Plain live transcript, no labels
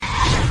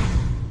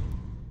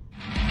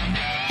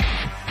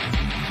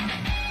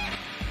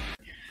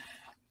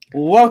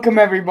Welcome,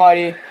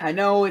 everybody. I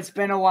know it's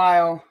been a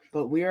while,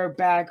 but we are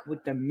back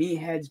with the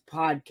Meatheads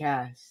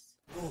podcast.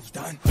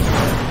 Done. Fuck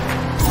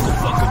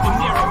up De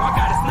Niro, I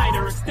got a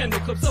Snyder extended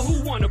clip, so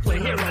who wanna play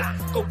hero?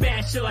 Go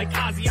bad shit like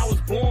Ozzy, I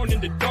was born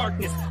in the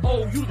darkness.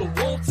 Oh, you the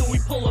wolf, so we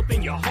pull up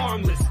and you're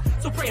harmless.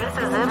 So pray to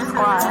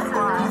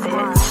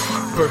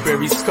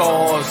Burberry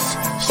scars,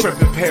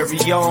 stripping Perry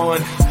on,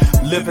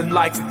 living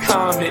like a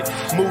comet,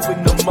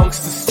 moving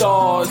amongst the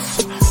stars.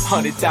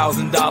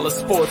 $100,000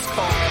 sports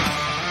car.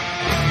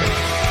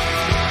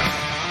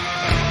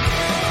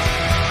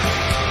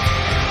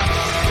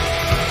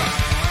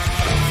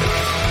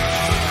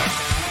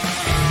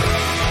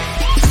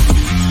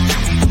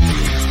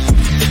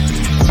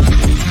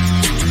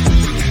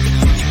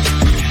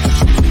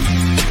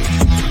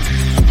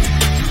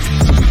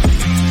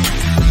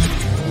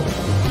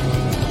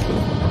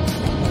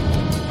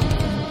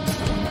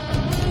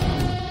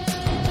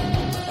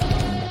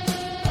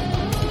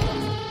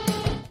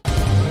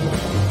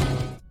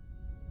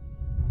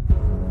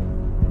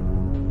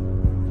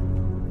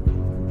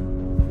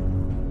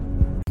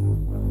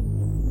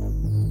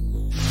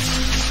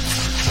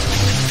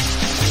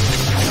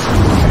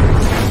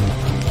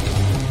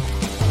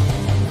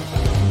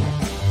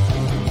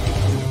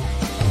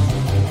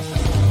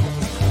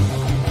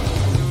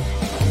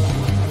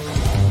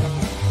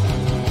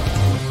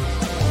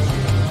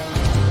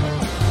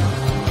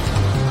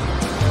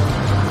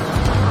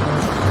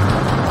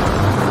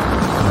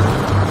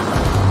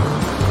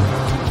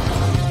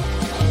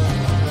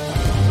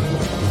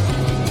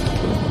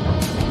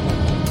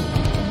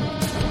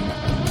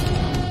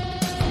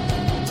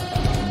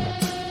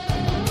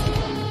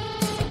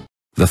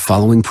 The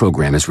following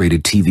program is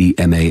rated TV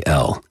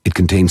MAL. It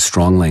contains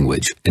strong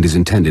language and is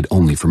intended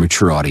only for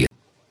mature audience.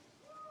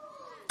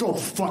 Go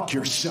fuck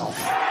yourself.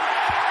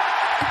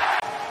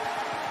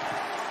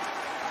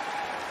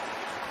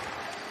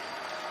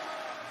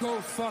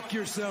 Go fuck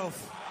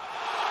yourself.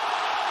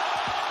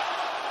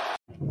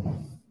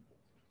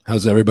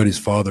 How's everybody's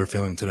father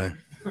feeling today?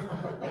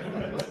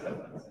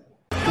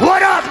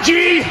 What up,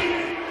 G?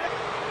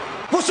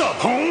 What's up,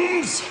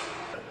 Holmes?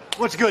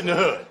 What's good in the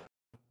hood?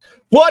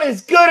 What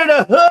is good in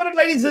the hood,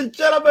 ladies and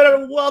gentlemen,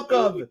 and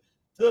welcome to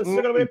the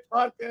Circle of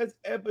Podcast,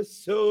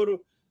 episode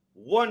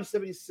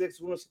 176.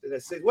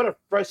 What a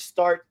fresh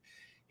start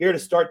here to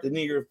start the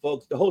new year,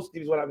 folks. The host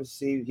is what I'm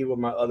seeing here with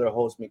my other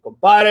host, mi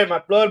compadre, my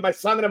blood, my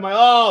sangre, my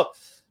all.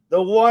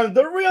 The one,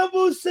 the real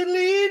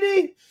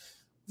Mussolini,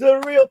 the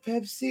real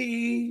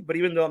Pepsi. But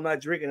even though I'm not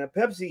drinking a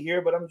Pepsi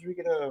here, but I'm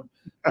drinking a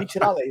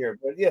Michelada here.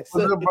 But yes,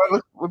 what's up,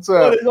 brother? What's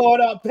up? What is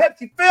going on?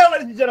 Pepsi Phil,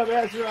 ladies and gentlemen,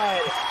 that's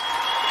right.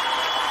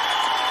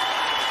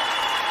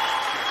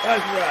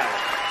 That's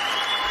right.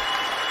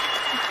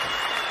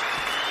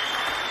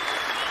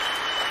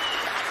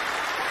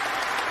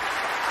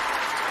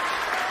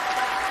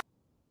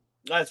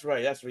 That's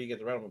right. That's where you get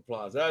the round of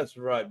applause. That's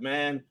right,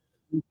 man.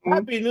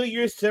 Happy New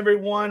Year's to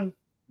everyone.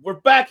 We're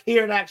back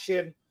here in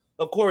action.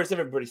 Of course,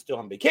 everybody's still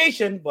on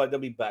vacation, but they'll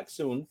be back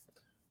soon.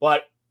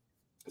 But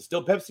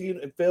still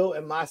Pepsi and Phil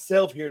and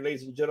myself here,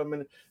 ladies and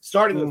gentlemen.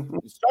 Starting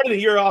the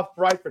year off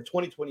right for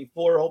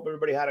 2024. Hope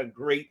everybody had a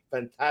great,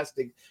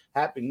 fantastic,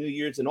 happy New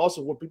Year's. And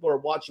also what people are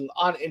watching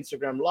on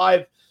Instagram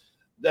Live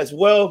as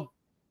well.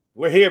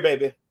 We're here,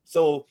 baby.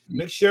 So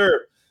make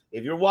sure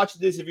if you're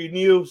watching this, if you're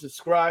new,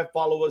 subscribe,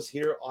 follow us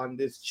here on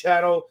this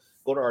channel.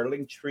 Go to our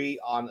link tree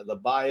on the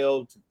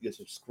bio to get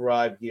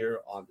subscribed here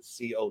on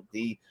the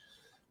COD.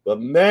 But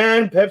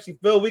man, Pepsi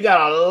Phil, we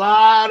got a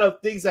lot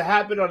of things that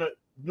happened on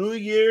New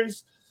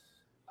Year's.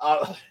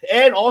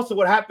 And also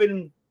what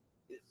happened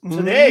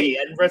today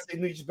at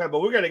Wrestling New Japan, but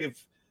we're gonna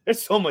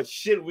there's so much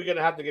shit we're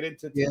gonna have to get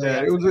into today.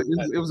 Yeah,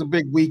 it was a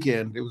big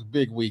weekend. It was a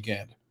big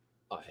weekend.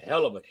 A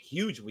hell of a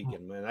huge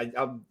weekend, man.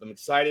 I'm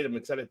excited. I'm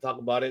excited to talk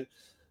about it.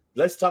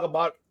 Let's talk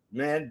about,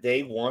 man,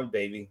 day one,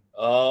 baby.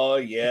 Oh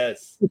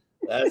yes,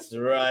 that's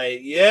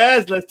right.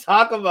 Yes, let's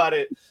talk about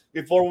it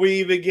before we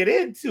even get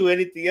into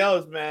anything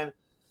else, man.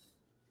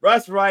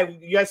 That's right.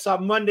 You guys saw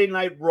Monday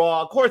Night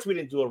Raw. Of course, we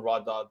didn't do a Raw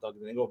Dog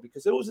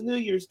because it was a New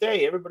Year's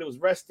Day. Everybody was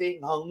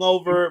resting,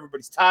 hungover.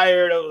 Everybody's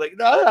tired. I was like,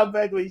 no, I'm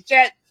back with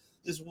shit.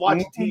 Just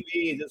watch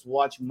TV and just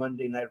watch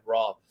Monday Night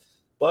Raw.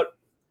 But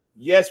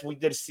yes, we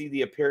did see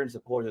the appearance,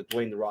 of course, of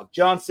Dwayne The Rock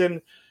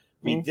Johnson.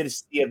 We did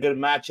see a good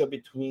matchup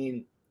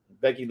between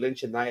Becky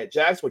Lynch and Nia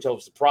Jax, which I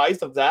was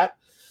surprised of that.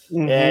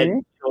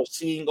 And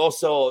seeing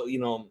also,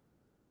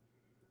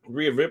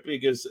 Rhea Ripley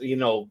because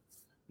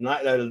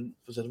not who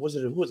was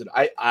it?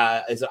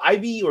 Is it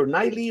Ivy or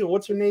Niley or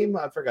what's her name?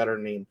 I forgot her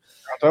name.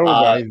 I thought it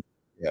was Ivy.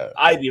 Yeah,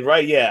 Ivy,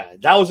 right? Yeah,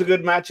 that was a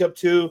good matchup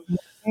too.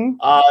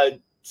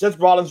 Seth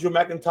Rollins, Drew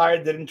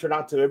McIntyre didn't turn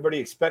out to everybody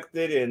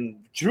expected, and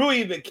Drew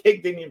even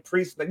kicked Damian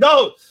Priest. Like,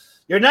 no,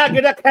 you're not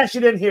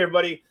cashing in here,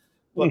 buddy.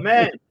 But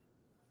man,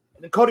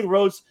 and Cody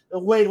Rhodes,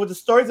 wait, the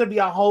story's gonna be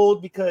on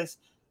hold because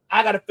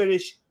I gotta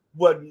finish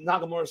what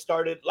Nakamura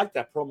started. Like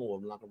that promo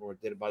what Nakamura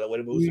did, by the way.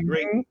 It was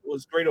great. It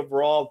was great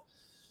overall.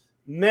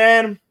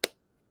 Man,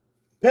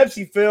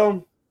 Pepsi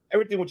film,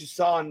 everything what you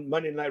saw on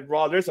Monday Night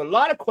Raw. There's a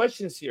lot of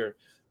questions here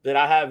that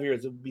I have here.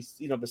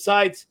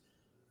 Besides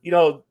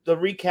the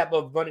recap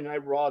of Monday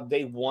Night Raw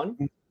Day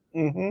 1.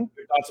 Mm-hmm.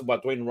 Your thoughts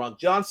about Dwayne The Rock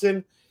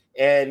Johnson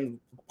and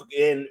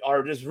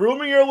are just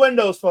rooming your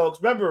windows,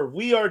 folks. Remember,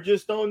 we are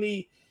just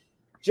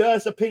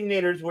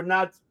opinionators. We're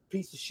not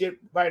piece of shit.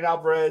 Brian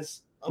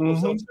Alvarez, Uncle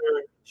Seltzer,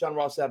 Sean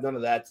Ross have none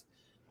of that.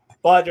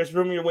 But there's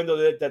room in your window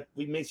that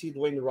we may see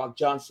Dwayne The Rock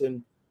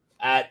Johnson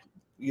at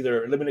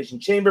either Elimination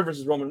Chamber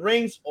versus Roman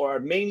Reigns or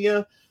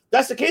Mania.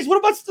 That's the case. What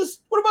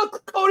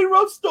about Cody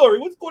Rhodes' story?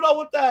 What's going on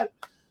with that?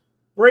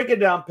 Break it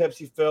down,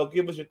 Pepsi Phil.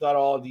 Give us your thought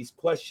on all these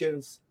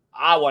questions.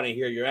 I want to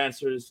hear your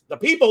answers. The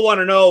people want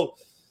to know.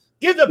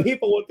 Give the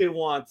people what they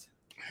want.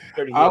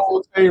 I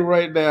will tell you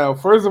right now.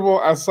 First of all,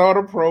 I saw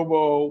the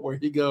promo where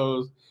he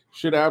goes,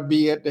 "Should I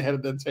be at the head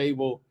of the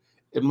table?"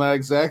 And my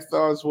exact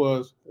thoughts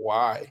was,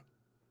 why?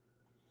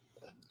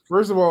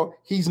 First of all,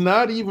 he's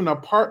not even a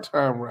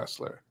part-time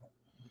wrestler.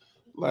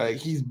 Like,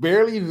 he's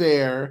barely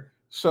there.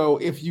 So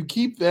if you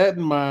keep that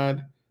in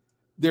mind,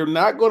 they're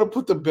not going to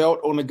put the belt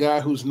on a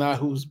guy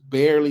who's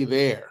barely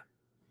there.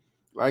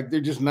 Like,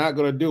 they're just not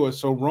going to do it.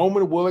 So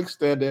Roman will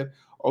extend it,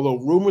 although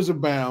rumors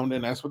abound,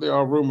 and that's what they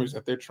are, rumors,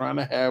 that they're trying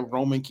to have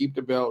Roman keep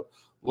the belt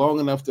long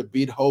enough to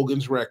beat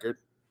Hogan's record.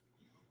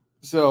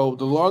 So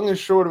the long and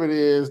short of it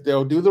is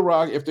they'll do The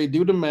Rock. If they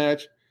do the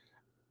match,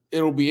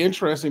 it'll be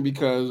interesting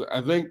because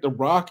I think The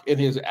Rock in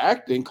his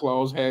acting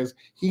clause has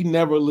he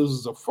never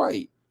loses a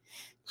fight.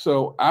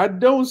 So I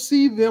don't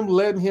see them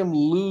letting him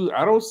lose.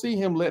 I don't see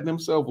him letting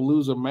himself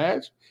lose a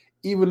match,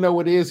 even though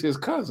it is his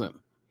cousin.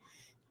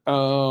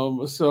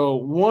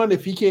 So one,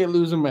 if he can't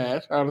lose a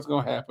match, how it's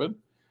going to happen?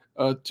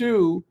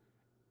 Two,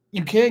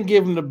 you can't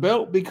give him the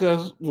belt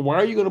because why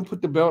are you going to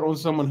put the belt on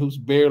someone who's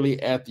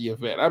barely at the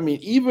event? I mean,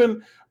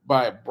 even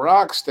by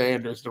Brock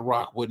standards, The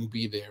Rock wouldn't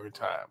be there in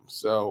time.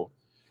 So,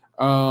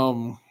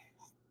 and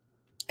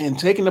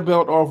taking the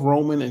belt off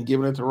Roman and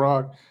giving it to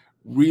Rock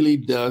really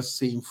does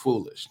seem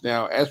foolish.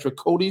 Now, as for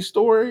Cody's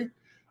story,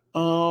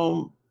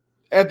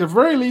 at the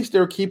very least,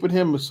 they're keeping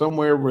him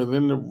somewhere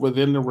within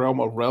the realm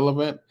of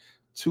relevant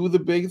to the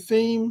big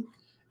theme.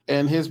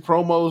 And his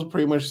promos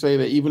pretty much say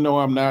that even though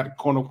I'm not,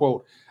 quote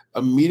unquote,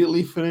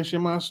 immediately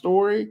finishing my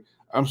story,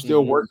 I'm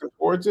still working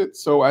towards it.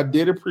 So I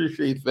did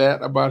appreciate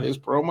that about his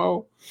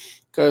promo,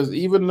 because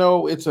even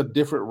though it's a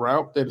different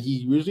route than he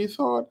usually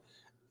thought,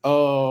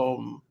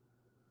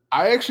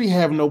 I actually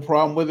have no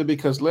problem with it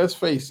because let's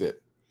face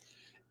it,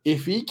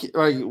 if he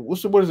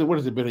what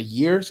has it been, a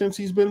year since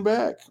he's been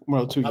back?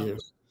 Well, 2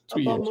 years.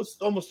 2 years.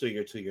 Almost 2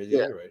 years. 2 years.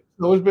 Yeah, you're right.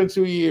 So it's been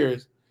 2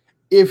 years.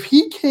 If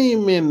he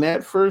came in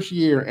that first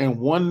year and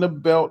won the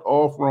belt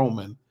off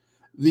Roman,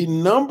 the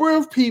number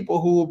of people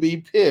who will be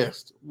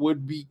pissed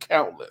would be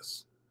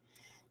countless.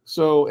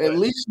 So at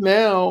least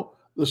now,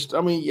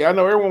 I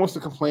know everyone wants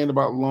to complain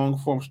about long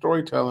form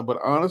storytelling, but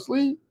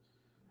honestly,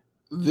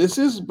 this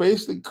is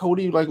basically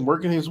Cody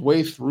working his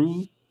way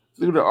through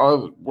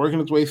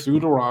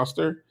the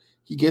roster.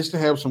 He gets to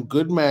have some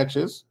good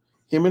matches.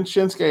 Him and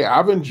Shinsuke,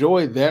 I've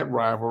enjoyed that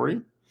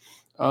rivalry.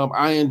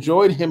 I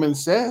enjoyed him and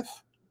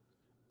Seth.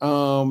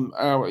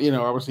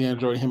 Obviously I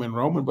enjoyed him and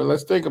Roman, but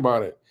let's think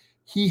about it.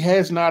 He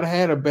has not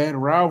had a bad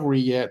rivalry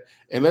yet.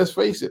 And let's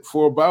face it,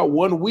 for about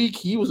 1 week,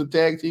 he was a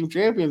tag team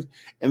champion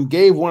and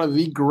gave one of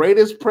the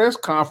greatest press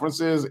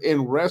conferences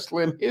in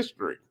wrestling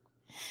history.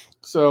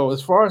 So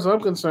as far as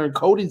I'm concerned,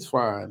 Cody's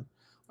fine.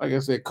 Like I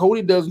said,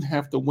 Cody doesn't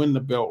have to win the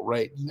belt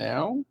right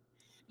now.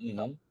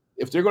 Mm-hmm.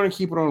 If they're going to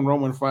keep it on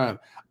Roman, fine.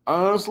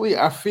 Honestly,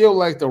 I feel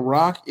like The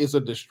Rock is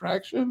a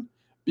distraction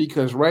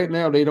because right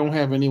now they don't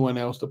have anyone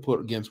else to put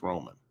against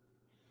Roman.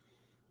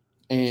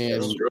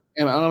 And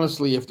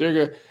honestly, if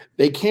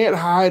they can't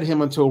hide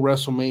him until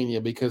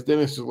WrestleMania because then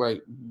it's just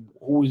like,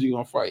 who is he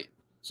going to fight?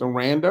 Some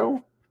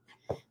rando?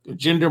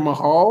 Jinder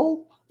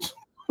Mahal?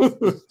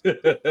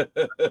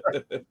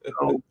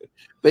 So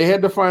they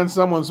had to find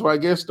someone. So I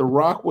guess The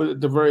Rock would,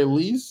 at the very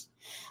least,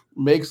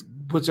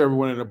 puts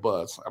everyone in a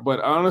buzz. But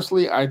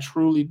honestly, I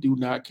truly do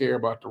not care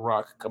about The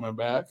Rock coming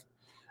back.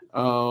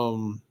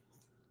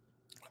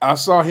 I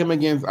saw him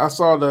again. I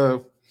saw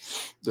the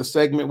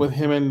segment with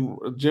him and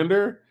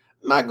Jinder.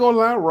 Not gonna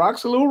lie,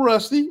 Rock's a little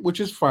rusty, which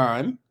is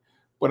fine.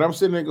 But I'm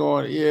sitting there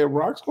going, yeah,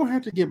 Rock's gonna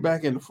have to get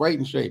back in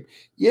fighting shape.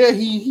 Yeah,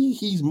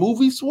 he's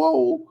movie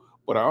swole,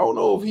 but I don't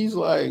know if he's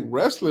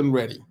wrestling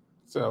ready.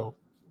 So,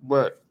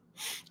 but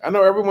I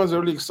know everyone's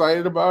really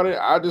excited about it.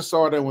 I just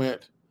saw it and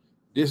went,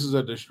 this is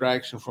a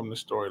distraction from the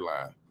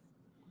storyline.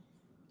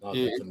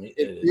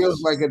 It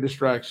feels like a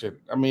distraction.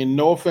 I mean,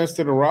 no offense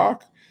to The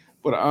Rock,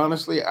 but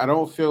honestly, I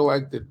don't feel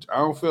like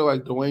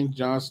Dwayne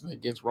Johnson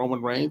against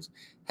Roman Reigns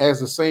has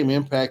the same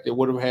impact it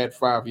would have had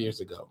 5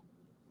 years ago.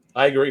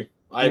 I agree.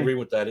 I agree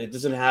with that. It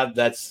doesn't have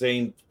that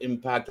same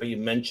impact that you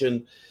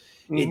mentioned.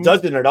 It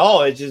doesn't at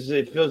all. It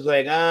feels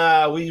like,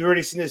 we've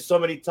already seen this so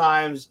many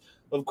times.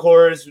 Of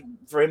course,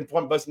 for him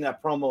busting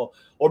that promo.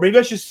 Or maybe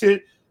I should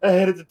sit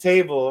ahead of the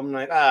table. I'm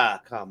like,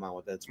 come on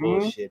with that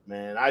bullshit,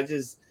 man.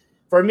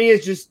 For me,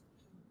 it's just,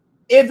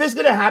 if it's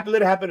going to happen,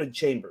 let it happen in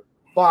Chamber.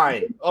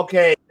 Fine.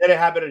 Okay, let it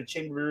happen in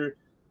Chamber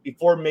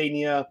before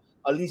Mania.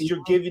 At least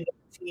you're giving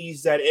the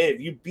tease that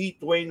if you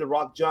beat Dwayne The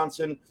Rock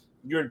Johnson,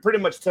 you're pretty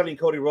much telling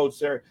Cody Rhodes,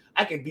 sir,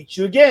 I can beat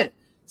you again.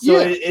 So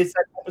it's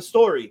that type of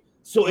story.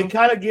 So it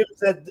kind of gives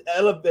that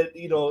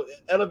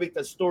elevate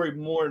that story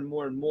more and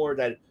more and more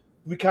that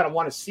we kind of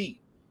want to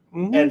see.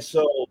 And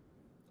so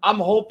I'm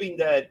hoping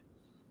that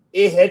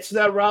it heads to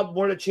that route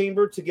more, the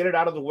Chamber, to get it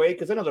out of the way,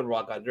 because I know the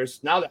Rock out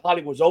there's now that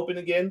Hollywood's open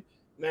again.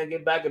 Man,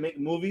 get back and make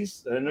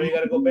movies. I know you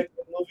got to go back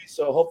to the movies,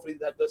 so hopefully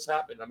that does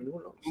happen. I mean, who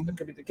knows? That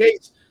could be the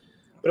case.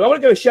 But I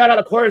want to give a shout out,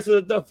 of course,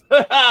 to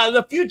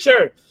the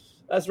future.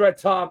 That's right,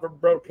 Tom from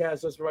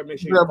Broadcast. That's right. Make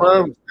sure you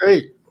follow him.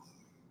 Hey.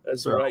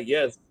 That's right.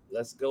 Yes,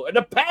 let's go. And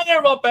the banger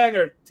of a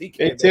banger. TK.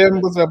 Hey Tim,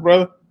 what's up,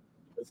 brother?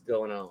 What's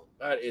going on?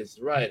 That is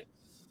right.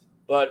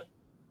 But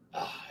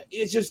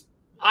it's just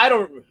I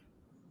don't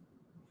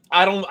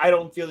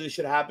feel this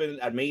should happen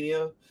at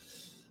Mania.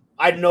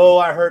 I know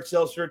I heard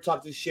Seltzer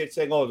talk this shit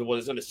saying, "Oh, well,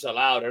 it's going to sell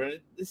out."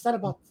 It's not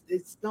about.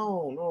 It's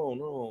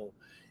no.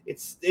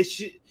 This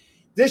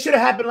should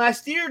have happened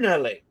last year in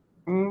LA.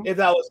 If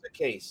that was the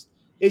case,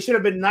 it should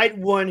have been night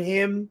one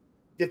him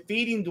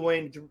defeating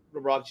Dwayne The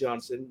Rock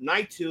Johnson.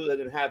 Night two, they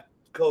didn't have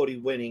Cody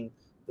winning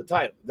the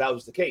title. That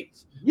was the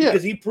case. Yeah,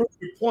 because he proved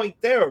your point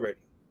there already.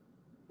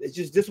 It's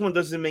just this one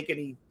doesn't make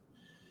any.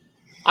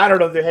 I don't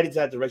know if they're heading to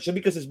that direction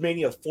because it's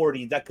Mania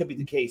 40. That could be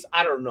the case.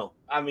 I don't know.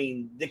 I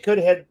mean, they could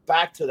head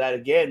back to that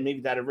again.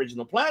 Maybe that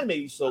original plan.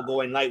 Maybe so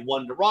going night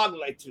one to Rock,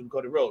 night two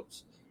Cody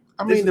Rhodes.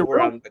 I mean,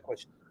 the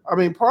question. I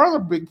mean, part of the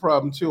big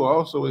problem too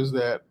also is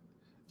that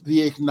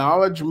the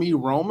Acknowledge Me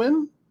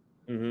Roman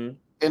in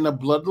the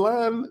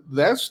Bloodline,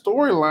 that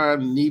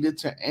storyline needed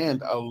to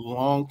end a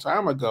long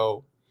time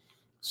ago.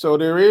 So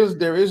there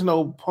is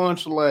no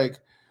punch like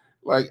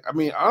I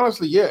mean,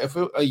 honestly, yeah. If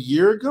a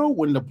year ago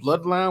when the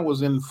Bloodline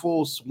was in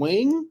full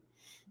swing,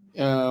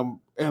 and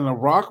The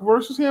Rock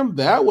versus him,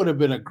 that would have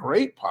been a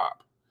great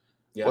pop.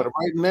 Yeah. But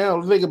right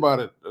now, think about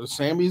it.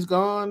 Sammy's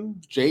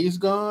gone, Jay's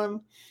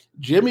gone,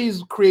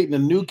 Jimmy's creating a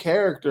new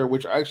character,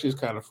 which actually is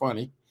kind of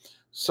funny.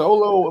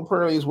 Solo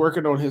apparently is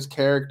working on his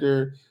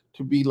character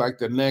to be like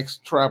the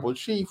next tribal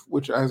chief,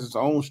 which has its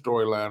own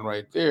storyline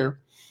right there.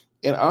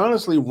 And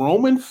honestly,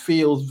 Roman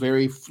feels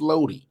very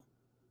floaty.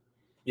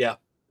 Yeah.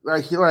 And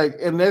I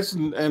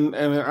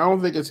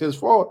don't think it's his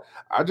fault.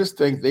 I just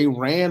think they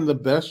ran the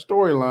best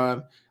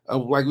storyline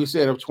of, like we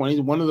said,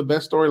 one of the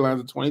best storylines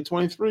of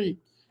 2023.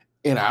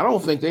 And I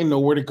don't think they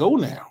know where to go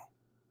now.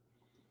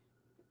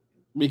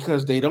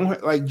 Because they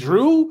don't like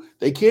Drew,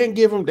 they can't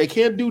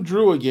do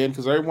Drew again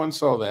because everyone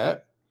saw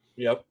that.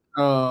 Yep.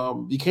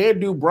 You can't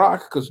do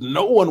Brock because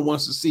no one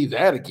wants to see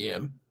that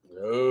again.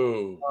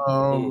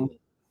 No.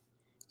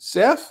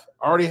 Seth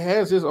already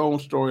has his own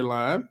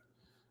storyline.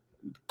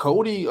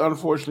 Cody,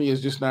 unfortunately,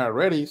 is just not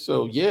ready.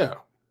 So yeah,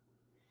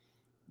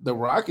 The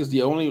Rock is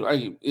the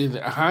only. In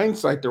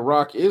hindsight, The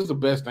Rock is the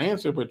best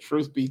answer. But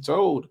truth be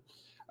told,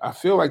 I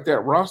feel like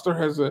that roster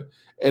has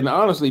and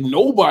honestly,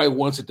 nobody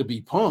wants it to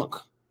be Punk.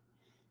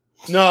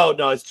 No,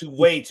 it's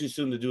way too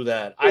soon to do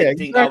that. Yeah, I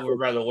think I would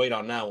rather wait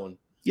on that one.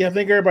 Yeah, I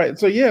think everybody.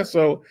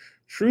 So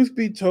truth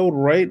be told,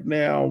 right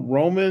now,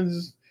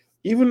 Roman's,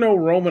 even though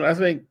Roman, I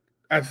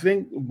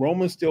think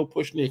Roman's still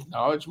pushing the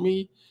Acknowledge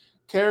Me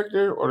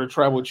character or the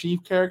tribal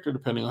chief character,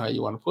 depending on how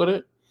you want to put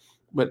it.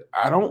 But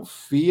I don't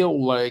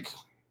feel like,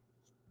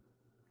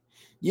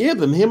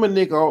 then him and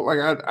Nick all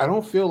I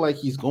don't feel like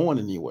he's going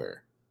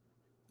anywhere.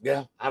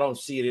 Yeah, I don't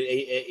see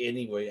it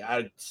anyway.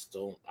 I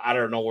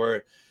don't know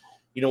where.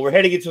 We're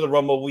heading into the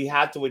Rumble. We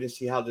have to wait to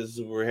see how this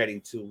is we're heading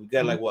to. We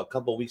got a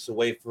couple of weeks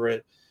away for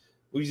it.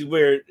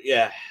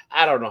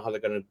 I don't know how they're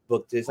gonna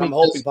book this. I'm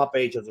hoping Papa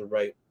H has it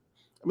right.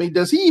 I mean,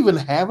 does he even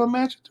have a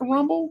match at the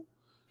Rumble?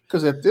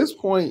 Because at this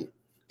point,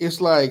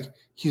 it's like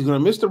he's gonna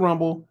miss the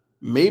Rumble.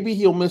 Maybe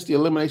he'll miss the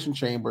Elimination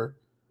Chamber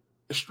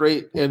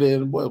straight, and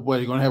then you're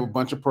gonna have a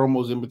bunch of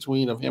promos in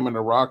between of him and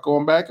The Rock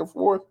going back and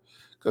forth.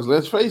 Because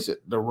let's face it,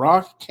 The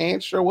Rock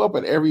can't show up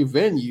at every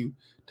venue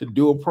to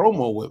do a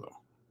promo with him.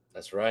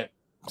 That's right.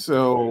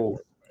 So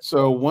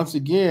once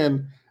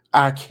again,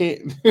 I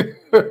can't.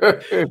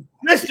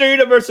 Mr.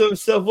 Universal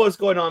himself, what's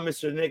going on,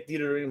 Mr. Nick, the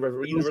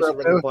Universal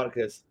Wrestling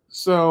Podcast?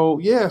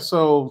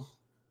 So,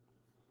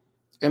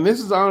 and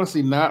this is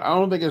honestly not, I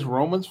don't think it's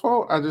Roman's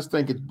fault. I just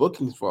think it's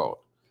booking's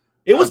fault.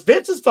 It was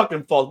Vince's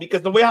fucking fault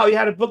because the way how he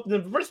had it booked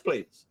in the first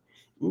place.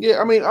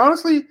 Yeah, I mean,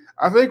 honestly,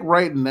 I think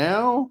right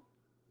now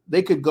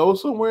they could go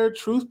somewhere.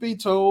 Truth be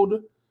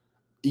told,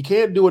 you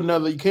can't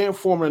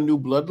form a new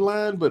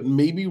bloodline, but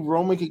maybe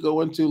Roman could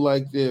go into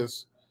like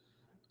this.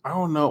 I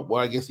don't know.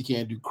 Well, I guess he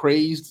can't do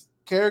crazed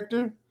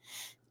character,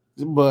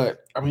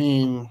 but I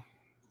mean,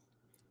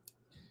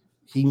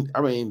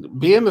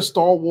 being a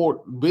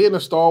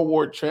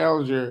stalwart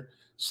challenger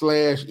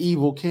 /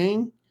 evil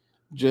king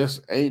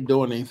just ain't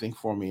doing anything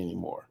for me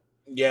anymore.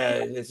 Yeah,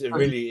 it's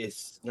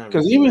not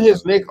because even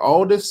his Nick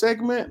Aldis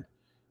segment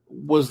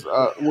was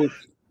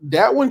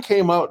that one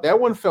came out. That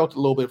one felt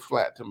a little bit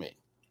flat to me.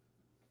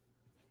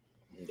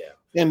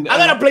 Yeah, and I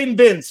gotta blame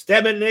Vince.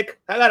 Damn it,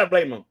 Nick! I gotta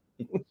blame him.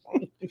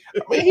 I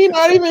mean, he's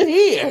not even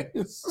here.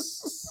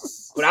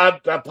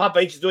 But Papa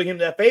H is doing him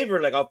that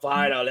favor. Like, I'll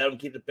fine, I'll let him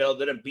keep the belt,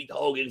 let him beat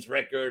Hogan's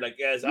record. I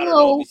guess I don't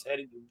know if he's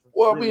heading.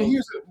 Well, I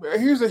mean,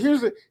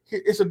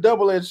 it's a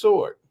double-edged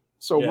sword.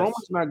 So Yes.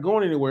 Roman's not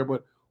going anywhere.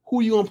 But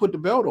who you gonna put the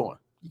belt on?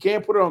 You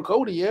can't put it on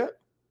Cody yet.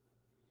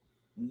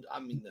 I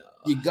mean,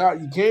 You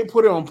can't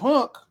put it on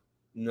Punk.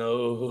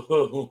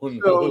 no.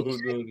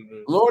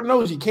 Lord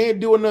knows you can't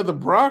do another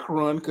Brock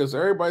run because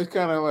everybody's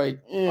kind of like,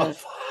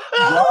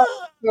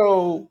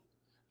 So,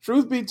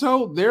 truth be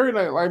told, they're in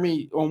a. I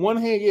mean, on one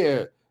hand,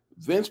 yeah,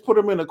 Vince put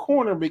him in a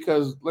corner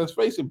because let's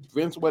face it,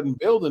 Vince wasn't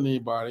building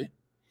anybody.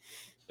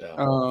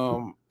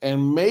 Yeah.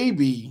 And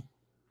maybe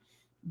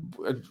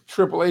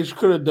Triple H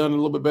could have done a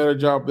little bit better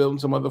job building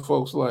some other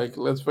folks. Like,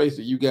 let's face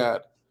it, you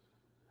got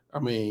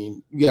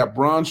Braun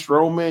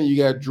Strowman, you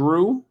got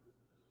Drew.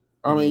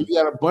 I mean,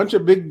 you got a bunch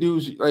of big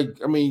dudes. Like,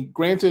 I mean,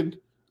 granted,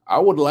 I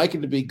would like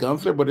it to be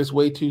Gunther, but it's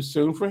way too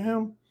soon for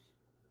him.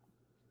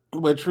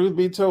 But truth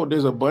be told,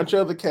 there's a bunch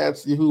of other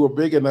cats who are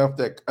big enough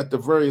that, at the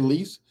very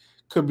least,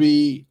 could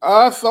be.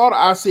 I thought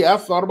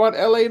about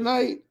LA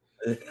Knight,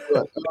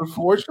 but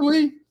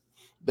unfortunately,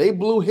 they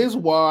blew his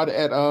wad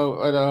at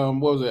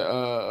what was it?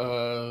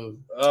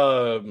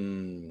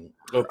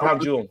 Crown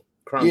Jewel.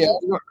 I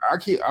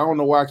don't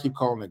know why I keep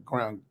calling it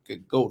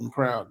Golden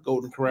Crown.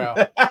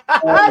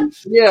 Crown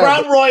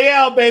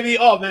Royale, baby.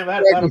 Oh man, I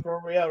had a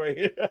Crown Royale right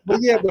here.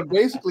 but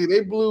basically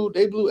they blew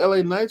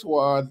LA Knight's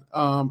wad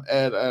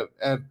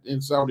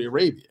in Saudi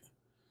Arabia.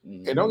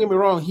 And don't get me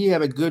wrong, he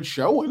had a good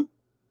showing.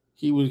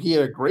 He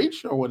had a great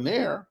showing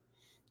there,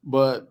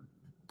 but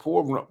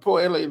poor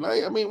LA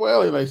Knight. I mean,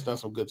 LA Knight's done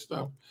some good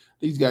stuff.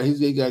 He's got a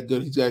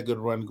good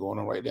run going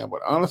on right now.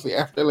 But honestly,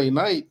 after LA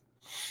Knight,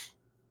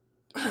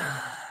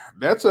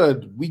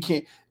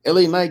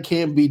 LA Knight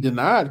can't be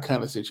denied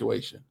kind of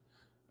situation.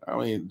 I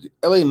mean,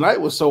 LA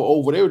Knight was so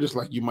over, they were just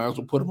like, you might as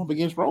well put him up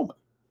against Roman.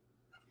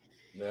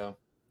 Yeah.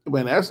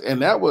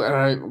 That was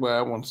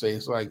I won't say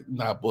it's like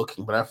not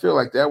booking, but I feel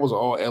like that was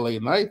all LA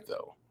Knight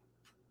though.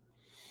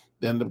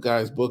 Then the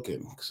guys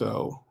booking.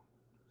 So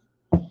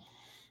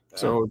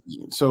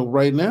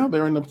right now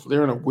they're in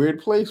a weird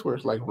place where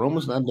it's like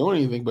Roman's not doing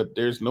anything, but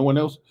there's no one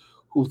else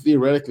who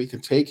theoretically can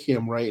take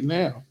him right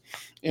now.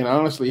 And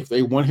honestly, if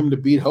they want him to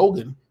beat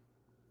Hogan's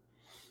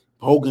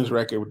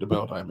record with the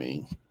belt, I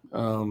mean,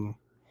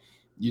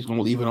 he's going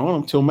to leave it on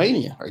him till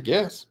Mania, I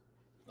guess.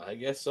 I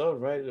guess so,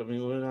 right? I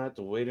mean, we're going to have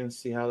to wait and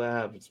see how that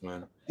happens,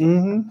 man.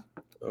 Mm-hmm.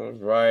 All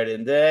right.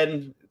 And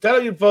then,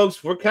 telling you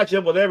folks, we're catching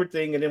up with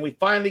everything. And then we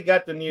finally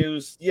got the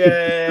news.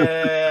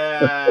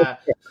 Yeah.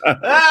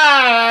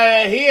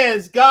 He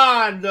is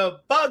gone. The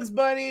Bugs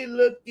Bunny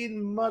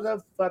looking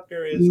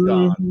motherfucker is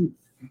gone.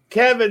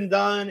 Kevin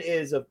Dunn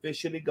is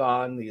officially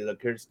gone. The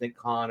Curtis Nick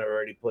Khan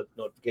already put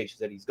notifications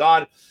that he's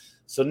gone.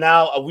 So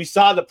now we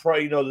saw the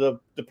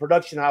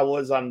production how it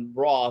was on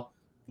Raw,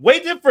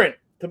 way different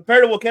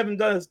compared to what Kevin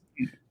does,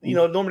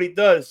 normally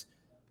does.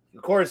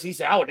 Of course, he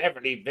said, "I would never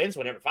leave. Vince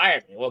would never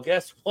fire me." Well,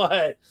 guess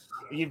what?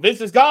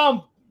 Vince is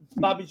gone.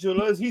 Bobby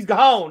Chulas, he's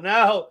gone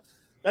now.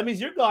 That means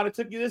you're gone. It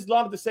took you this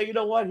long to say, you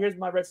know what? Here's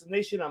my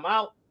resignation. I'm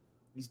out.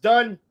 He's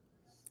done.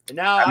 And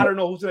now I don't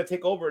know who's going to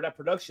take over that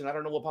production. I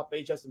don't know what Papa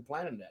H has been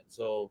planning that.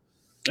 So,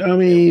 I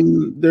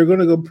mean, they're going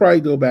to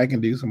probably go back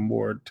and do some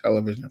more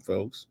television,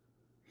 folks.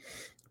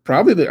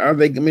 Probably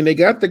they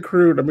got the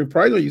crew. I mean,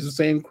 probably going to use the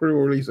same crew,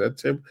 or at least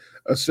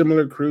a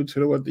similar crew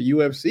to what the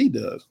UFC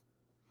does.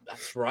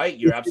 That's right.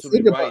 You're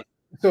absolutely right.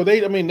 So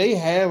they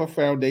have a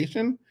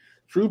foundation.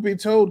 Truth be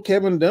told,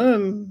 Kevin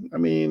Dunn, I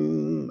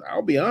mean,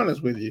 I'll be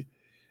honest with you.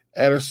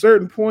 At a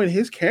certain point,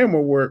 his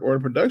camera work or the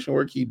production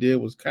work he did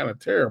was kind of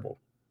terrible.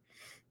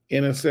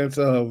 In a sense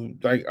of,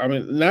 like, I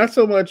mean, not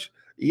so much,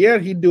 yeah,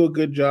 he'd do a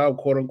good job,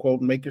 quote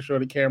unquote, making sure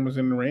the camera's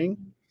in the ring.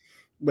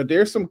 But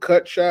there's some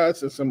cut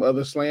shots and some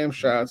other slam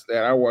shots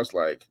that I was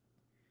like,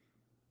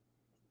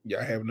 yeah,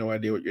 I have no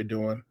idea what you're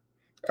doing.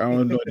 I don't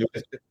have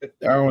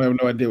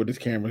no idea what this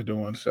camera's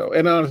doing. So,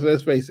 and honestly,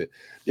 let's face it,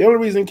 the only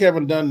reason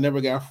Kevin Dunn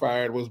never got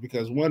fired was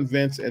because one,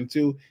 Vince, and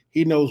two,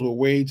 he knows where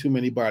way too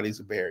many bodies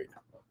are buried.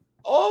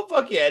 Oh,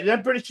 fuck yeah. And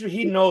I'm pretty sure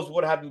he knows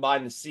what happened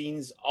behind the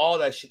scenes, all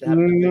that shit that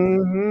happened.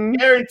 Mm-hmm.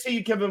 Guarantee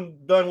you Kevin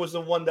Dunn was the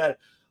one that,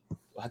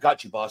 I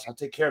got you, boss. I'll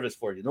take care of this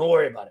for you. Don't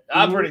worry about it.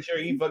 I'm pretty sure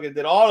he fucking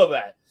did all of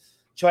that.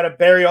 Try to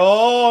bury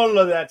all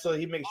of that so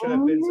he makes sure that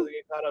Vince doesn't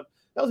get caught up.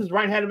 That was his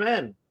right-hand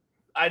man.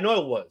 I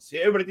know it was.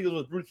 Everybody thinks it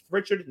was Bruce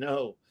Pritchard.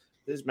 No.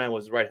 This man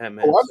was the right-hand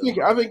man.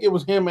 I think it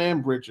was him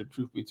and Pritchard,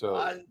 truth be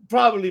told.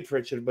 Probably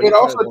Pritchard. But it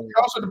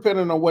also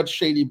depended on what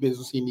shady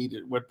business he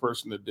needed, what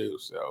person to do.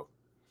 So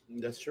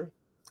that's true.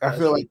 I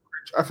feel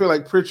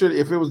like Pritchard,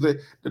 if it was the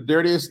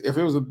dirtiest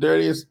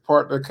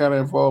part that kind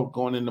of involved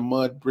going in the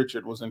mud,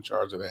 Pritchard was in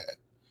charge of that.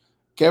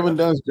 Kevin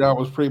Dunn's job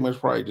was pretty much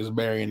probably just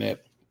burying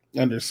that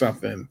under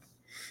something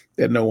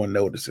that no one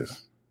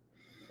notices.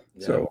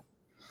 Yeah.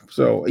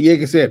 So like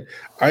I said,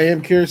 I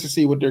am curious to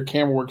see what their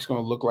camera work is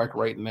going to look like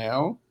right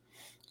now,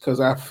 because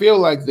I feel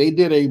like they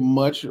did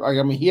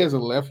he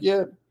hasn't left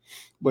yet,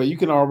 but you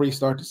can already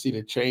start to see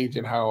the change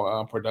in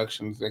how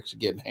production is actually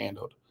getting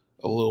handled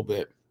a little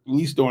bit, at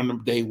least during the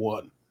day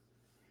one.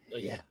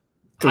 Yeah,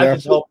 I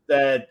just hope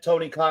that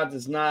Tony Khan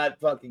does not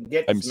fucking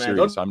get I'm this man.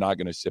 serious. I'm not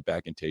going to sit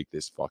back and take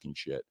this fucking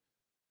shit.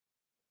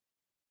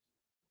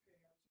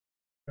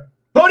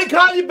 Tony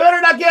Khan, you better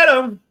not get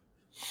him,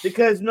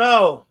 because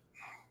no,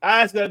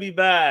 that's gonna be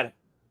bad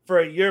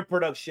for your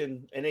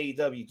production in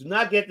AEW. Do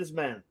not get this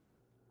man.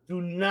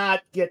 Do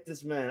not get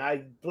this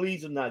man.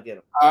 Please do not get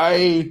him.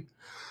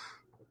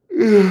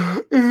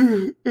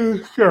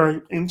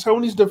 Sorry. In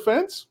Tony's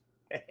defense,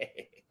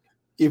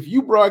 if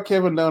you brought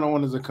Kevin Dunn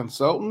on as a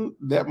consultant,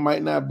 that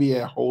might not be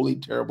a wholly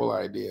terrible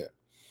idea.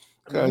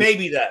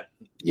 Maybe that.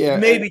 Yeah.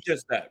 Maybe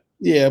just that.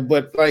 Yeah,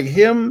 but like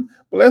him,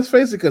 well, let's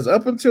face it, because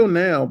up until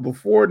now,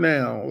 before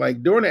now,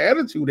 like during the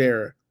Attitude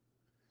Era,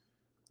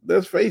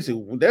 let's face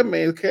it, that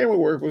man's camera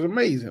work was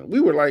amazing.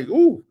 We were like,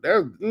 ooh,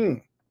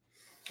 that.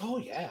 Oh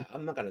yeah,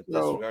 I'm not gonna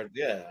disregard.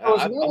 Yeah.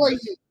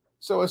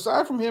 So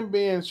aside from him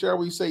being, shall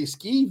we say,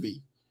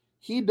 skeevy,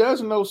 he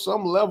does know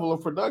some level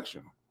of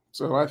production.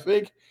 So I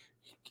think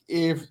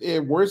if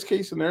worst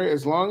case scenario,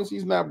 as long as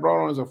he's not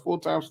brought on as a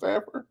full-time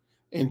staffer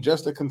and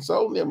just a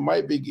consultant, it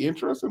might be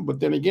interesting. But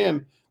then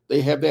again, they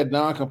have that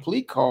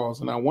non-complete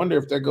clause, and I wonder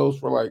if that goes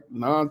for like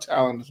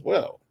non-talent as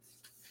well.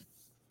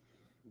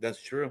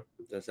 That's true.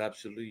 That's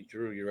absolutely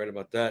true. You're right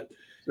about that.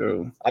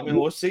 So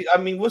we'll see.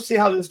 We'll see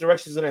how this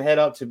direction is going to head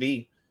out to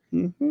be.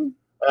 Mm-hmm.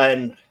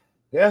 And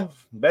yeah,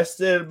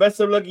 best of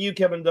luck to you,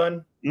 Kevin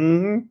Dunn.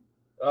 Mm-hmm.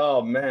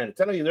 Oh man, I'm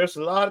telling you, there's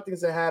a lot of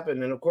things that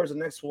happen, and of course, the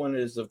next one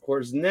is, of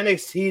course,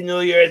 NXT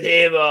New Year's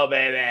Eve,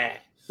 baby.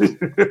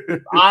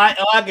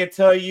 I can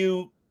tell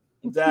you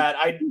that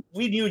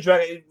we knew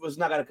Dragon was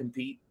not going to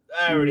compete.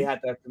 I already had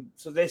that,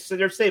 so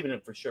they're saving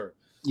it for sure.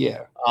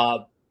 Yeah.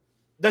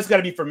 That's got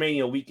to be for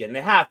Mania weekend.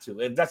 They have to.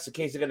 If that's the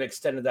case, they're going to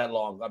extend it that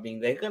long.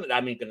 They're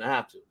gonna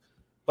have to.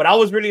 But I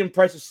was really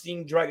impressed with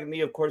seeing Dragon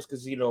Lee, of course,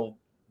 because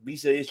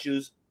visa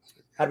issues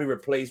had to be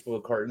replaced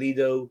with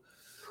Carlito,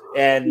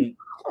 and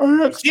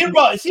see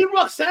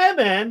Roxanne,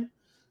 man.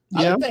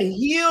 Yeah, I like the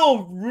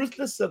heel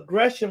ruthless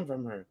aggression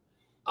from her.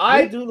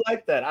 I do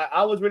like that.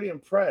 I was really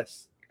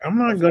impressed. I'm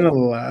not gonna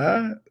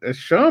lie.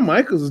 Shawn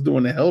Michaels is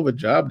doing a hell of a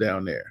job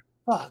down there.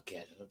 Fuck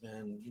it,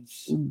 man.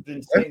 You've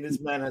been saying this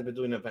man has been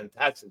doing a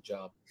fantastic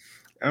job.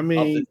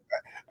 You've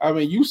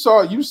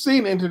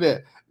seen into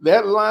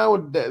that line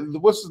with that,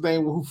 what's his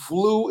name, who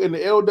flew in the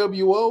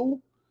LWO.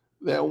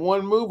 That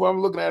one move, I'm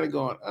looking at it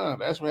going,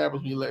 that's what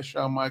happens when you let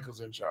Shawn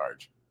Michaels in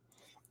charge.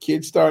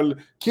 Kids start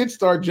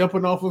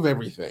jumping off of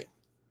everything.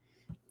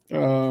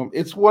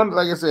 It's one,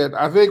 like I said,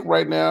 I think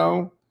right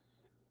now,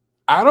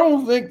 I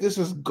don't think this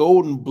is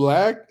golden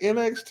black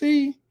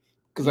NXT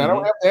because I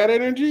don't have that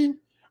energy,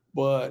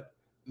 but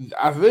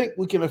I think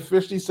we can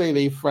officially say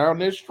they found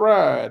their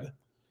stride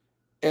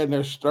and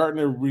they're starting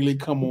to really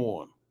come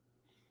on.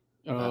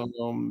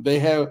 They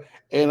have,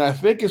 and I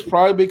think it's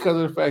probably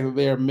because of the fact that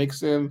they are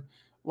mixing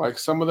like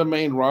some of the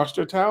main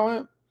roster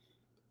talent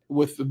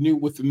with the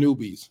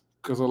newbies,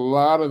 because a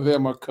lot of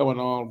them are coming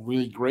on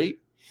really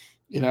great.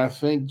 And I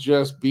think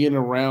just being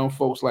around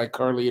folks like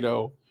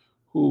Carlito,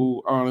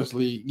 who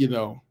honestly,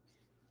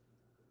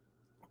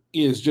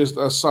 is just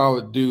a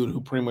solid dude who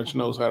pretty much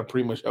knows how to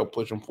pretty much help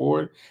push him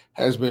forward,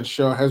 has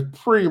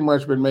pretty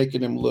much been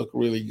making him look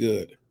really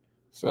good.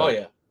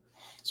 So,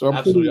 so I'm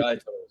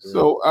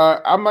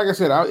I'm like I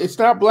said, it's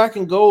not black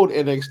and gold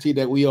NXT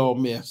that we all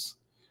miss,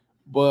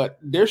 but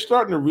they're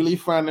starting to really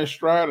find their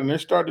stride and they're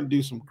starting to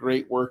do some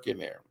great work in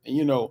there. And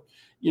you know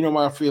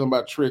my feeling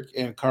about Trick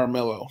and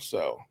Carmelo.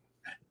 So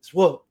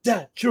whoa,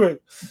 that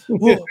Trick.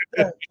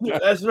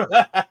 That's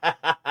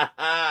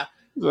right.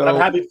 But I'm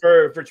happy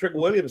for Trick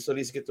Williams, so at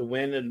least get the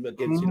win and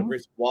against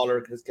Grayson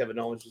Waller because Kevin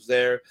Owens was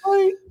there.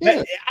 I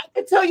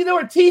can tell you they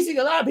were teasing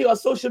a lot of people on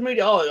social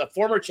media. Oh, a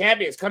former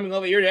champion is coming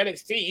over here to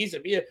NXT. He used to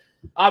be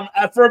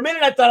for a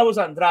minute I thought it was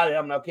Andrade.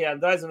 I'm like, okay,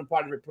 Andrade's gonna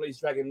probably replace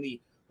Dragon Lee.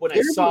 When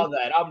I saw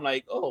that, I'm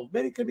like, oh,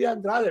 maybe it could be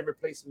Andrade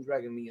replacing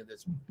Dragon Lee in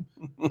this one.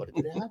 But it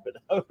didn't happen.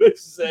 I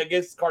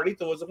guess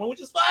Carlito was the one,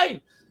 which is fine.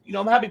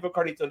 I'm happy for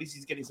Carlito. At least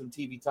he's getting some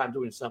TV time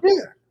doing something.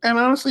 Yeah, and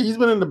honestly, he's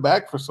been in the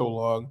back for so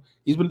long.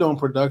 He's been doing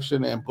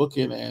production and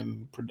booking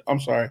and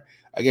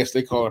I guess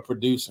they call it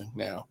producing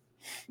now.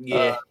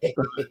 Yeah, in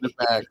the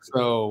back.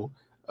 So,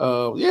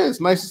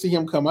 it's nice to see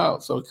him come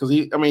out. So, because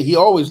he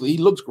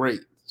looks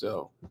great.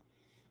 So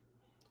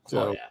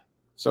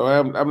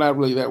I'm not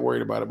really that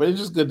worried about it. But it's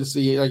just good to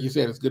see. Like you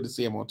said, it's good to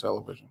see him on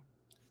television.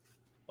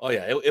 Oh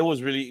yeah, it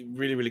was really,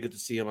 really, really good to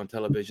see him on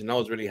television. I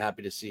was really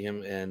happy to see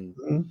him and.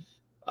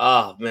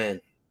 Oh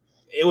man,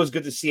 it was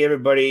good to see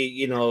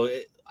everybody.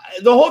 The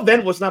whole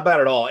event was not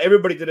bad at all.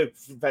 Everybody did a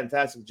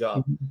fantastic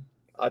job.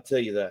 I'll tell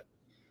you that.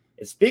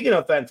 And speaking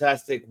of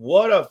fantastic,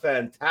 what a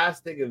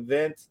fantastic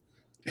event!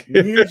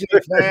 New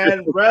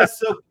Japan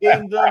Wrestle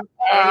Kingdom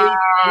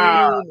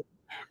 18.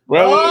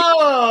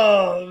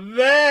 Oh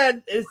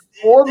man, it's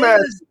four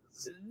matches.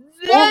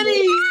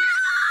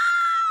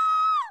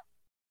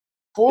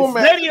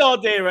 Steady all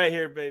day right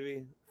here,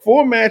 baby.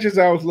 4 matches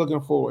I was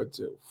looking forward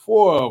to.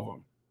 4 of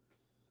them.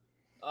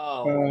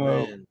 Oh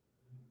man!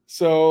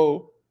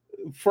 So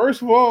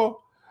first of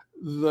all,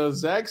 the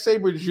Zack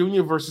Sabre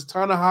Jr. versus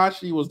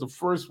Tanahashi was the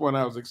first one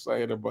I was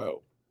excited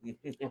about.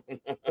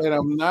 And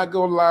I'm not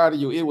gonna lie to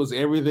you, it was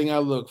everything I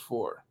looked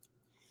for.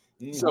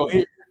 So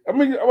I'm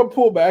gonna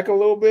pull back a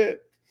little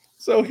bit.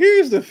 So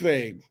here's the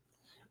thing: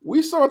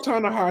 we saw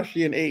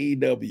Tanahashi in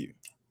AEW.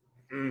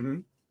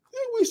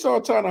 We saw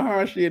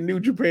Tanahashi in New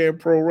Japan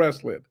Pro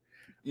Wrestling.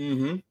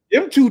 Them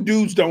two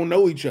dudes don't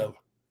know each other.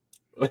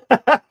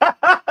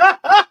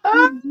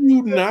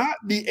 You not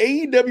the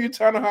AEW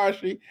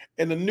Tanahashi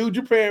and the New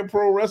Japan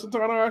Pro Wrestling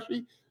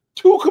Tanahashi,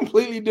 two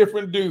completely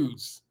different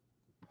dudes.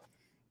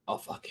 Oh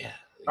fuck yeah!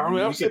 I mean,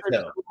 I'm sitting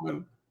there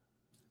going,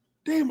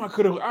 damn,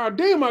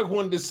 I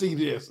wanted to see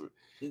this.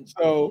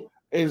 So,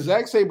 and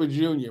Zack Sabre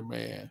Jr.,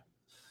 man,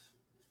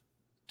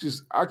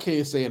 just I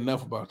can't say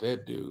enough about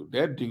that dude.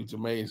 That dude's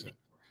amazing.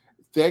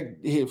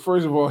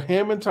 First of all,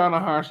 him and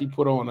Tanahashi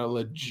put on a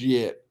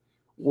legit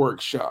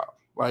workshop.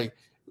 Like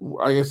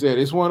I said,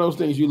 it's one of those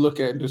things you look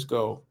at and just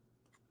go,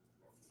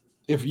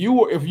 if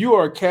you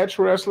are a catch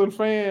wrestling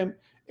fan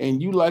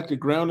and you like the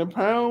ground and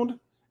pound,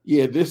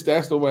 yeah, that's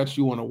the match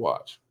you want to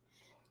watch.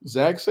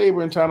 Zack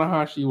Sabre and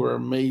Tanahashi were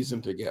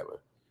amazing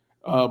together.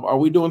 Are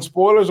we doing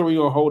spoilers or are we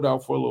gonna hold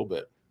out for a little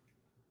bit?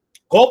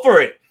 Go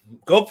for it.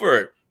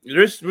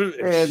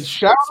 And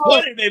shout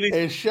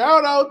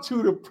out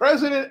to the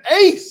President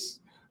Ace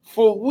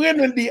for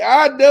winning the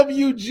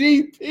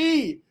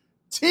IWGP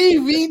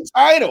TV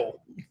title.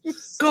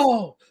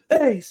 Go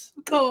Ace,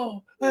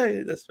 go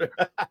Ace. That's right.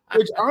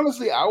 Which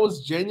honestly, I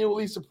was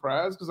genuinely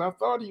surprised because I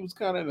thought he was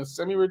kind of in a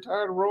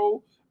semi-retired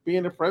role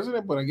being the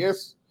president, but I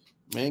guess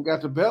man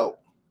got the belt.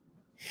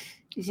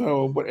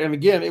 So, but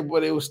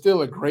it was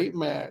still a great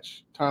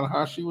match.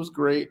 Tanahashi was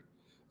great.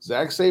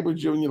 Zack Sabre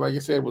Jr., like I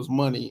said, was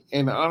money.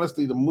 And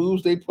honestly, the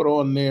moves they put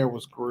on there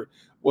was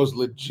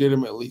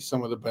legitimately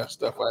some of the best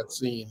stuff I'd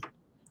seen.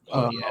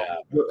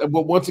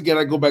 But once again,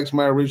 I go back to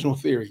my original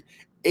theory.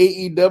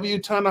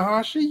 AEW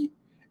Tanahashi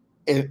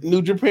and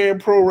New Japan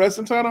Pro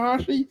Wrestling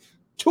Tanahashi,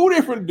 two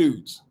different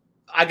dudes.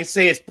 I could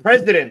say it's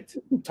President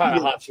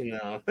Tanahashi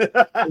now.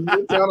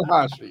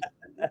 Tanahashi.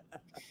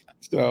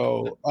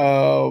 So,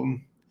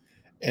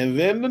 and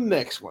then the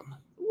next one.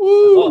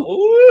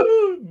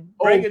 Woo!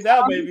 Break it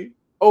down, baby.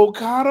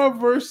 Okada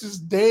versus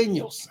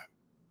Danielson.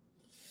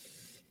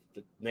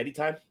 Nettie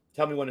time?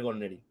 Tell me when to go to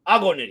Nettie.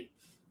 I'll go Nettie.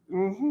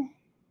 Go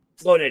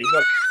Nettie.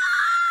 Go.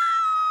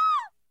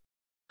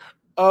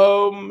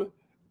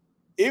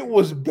 It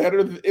was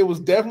better. It was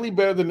definitely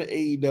better than the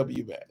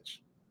AEW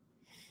match.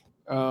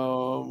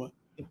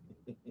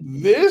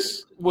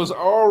 This was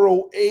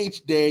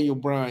ROH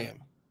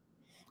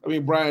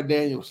Bryan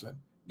Danielson.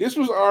 This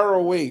was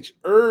ROH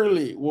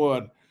early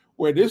one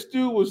where this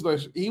dude was like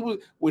he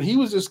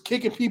was just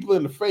kicking people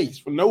in the face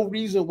for no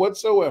reason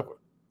whatsoever.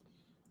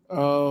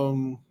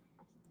 And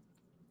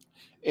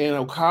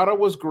Okada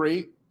was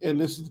great,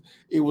 and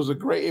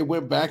it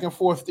went back and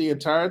forth the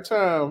entire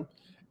time.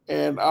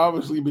 And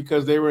obviously,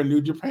 because they were in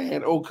New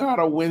Japan,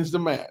 Okada wins the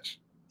match.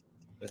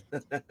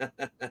 But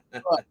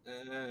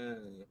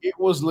it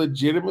was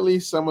legitimately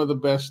some of the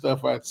best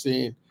stuff I'd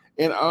seen.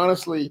 And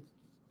honestly,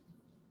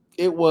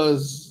 it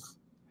was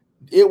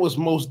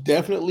most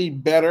definitely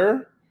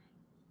better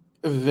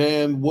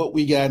than what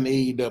we got in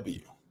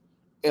AEW.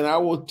 And I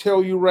will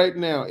tell you right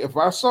now,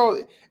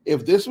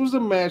 if this was a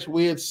match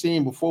we had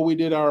seen before we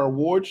did our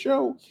award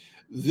show,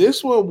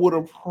 this one would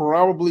have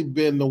probably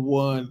been the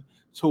one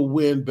to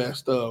win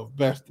best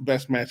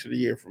match of the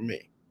year for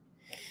me.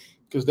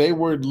 Because they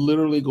were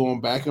literally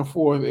going back and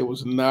forth. It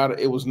was not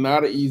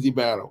an easy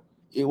battle.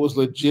 It was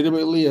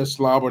legitimately a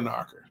slobber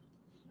knocker.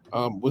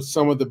 With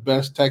some of the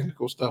best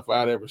technical stuff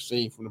I'd ever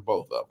seen from the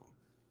both of them.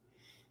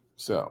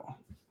 So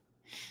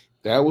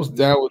that was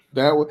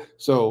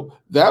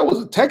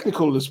a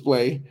technical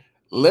display.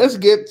 Let's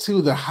get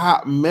to the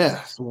hot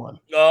mess one.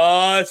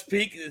 Oh,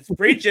 preach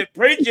it.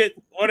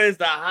 What is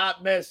the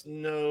hot mess?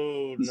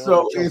 No.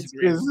 So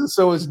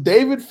it's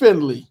David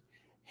Finlay,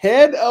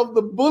 head of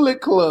the Bullet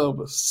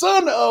Club,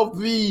 son of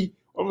the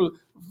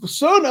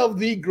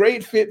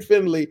great Fit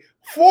Finlay,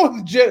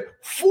 fourth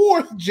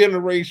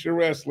generation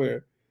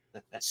wrestler.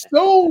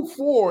 So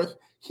forth,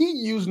 he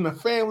using a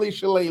family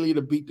shillelagh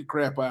to beat the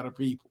crap out of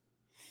people.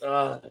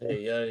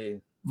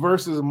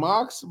 Versus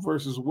Mox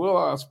versus Will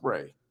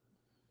Ospreay.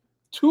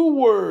 2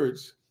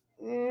 words.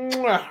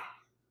 Mwah.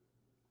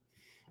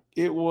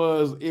 It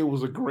was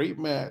a great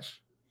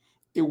match.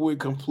 It went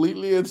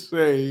completely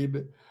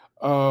insane.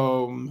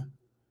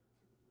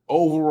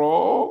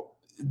 Overall,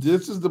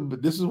 this is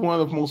one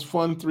of the most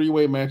fun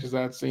 3-way matches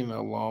I've seen in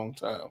a long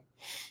time.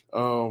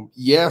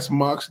 Yes,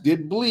 Mox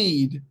did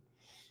bleed,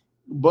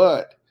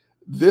 but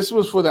this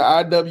was for the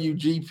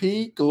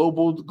IWGP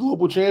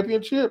Global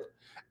Championship,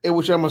 and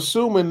which I'm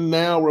assuming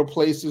now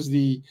replaces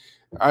the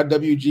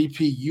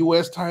IWGP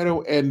US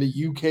title and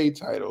the UK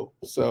title.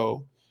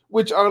 So,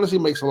 which honestly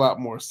makes a lot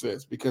more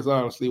sense because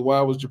honestly, why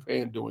was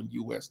Japan doing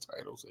US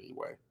titles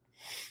anyway?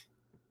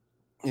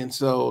 And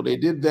so they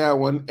did that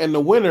one. And the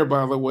winner,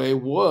 by the way,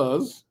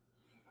 was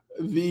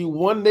the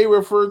one they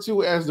refer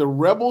to as the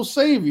Rebel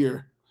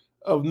Savior,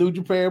 of New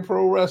Japan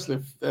Pro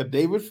Wrestling,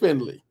 David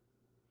Finlay.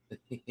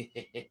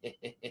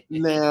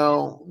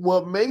 Now,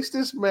 what makes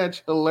this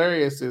match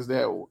hilarious is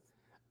that,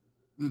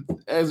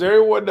 as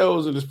everyone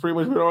knows, and it's pretty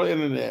much been on the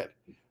internet,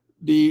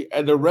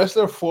 the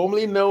wrestler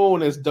formerly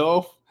known as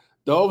Dolph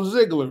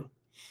Ziggler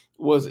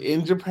was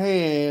in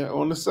Japan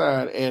on the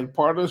side, and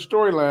part of the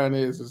storyline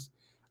is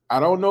I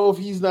don't know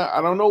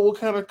what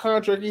kind of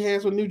contract he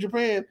has with New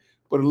Japan,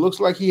 but it looks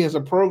like he has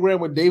a program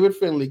with David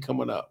Finlay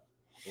coming up.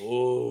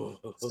 Oh,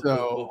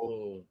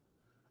 so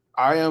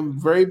I am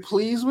very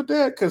pleased with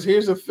that because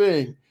here's the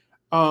thing: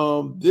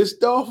 this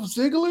Dolph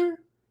Ziggler,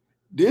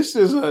 this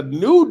is a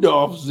new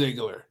Dolph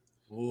Ziggler.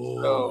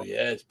 Oh,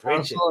 yeah, it's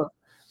preaching.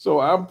 So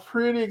I'm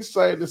pretty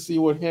excited to see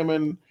what him,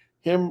 Ryan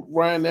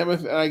Nemeth,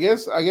 and I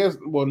guess,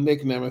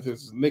 Nick Nemeth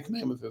is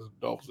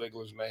Dolph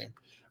Ziggler's name,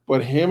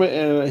 but him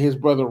and his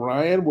brother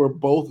Ryan were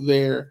both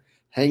there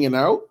hanging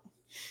out.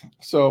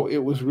 So it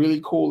was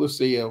really cool to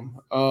see him.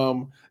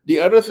 The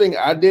other thing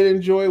I did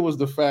enjoy was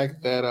the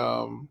fact that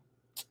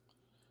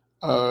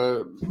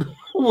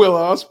Will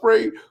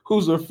Ospreay,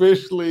 who's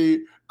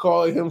officially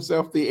calling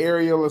himself the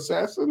Aerial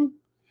Assassin,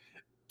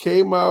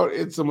 came out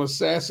in some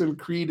Assassin's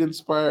Creed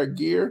inspired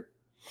gear.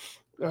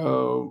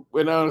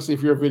 And honestly,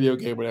 if you're a video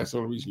gamer, that's the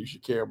only reason you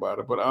should care about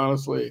it. But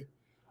honestly,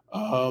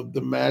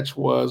 the match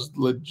was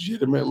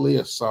legitimately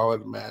a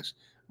solid match.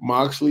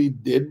 Moxley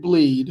did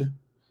bleed,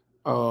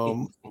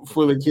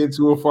 for the kids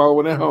who are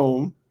following at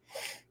home.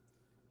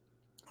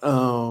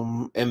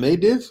 And they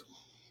did.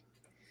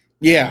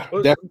 Yeah.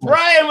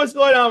 Brian, what's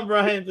going on,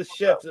 Brian? The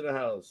chef's in the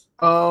house.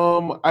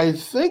 I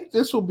think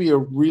this will be a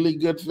really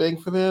good thing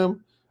for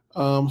them.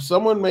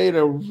 Someone made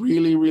a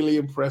really, really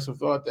impressive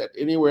thought that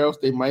anywhere else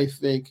they might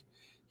think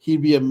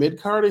he'd be a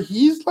mid-carder.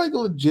 He's like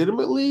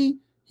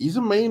he's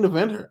a main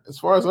eventer. As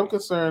far as I'm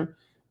concerned,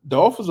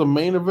 Dolph is a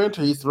main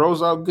eventer. He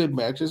throws out good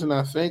matches, and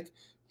I think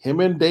him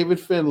and David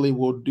Finlay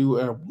will do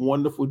a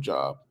wonderful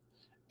job.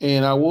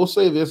 And I will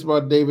say this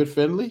about David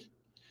Finlay.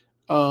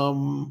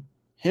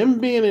 Him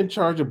being in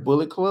charge of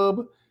Bullet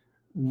Club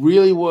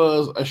really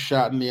was a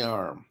shot in the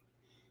arm.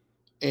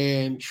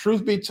 And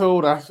truth be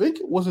told, I think,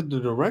 was it the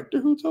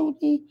director who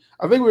told me?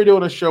 I think we were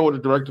doing a show where the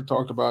director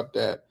talked about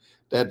that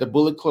the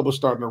Bullet Club was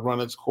starting to run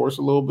its course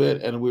a little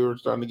bit, and we were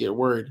starting to get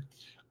worried.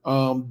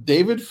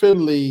 David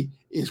Finlay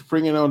is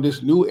bringing on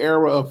this new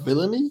era of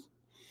villainy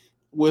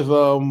with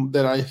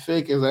that I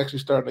think is actually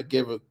starting to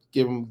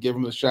give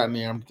them the shot in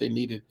the arm that they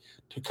needed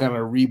to kind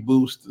of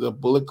reboost the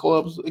Bullet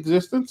Club's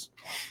existence,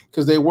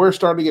 because they were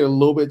starting to get a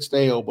little bit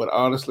stale. But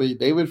honestly,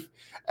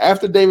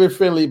 after David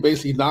Finlay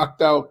basically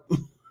knocked out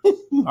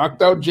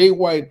Jay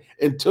White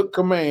and took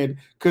command,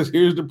 because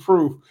here's the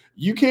proof: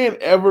 you can't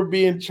ever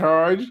be in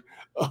charge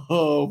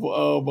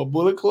of a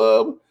Bullet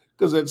Club,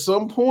 because at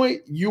some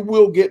point you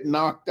will get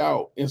knocked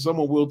out and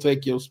someone will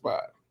take your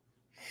spot.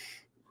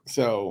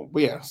 So,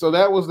 but yeah, so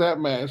that was that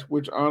match,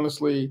 which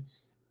honestly,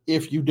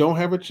 if you don't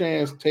have a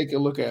chance, take a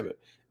look at it.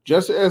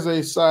 Just as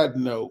a side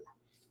note,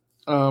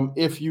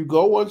 if you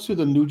go onto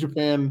the New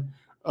Japan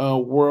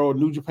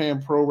New Japan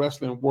Pro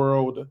Wrestling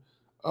World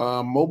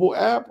mobile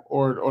app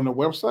or on the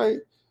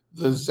website,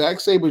 the Zack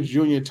Sabre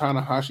Jr.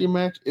 Tanahashi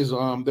match is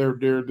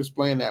they're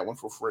displaying that one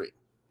for free.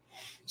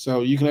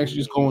 So you can actually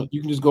just go on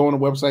the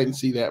website and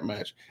see that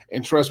match.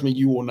 And trust me,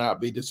 you will not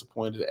be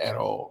disappointed at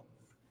all.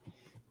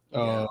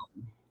 So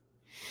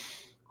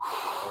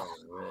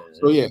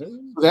yeah,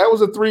 that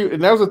was a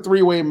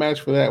three-way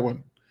match for that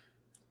one.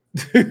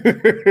 Thank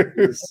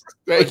you.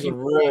 Thank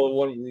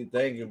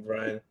you,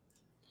 Brian.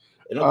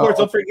 And of course,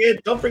 don't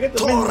forget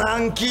the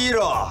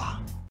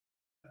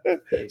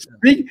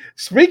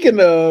Speaking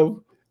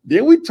of,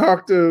 then we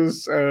talked to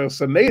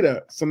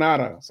Sonata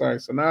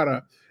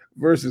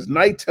versus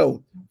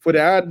Naito for the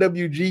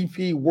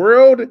IWGP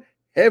World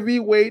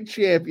Heavyweight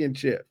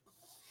Championship.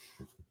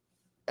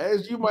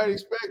 As you might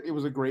expect, it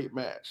was a great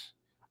match.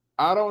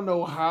 I don't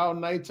know how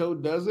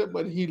Naito does it,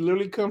 but he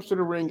literally comes to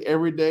the ring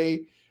every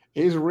day.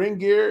 His ring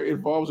gear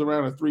involves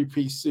around a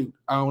three-piece suit.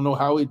 I don't know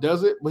how he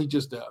does it, but he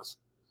just does.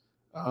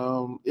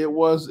 It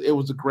was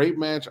a great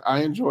match.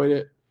 I enjoyed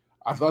it.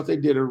 I thought they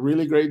did a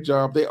really great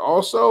job. They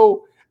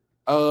also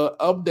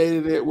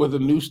updated it with a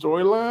new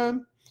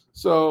storyline.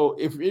 So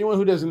if anyone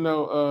who doesn't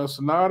know,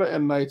 Sonata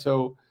and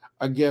Naito,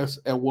 I guess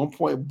at one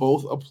point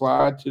both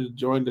applied to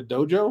join the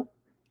dojo.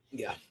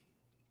 Yeah.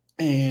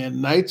 And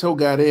Naito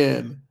got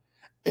in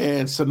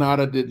and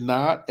Sonata did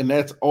not. And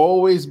that's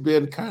always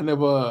been kind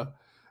of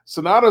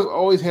Sonata's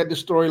always had the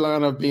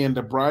storyline of being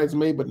the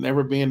bridesmaid, but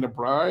never being the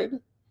bride.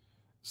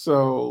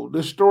 So the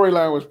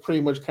storyline was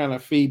pretty much kind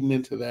of feeding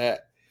into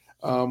that.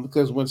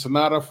 Because when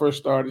Sonata first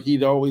started,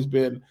 he'd always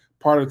been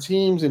part of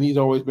teams and he's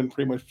always been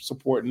pretty much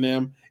supporting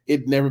them.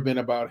 It'd never been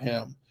about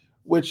him,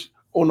 which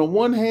on the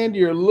one hand,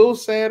 you're a little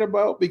sad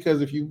about,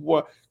 because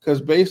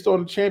based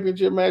on the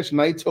championship match,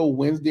 Naito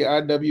wins the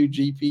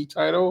IWGP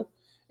title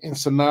and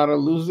Sonata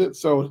loses it.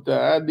 So the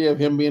idea of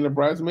him being a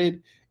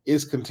bridesmaid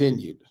is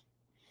continued.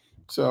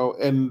 So,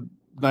 and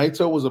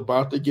Naito was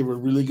about to give a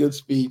really good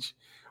speech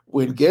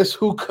when guess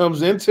who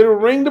comes into the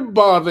ring to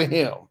bother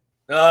him?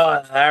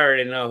 Oh, I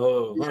already know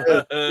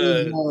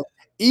who.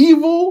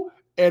 Evil,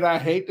 and I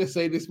hate to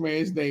say this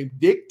man's name,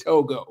 Dick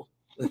Togo.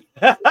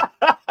 That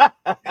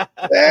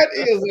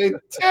is a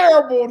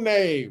terrible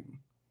name.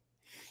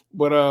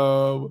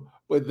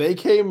 But they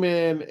came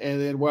in, and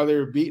then while they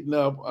were beating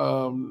up,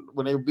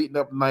 when they were beating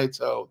up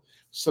Naito,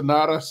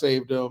 Sonata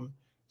saved them.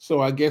 So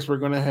I guess we're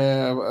gonna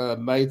have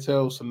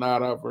Naito,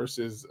 Sonata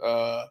versus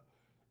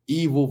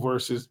Evil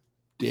versus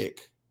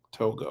Dick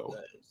Togo.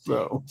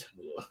 So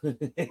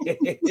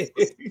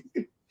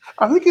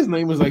I think his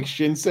name is like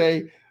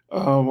Shinsei,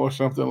 or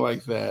something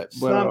like that.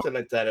 But, something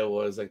like that. It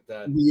was like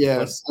that. Yeah.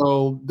 But,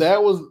 so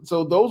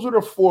those were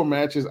the 4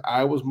 matches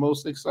I was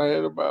most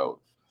excited about.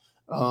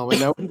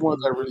 And that was the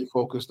ones I really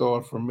focused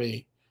on for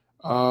me.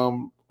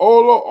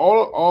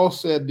 All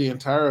said, the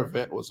entire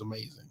event was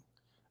amazing.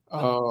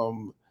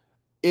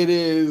 It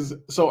is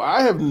so.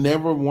 I have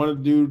never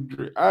wanted to do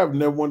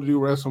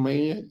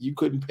WrestleMania. You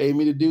couldn't pay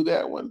me to do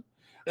that one,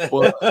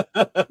 but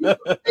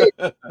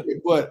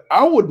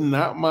I would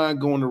not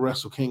mind going to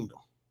Wrestle Kingdom.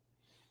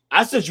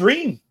 That's a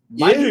dream.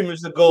 My dream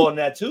is to go on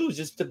that too,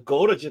 just to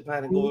go to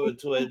Japan and go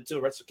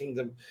to Wrestle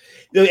Kingdom.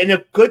 And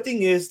the good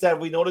thing is that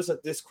we noticed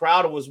that this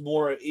crowd was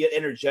more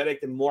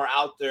energetic and more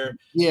out there.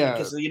 Yeah,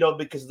 because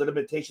because the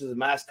limitations of the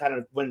mask kind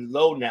of went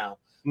low now,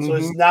 so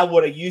it's not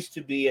what it used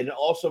to be. And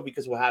also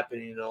because what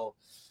happened, I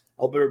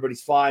hope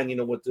everybody's fine.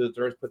 With the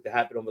earthquake that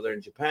happened over there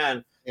in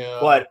Japan. Yeah.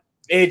 But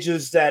it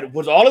just that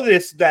with all of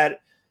this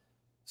that.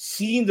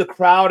 Seeing the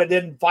crowd and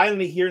then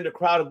finally hearing the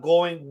crowd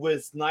going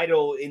with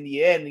Naito in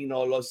the end,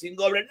 Los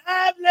Cinco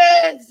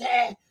Renables.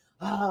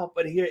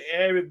 But here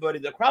everybody,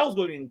 the crowd was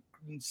going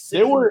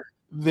insane.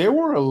 There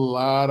were a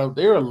lot of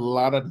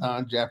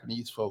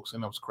non-Japanese folks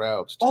in those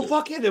crowds too. Oh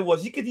fuck yeah, there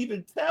was. You could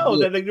even tell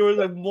that there was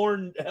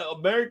more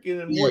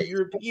American and more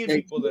European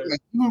people there.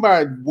 Even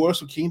by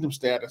Wrestle Kingdom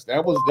status,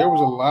 there was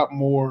a lot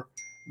more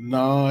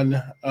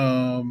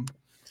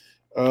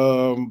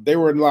there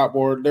were a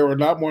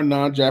lot more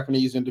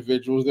non-Japanese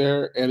individuals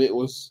there, and it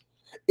was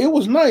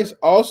nice.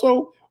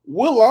 Also,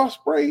 Will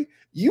Ospreay,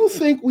 you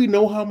think we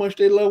know how much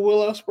they love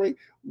Will Ospreay?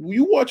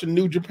 You watch a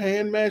New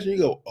Japan match and you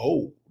go,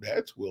 "Oh,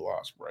 that's Will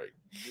Ospreay."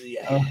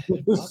 Yeah,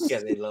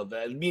 they love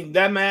that. I mean,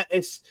 that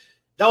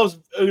was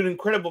an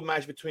incredible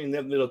match between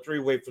them, little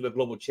 3-way for the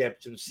global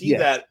championship. See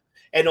that,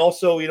 and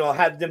also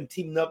have them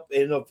teaming up,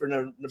 from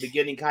the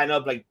beginning, kind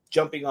of like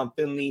jumping on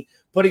Finlay,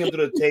 putting him to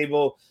the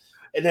table.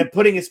 And then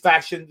putting his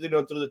faction, through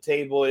the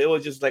table, it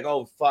was just like,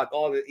 oh fuck!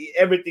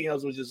 Everything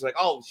else was just like,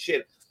 oh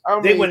shit!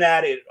 They went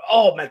at it.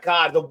 Oh my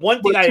god! The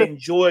one thing I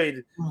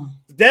enjoyed,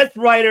 Death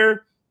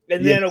Rider,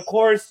 and then of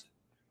course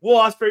Will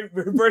Ospreay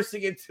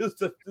reversing it to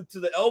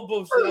the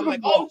elbows. And I'm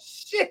like, oh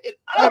shit!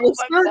 At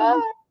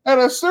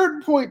a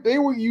certain point, they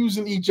were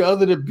using each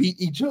other to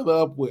beat each other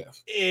up with.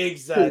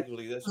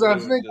 Exactly. That's I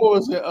think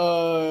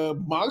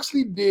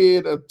Moxley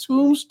did a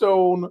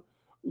tombstone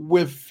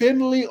with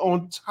Finlay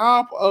on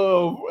top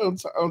of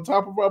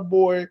our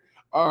boy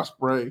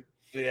Ospreay.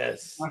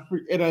 Yes,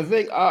 and I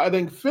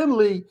think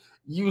Finlay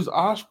used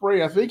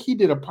Ospreay. I think he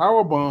did a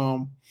power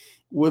bomb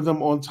with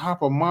him on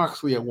top of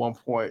Moxley at one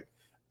point.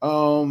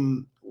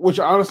 Which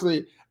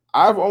honestly,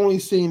 I've only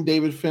seen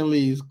David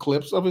Finlay's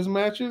clips of his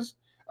matches.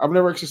 I've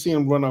never actually seen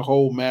him run a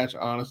whole match.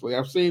 Honestly,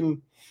 I've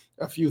seen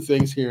a few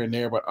things here and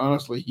there, but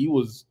honestly, he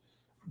is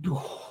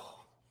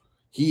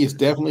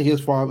definitely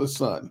his father's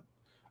son.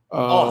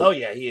 Hell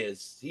yeah, he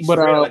is. He's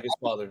straight like his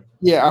father.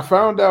 Yeah, I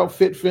found out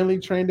Fit Finlay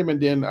trained him, and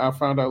then I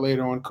found out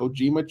later on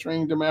Kojima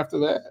trained him after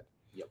that.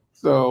 Yep.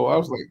 So I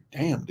was like,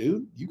 "Damn,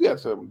 dude, you got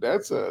something.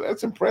 That's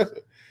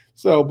impressive."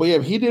 So, but yeah,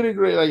 he did a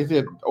great. Like I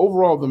said,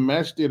 overall, the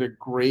match did a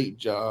great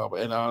job,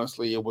 and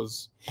honestly, it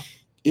was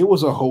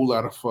a whole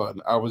lot of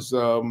fun. I was,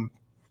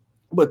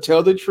 but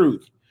tell the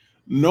truth,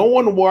 no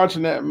one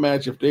watching that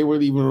match, if they were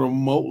even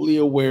remotely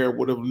aware,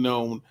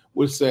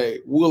 would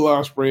say Will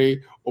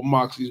Ospreay or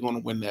Moxley's going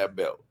to win that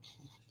belt.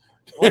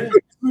 There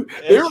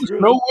was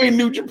no way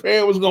New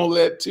Japan was going to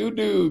let 2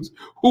 dudes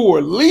who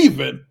were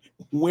leaving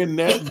win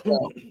that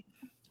belt.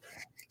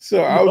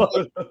 So I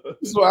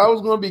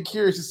was going to be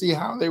curious to see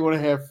how they were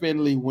going to have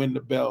Finlay win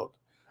the belt.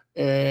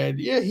 And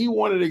yeah, he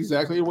won it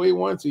exactly the way he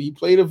wanted to. He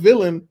played a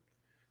villain.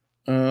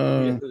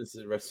 This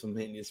is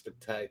WrestleMania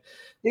spectacle.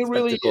 It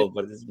really is.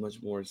 But it's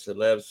much more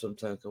celeb.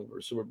 Sometimes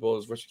Super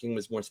Bowls. Wrestle Kingdom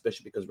is more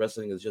special because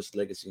wrestling is just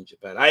legacy in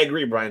Japan. I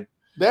agree, Brian.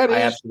 I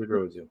absolutely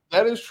agree with you.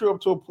 That is true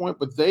up to a point,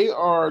 but they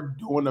are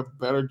doing a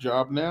better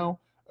job now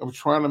of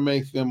trying to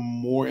make them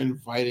more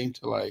inviting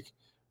to, like,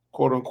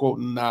 quote unquote,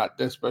 not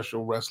that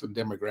special wrestling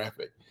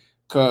demographic,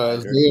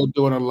 because they're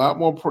doing a lot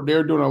more.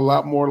 They're doing a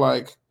lot more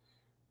like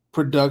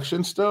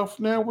production stuff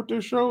now with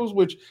their shows,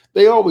 which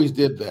they always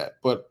did that,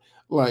 but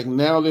like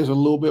now there's a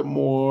little bit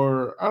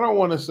more. I don't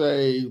want to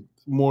say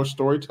more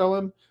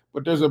storytelling,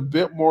 but there's a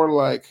bit more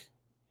like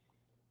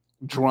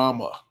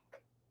drama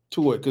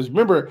to it. Because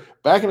remember,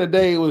 back in the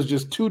day, it was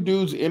just 2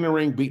 dudes in the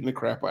ring beating the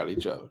crap out of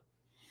each other.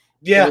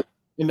 Yeah,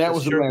 and that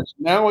was the match.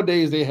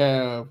 Nowadays, they've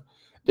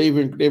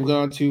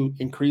gone to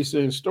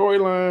increasing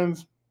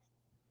storylines.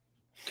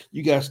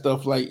 You got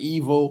stuff like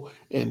Evil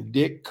and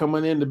Dick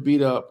coming in to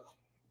beat up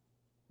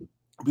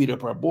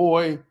our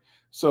boy.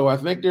 So I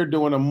think they're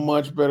doing a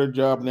much better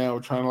job now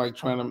of trying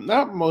to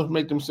not most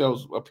make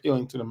themselves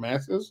appealing to the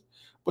masses,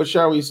 but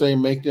shall we say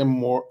make them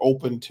more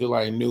open to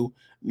like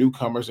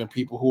newcomers and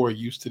people who are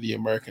used to the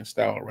American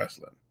style of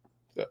wrestling.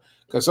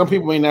 Because some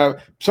people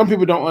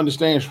don't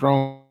understand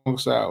strong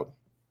style.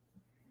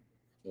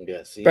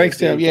 Yes. Thanks,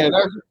 Tim. Yeah,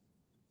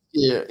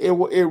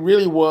 it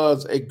really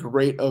was a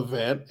great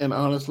event, and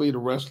honestly, the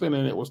wrestling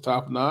and it was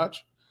top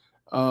notch.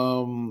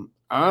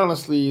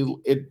 Honestly,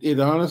 it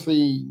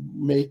honestly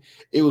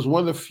was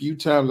one of the few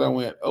times I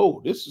went,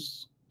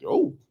 because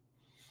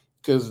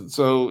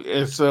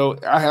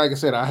like I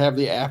said, I have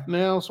the app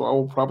now, so I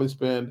will probably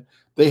spend.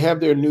 They have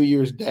their New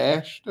Year's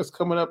Dash that's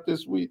coming up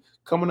this week,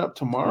 coming up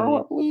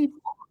tomorrow, I believe.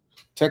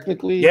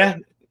 Technically,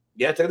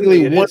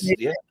 technically it is.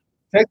 Yeah.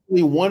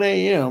 Technically 1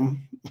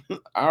 a.m.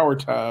 our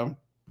time.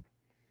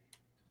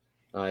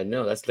 I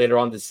know that's later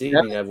on this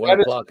evening at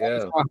 1 o'clock.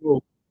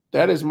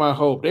 That is my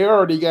hope. They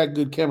already got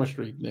good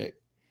chemistry, Nick.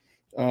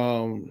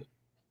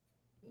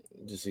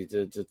 Just see,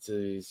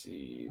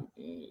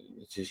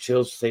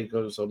 Chills take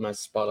so my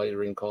spotlight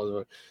ring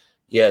calls.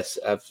 Yes,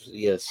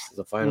 yes.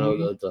 The final,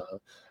 the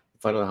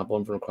final hop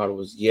on from the crowd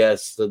was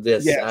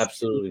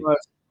absolutely.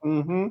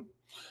 Mm-hmm.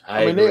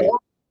 I mean,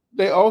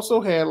 they also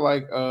had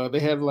what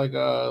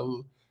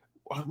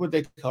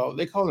they call it?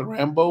 They call it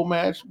Rambo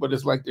match, but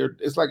it's like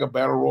a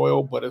battle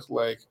royal, but it's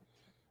like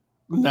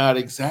not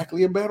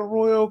exactly a battle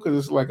royal because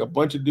it's like a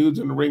bunch of dudes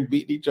in the ring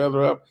beating each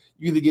other up.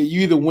 You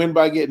either win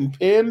by getting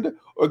pinned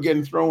or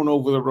getting thrown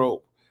over the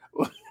rope.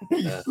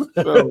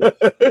 So,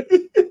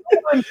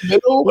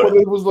 middle, but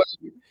it was like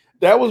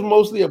that was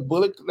mostly a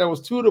Bullet. That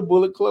was two of the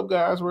Bullet Club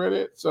guys were in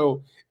it,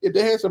 so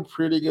they had some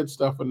pretty good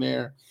stuff in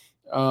there.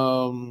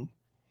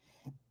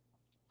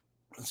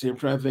 Let's see, I'm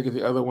trying to think of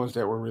the other ones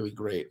that were really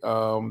great.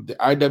 The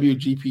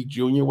IWGP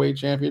Junior Weight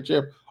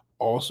Championship,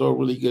 also a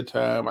really good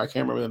time. I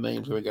can't remember the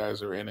names of the guys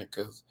that were in it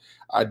because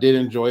I did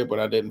enjoy it, but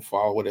I didn't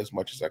follow it as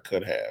much as I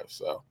could have.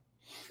 So,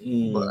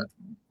 but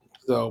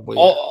yeah.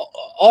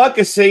 all I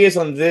can say is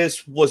on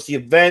this was the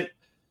event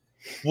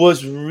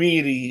was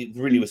really,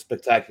 really was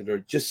spectacular.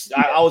 Just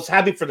I was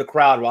happy for the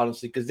crowd,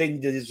 honestly, because they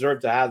deserve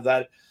to have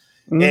that.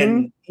 Mm-hmm.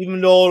 And even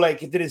though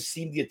like it didn't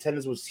seem the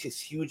attendance was as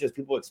huge as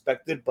people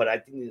expected, but I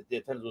think the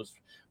attendance was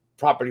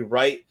properly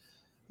right.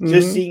 Mm-hmm.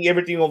 Just seeing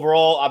everything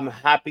overall, I'm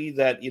happy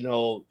that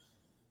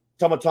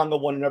Tama Tonga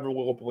won another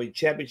World Openweight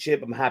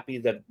Championship. I'm happy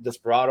that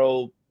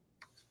Desperado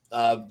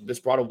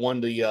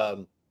won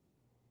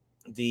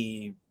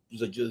the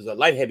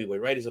light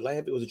heavyweight, right? Is it light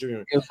heavyweight? Was it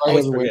junior? I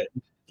always forget.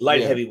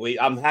 Light heavyweight.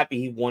 I'm happy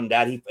he won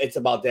that. It's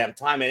about damn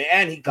time,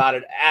 and he got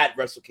it at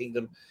Wrestle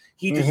Kingdom.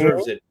 He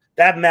deserves it.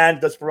 That man,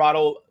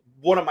 Desperado,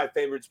 one of my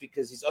favorites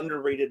because he's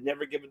underrated,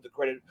 never given the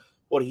credit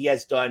what he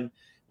has done,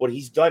 what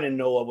he's done in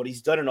Noah, what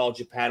he's done in All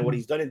Japan, what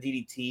he's done in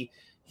DDT.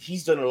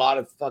 He's done a lot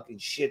of fucking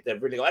shit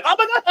that really like, oh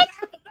my god,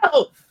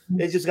 no!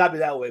 It just got me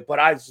that way. But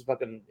I just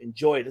fucking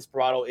enjoy it.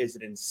 Desperado is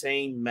an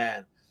insane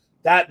man.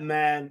 That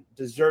man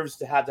deserves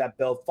to have that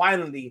belt.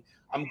 Finally,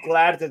 I'm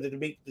glad that they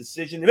made the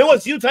decision. If it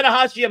was you,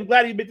 Tanahashi, I'm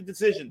glad you made the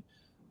decision.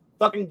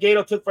 Fucking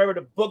Gato took forever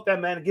to book that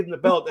man and give him the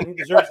belt, and he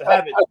deserves to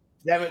have it.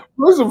 Damn it.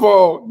 First of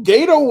all,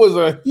 Gato was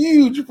a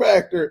huge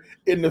factor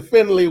in the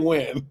Finlay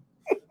win.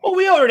 Well,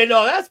 we already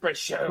know that's for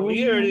sure.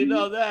 We already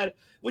know that,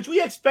 which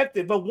we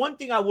expected. But one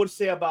thing I would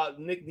say about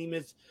Nick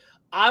Nemeth,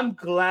 I'm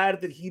glad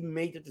that he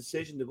made the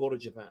decision to go to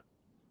Japan.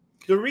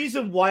 The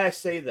reason why I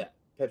say that,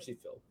 Pepsi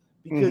Phil,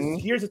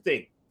 because here's the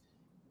thing.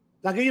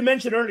 Like you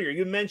mentioned earlier,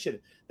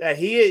 that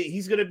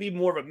he's going to be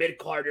more of a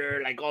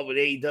mid-carder, like all with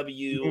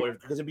AEW, or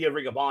because it'll be a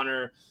Ring of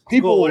Honor.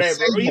 People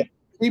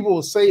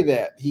will say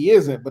that. He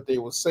isn't, but they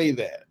will say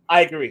that.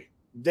 I agree.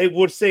 They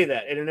would say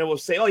that. And then they will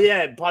say, oh,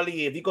 yeah,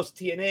 probably if he goes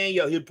to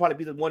TNA, he'll probably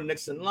be the one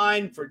next in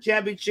line for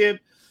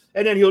championship.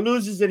 And then he'll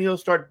lose and he'll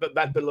start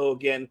back below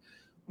again.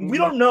 We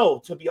don't know,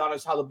 to be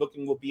honest, how the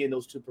booking will be in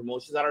those two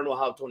promotions. I don't know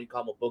how Tony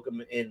Khan will book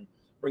him in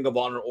Ring of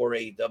Honor or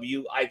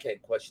AEW. I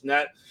can't question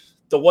that.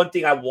 The one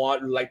thing I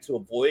like to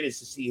avoid is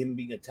to see him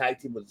being a tag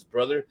team with his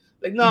brother.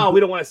 Like, no, we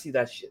don't want to see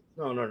that shit.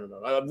 No.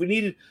 We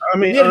need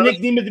Nick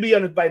Nemeth to be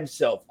on it by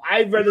himself.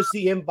 I'd rather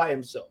see him by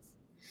himself.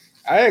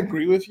 I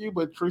agree with you,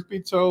 but truth be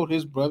told,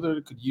 his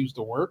brother could use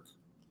the work.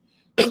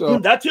 So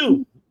that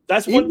too.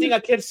 That's one thing I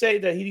can't say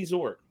that he needs to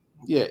work.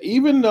 Yeah,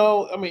 even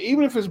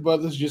if his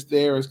brother's just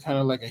there as kind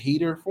of like a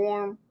heater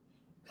for him.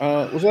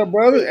 What's up,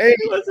 brother? Hey,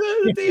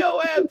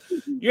 DOM.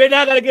 You're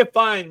not gonna get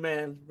fined,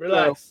 man.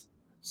 Relax.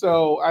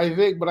 So I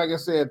think, but like I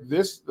said,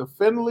 I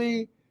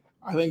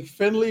think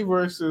Finlay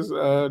versus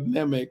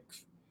Nemeth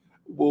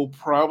will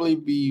probably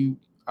be.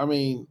 I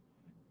mean,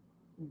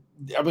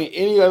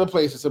 any other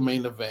place it's a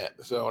main event.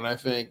 So, and I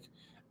think,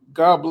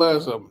 God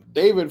bless him,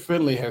 David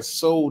Finlay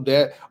has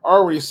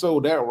already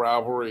sold that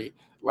rivalry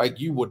like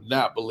you would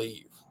not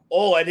believe.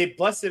 Oh, and they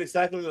busted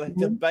exactly like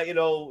the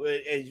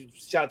and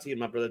shout out to you,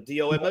 my brother.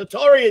 DOM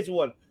Notorious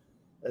one.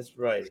 That's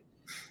right.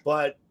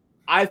 But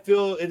I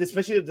feel, and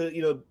especially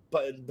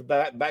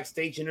the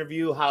backstage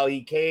interview, how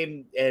he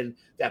came and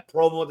that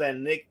promo that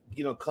Nick,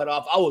 cut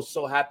off. I was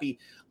so happy.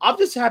 I'm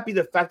just happy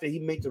the fact that he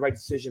made the right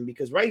decision,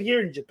 because right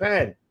here in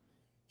Japan,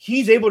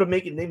 he's able to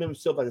name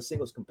himself as a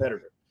singles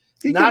competitor.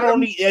 Not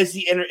only as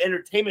the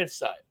entertainment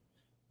side,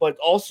 but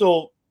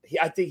also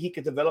I think he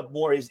could develop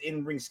more his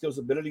in-ring skills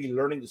ability,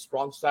 learning the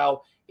strong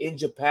style in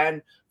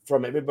Japan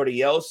from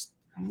everybody else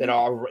that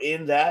are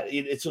in that.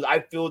 So I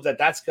feel that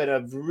that's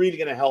really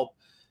gonna help.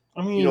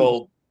 I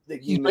mean,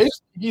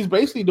 he's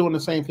basically doing the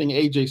same thing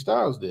AJ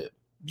Styles did.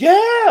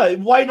 Yeah,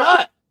 why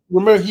not?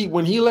 Remember,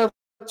 when he left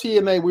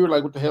TNA, we were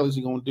like, "What the hell is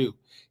he gonna do?"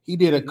 He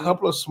did a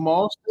couple of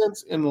small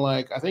stints in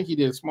I think he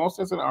did small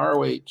stints in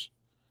ROH,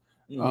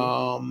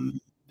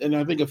 and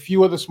I think a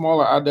few other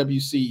smaller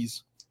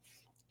IWCs,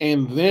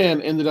 and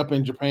then ended up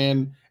in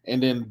Japan,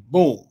 and then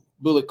boom,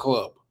 Bullet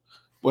Club.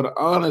 But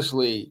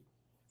honestly,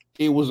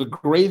 it was a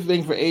great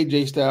thing for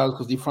AJ Styles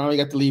because he finally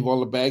got to leave all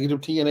the baggage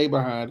of TNA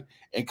behind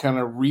and kind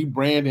of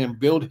rebrand and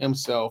build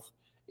himself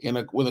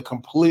with a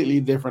completely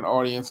different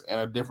audience and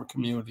a different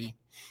community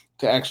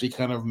to actually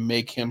kind of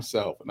make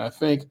himself. And I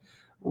think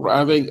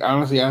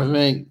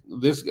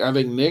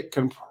Nick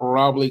can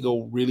probably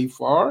go really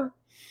far,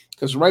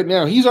 because right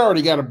now he's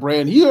already got a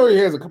brand. He already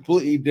has a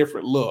completely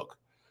different look.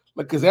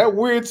 Because that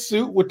weird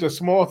suit with the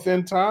small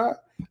thin tie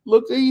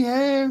look that he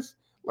has,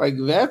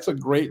 that's a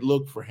great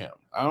look for him.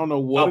 I don't know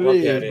what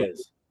it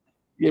is.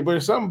 Yeah, but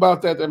there's something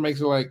about that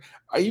makes it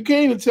you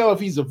can't even tell if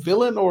he's a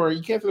villain or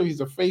you can't tell if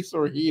he's a face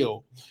or a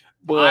heel.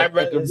 But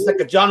it's like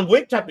a John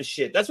Wick type of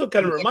shit. That's what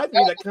kind of reminds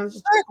me of that kind of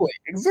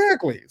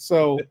exactly.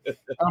 So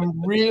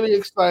I'm really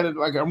excited.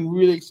 I'm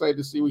really excited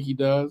to see what he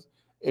does,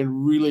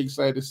 and really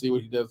excited to see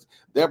what he does.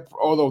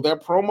 Although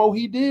that promo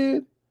he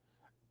did,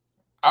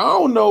 I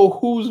don't know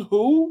who's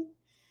who,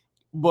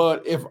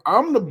 but if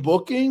I'm the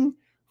booking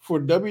for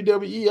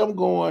WWE, I'm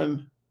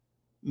going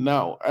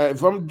no.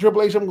 If I'm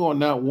Triple H, I'm going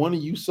now. One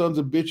of you sons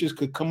of bitches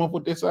could come up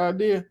with this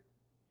idea.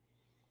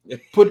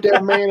 Put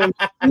that man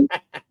in,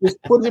 just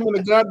put him in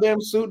a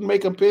goddamn suit and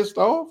make him pissed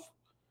off.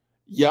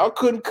 Y'all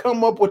couldn't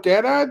come up with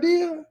that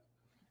idea.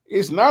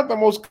 It's not the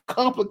most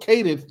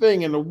complicated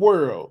thing in the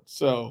world.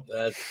 So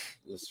that's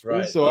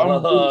right.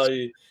 So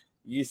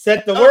you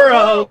set the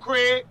world,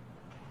 Craig.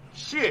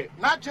 Shit,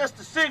 not just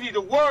the city,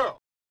 the world.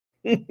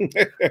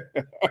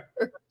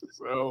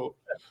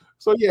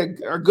 So yeah,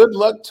 good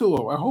luck to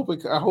him. I hope,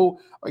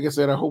 like I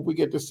said, I hope we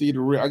get to see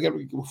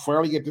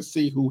finally get to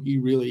see who he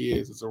really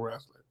is as a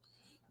wrestler.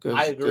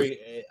 I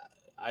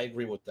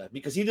agree with that,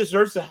 because he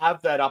deserves to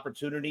have that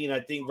opportunity, and I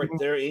think right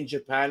there in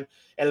Japan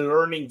and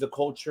learning the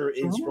culture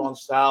in strong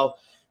style.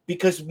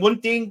 Because one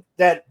thing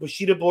that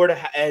Bushido Board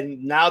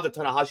and now the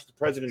Tanahashi, the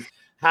president,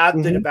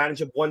 have the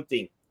advantage of one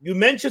thing. You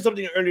mentioned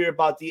something earlier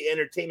about the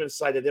entertainment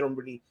side that they're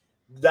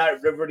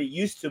really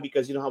used to,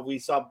 because how we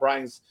saw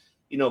Brian's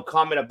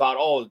comment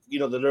about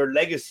their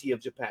legacy of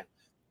Japan.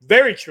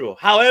 Very true.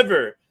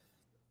 However,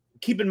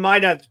 keep in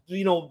mind that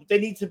they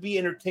need to be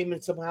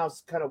entertainment somehow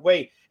kind of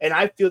way, and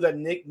I feel that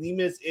Nick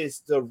Nemeth is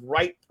the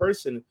right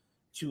person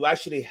to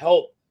actually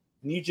help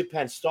New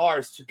Japan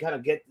stars to kind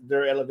of get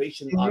their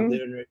elevation on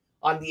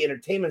the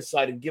entertainment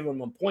side and give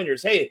them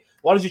pointers. Hey,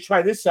 why don't you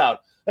try this out?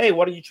 Hey,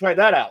 why don't you try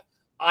that out?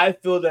 I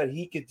feel that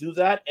he could do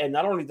that, and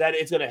not only that,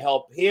 it's going to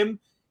help him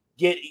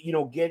get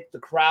the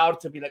crowd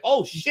to be like,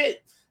 oh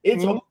shit,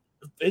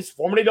 it's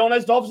formerly known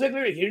as Dolph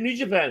Ziggler here in New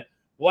Japan.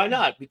 Why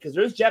not? Because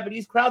there's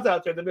Japanese crowds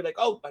out there. They'll be like,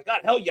 oh my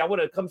god, hell yeah, I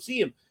want to come see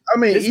him. I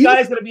mean, this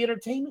guy's going to be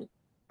entertainment.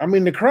 I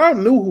mean, the crowd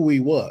knew who he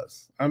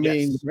was.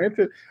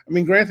 Granted,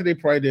 they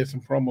probably did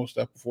some promo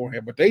stuff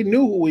beforehand, but they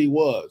knew who he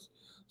was.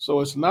 So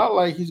it's not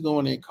like he's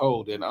going in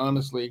cold. And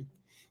honestly,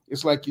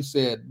 it's like you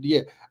said,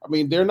 yeah. I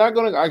mean, they're not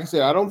going to, like I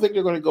said, I don't think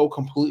they're going to go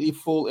completely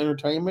full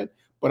entertainment,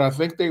 but I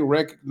think they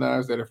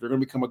recognize that if they're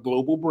going to become a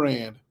global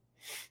brand,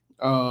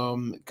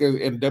 and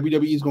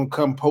WWE is going to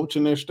come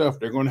poaching their stuff,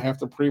 they're going to have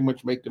to pretty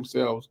much make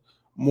themselves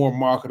more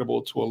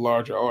marketable to a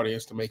larger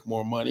audience to make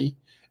more money,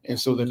 and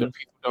so that the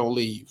people don't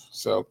leave.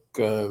 So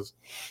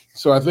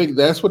I think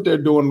that's what they're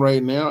doing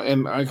right now.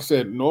 And like I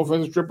said, no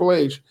offense to Triple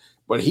H,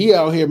 but he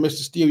out here,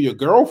 Mr. Steal Your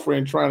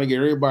Girlfriend, trying to get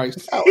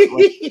everybody's talent.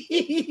 Right?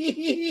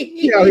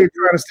 He out here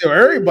trying to steal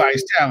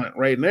everybody's talent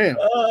right now.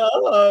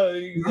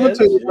 I'm gonna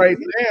tell you right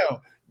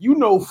now. You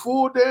know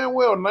full damn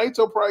well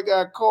Naito probably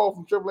got a call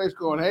from Triple H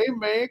going, "Hey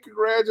man,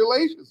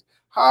 congratulations.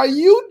 How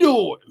you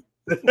doing?"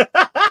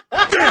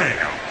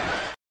 Damn.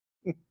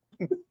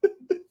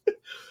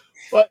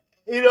 But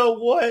you know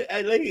what?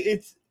 Not only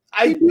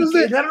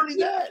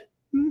that.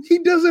 He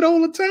does it all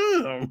the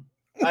time.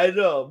 I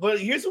know. But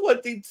here's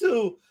one thing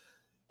too.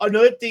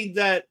 Another thing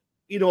that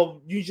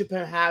New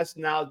Japan has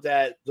now,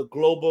 that the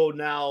global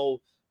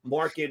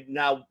market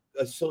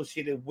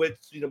associated with,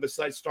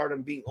 besides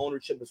Stardom being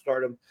ownership of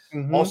Stardom,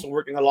 also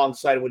working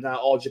alongside with now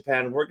All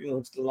Japan,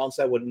 working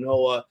alongside with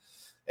Noah.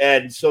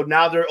 And so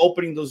now they're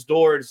opening those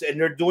doors, and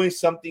they're doing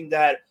something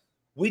that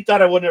we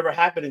thought it would never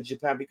happen in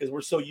Japan, because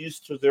we're so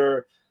used to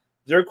their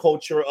their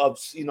culture of,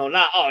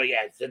 not, oh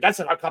yeah, that's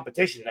our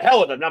competition. The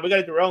hell with them. Now we got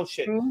to do our own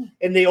shit.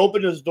 And they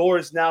open those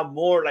doors now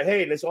more like,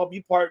 hey, let's all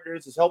be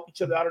partners. Let's help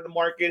each other out in the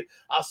market.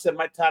 I'll send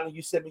my talent.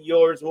 You send me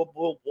yours.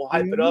 We'll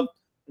hype it up.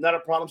 Not a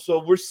problem.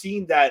 So we're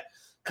seeing that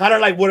kind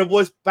of like what it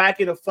was back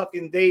in the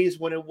fucking days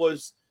when it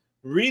was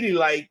really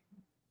like,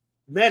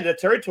 man, the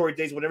territory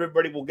days when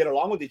everybody will get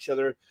along with each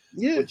other.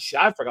 Yeah. Which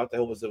I forgot the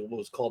hell what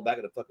was called back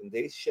in the fucking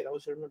days. Shit, I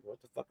wish I remember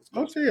what the fuck it's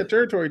called. Oh, yeah,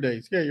 territory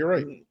days. Yeah, you're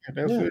right. Yeah,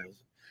 that's it.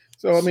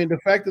 So, I mean, the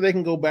fact that they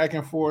can go back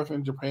and forth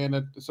in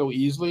Japan so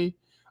easily,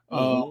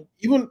 they're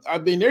even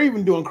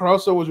doing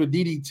crossovers with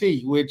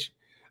DDT, which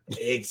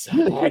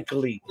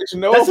exactly.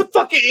 That's a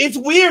fucking. It's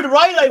weird,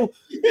 right? Like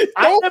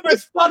I never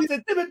thought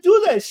that they would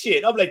do that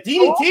shit. I'm like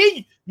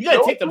DDT. You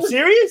gotta take them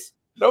serious.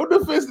 No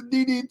defense to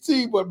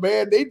DDT, but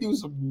man, they do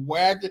some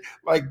wacky.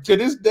 Like to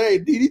this day,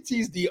 DDT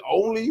is the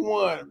only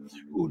one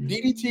who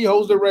DDT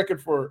holds the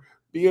record for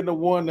being the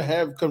one to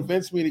have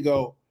convinced me to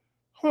go,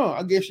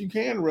 I guess you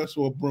can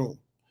wrestle a broom.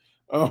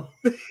 So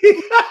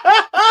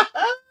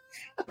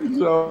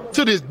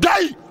to this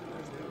day,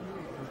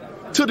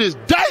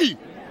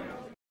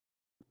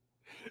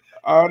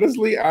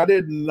 honestly, I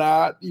did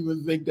not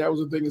even think that was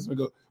a thing. It's gonna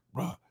go,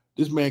 bro.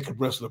 This man could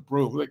wrestle a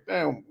broom. Like,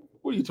 damn,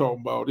 what are you talking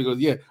about? He goes,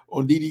 yeah,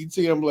 on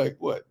DDT. I'm like,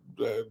 what?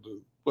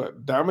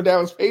 What? Diamond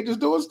Dallas Page is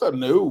doing stuff?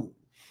 No.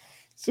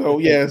 So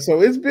yeah,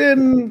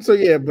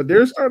 but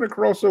they're starting to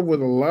cross over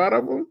with a lot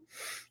of them.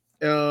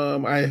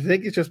 I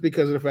think it's just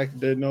because of the fact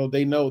that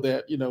they know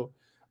that, I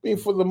mean,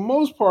 for the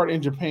most part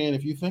in Japan,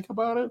 if you think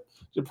about it,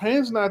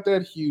 Japan's not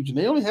that huge, and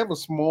they only have a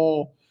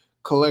small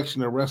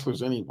collection of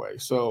wrestlers anyway.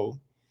 So,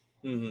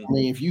 I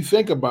mean, if you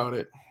think about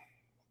it,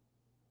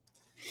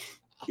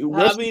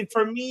 I mean,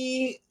 for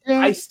me,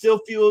 I still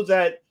feel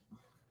that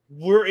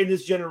we're in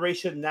this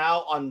generation now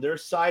on their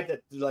side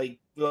that like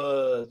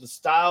the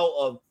style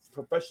of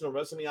professional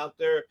wrestling out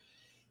there,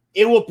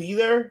 it will be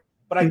there.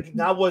 But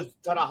now with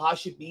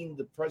Tanahashi being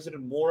the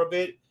president more of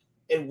it,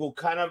 it will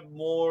kind of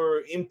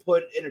more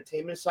input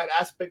entertainment side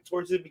aspect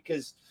towards it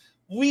because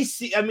we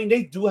see, I mean,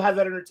 they do have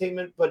that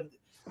entertainment, but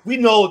we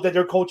know that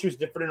their culture is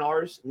different than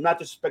ours. I'm not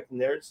disrespecting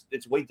theirs.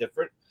 It's way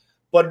different.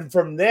 But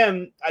from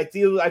them, I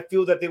feel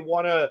that they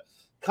want to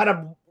kind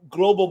of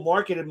global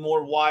market it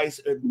more wise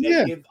and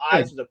give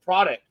eyes to the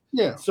product.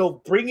 Yeah.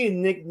 So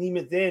bringing Nick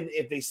Nemeth in,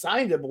 if they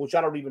signed him, which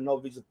I don't even know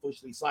if he's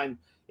officially signed,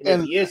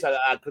 and if he is,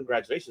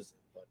 congratulations.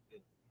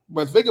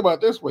 But think about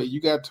it this way: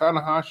 you got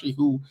Tanahashi,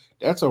 who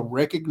that's a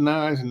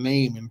recognized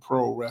name in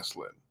pro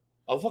wrestling.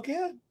 Oh fuck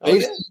yeah!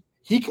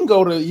 He can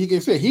go to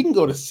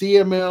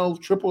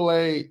CML,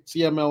 AAA,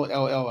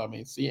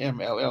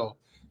 CMLL,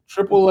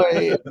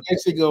 AAA, and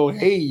basically go,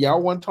 hey,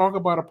 y'all want to talk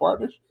about a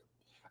partnership?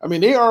 I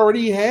mean, they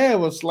already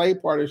have a slight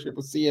partnership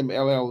with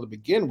CMLL to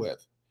begin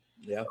with.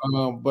 Yeah.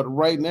 But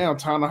right now,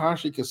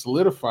 Tanahashi can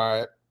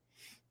solidify it.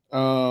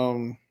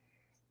 What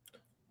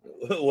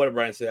did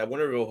Brian say? I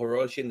wonder if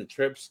Hiroshi and the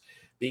Trips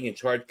being in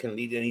charge can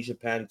lead New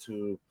Japan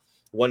to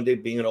one day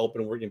being an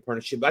open working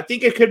partnership. I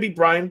think it could be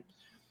Brian.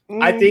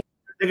 I think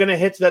they're going to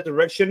head to that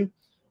direction.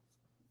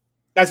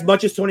 As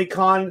much as Tony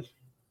Khan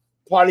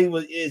probably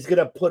is going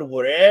to put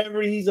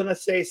whatever he's going to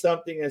say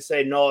something and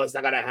say, no, it's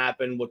not going to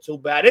happen. Well, too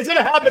bad. It's going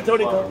to happen,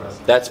 Tony Khan.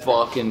 That's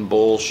fucking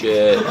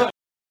bullshit.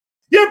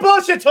 You're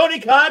bullshit, Tony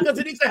Khan, because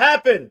it needs to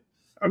happen.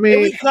 I mean,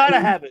 and we gotta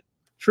have it.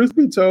 Truth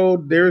be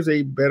told, there's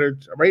a better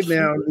right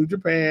now. New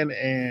Japan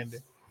and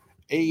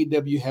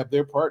AEW have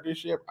their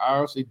partnership. I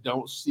honestly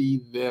don't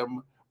see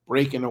them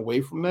breaking away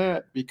from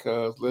that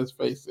because let's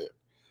face it,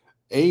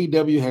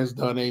 AEW has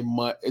done a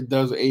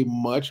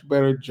much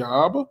better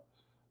job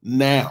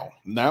now.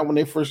 Not when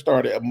they first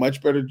started, a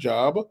much better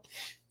job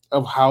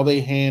of how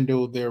they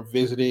handle their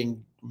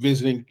visiting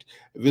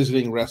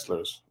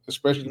wrestlers,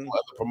 especially from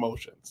other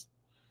promotions.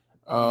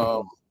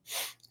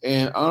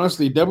 And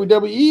honestly,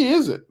 WWE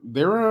isn't.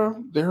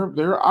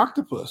 They're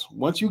octopus.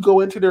 Once you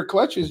go into their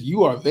clutches,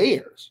 you are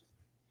theirs.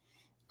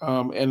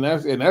 And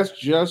that's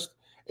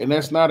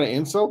not an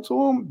insult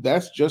to them.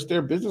 That's just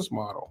their business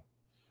model.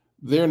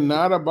 They're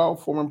not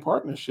about forming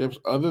partnerships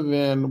other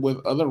than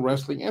with other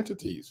wrestling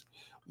entities.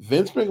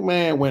 Vince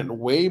McMahon went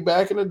way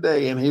back in the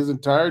day, and his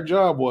entire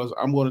job was,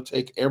 I'm going to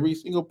take every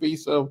single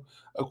piece of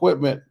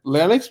equipment.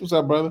 Lennox, what's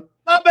up, brother?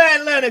 My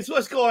bad, Lennox.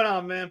 What's going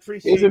on, man?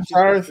 Appreciate his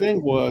entire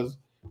thing was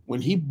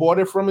when he bought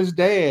it from his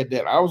dad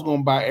that I was going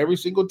to buy every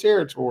single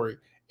territory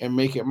and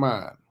make it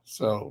mine.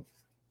 So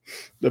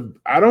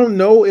I don't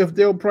know if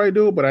they'll probably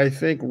do it, but I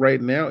think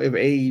right now, if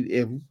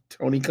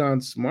Tony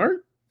Khan's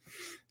smart,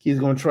 he's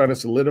going to try to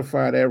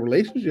solidify that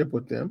relationship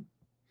with them.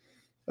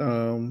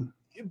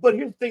 But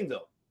here's the thing,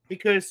 though,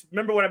 because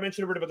remember what I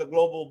mentioned about the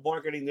global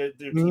marketing? They're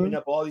teaming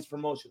up all these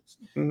promotions.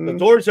 The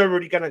doors are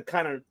already kind of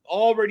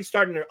already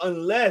starting there,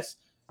 unless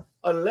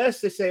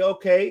they say,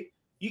 okay,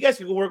 you guys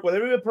can go work with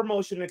every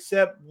promotion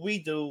except we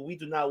do. We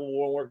do not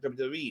work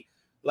WWE.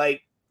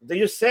 Like they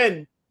just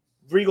send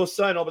Regal's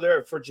son over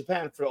there for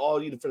Japan for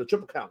the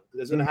Triple Count.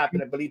 It's going to happen,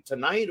 I believe,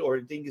 tonight or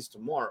I think it's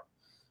tomorrow.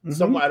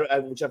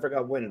 Which I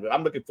forgot when, but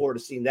I'm looking forward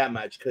to seeing that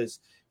match because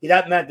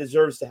that man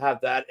deserves to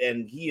have that,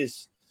 and he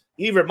is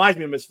He reminds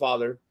me of his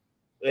father.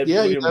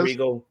 Yeah, he does.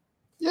 Regal.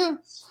 Yeah.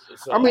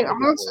 So I mean, I'm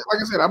not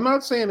like I said, I'm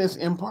not saying it's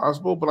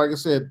impossible, but like I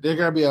said, there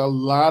gotta be a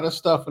lot of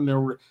stuff in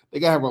there. They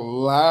gotta have a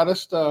lot of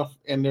stuff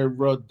in their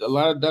road, a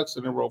lot of ducks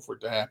in the row for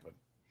it to happen.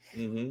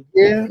 Mm-hmm.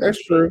 Yeah,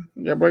 that's true.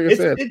 Yeah, but like I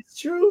said, it's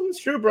true,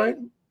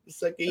 Brian.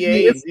 It's like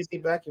EA and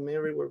DC vacuum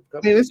everywhere. I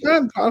mean, it's not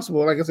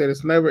impossible. Like I said,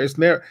 it's never.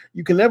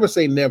 You can never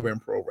say never in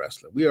pro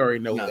wrestling. We already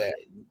know that.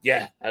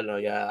 Yeah, I know.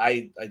 Yeah,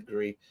 I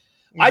agree.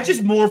 I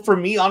just more for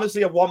me,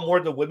 honestly, I want more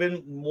of the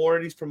women, more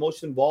of these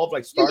promotions involved,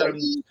 like Stardom.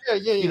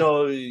 Yeah. You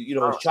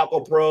know, Choco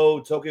Pro,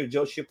 Tokyo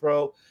Joshi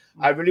Pro.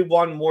 I really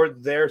want more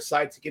their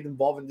side to get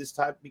involved in this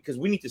type because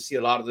we need to see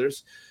a lot of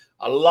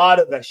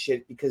that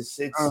shit because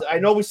it's. I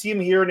know we see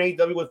them here in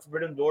AEW with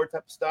Forbidden Door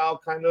type of style,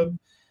 kind of,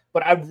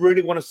 but I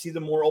really want to see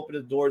them more open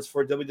the doors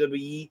for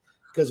WWE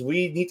because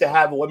we need to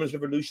have a women's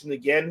revolution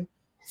again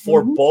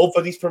for both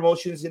of these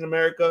promotions in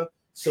America,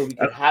 so we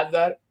can have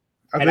that.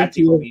 I think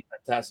it would be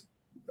fantastic.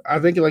 I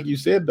think, like you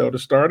said, though, the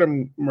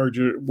Stardom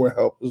merger will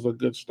help. Is a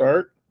good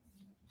start.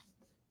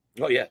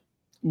 Oh yeah,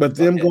 but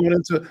them going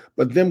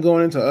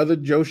into other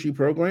Joshi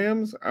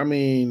programs. I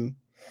mean,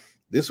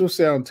 this will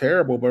sound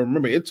terrible, but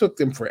remember, it took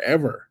them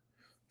forever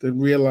to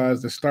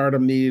realize that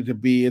Stardom needed to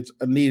be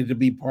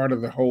part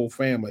of the whole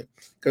family.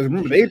 Because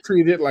remember, they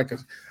treated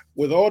it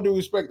with all due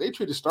respect, they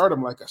treated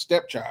Stardom like a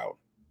stepchild.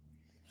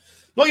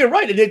 No, you're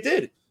right, and they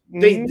did.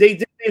 They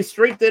did. They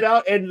straightened it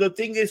out. And the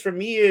thing is, for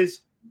me,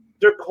 is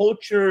their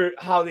culture,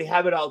 how they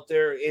have it out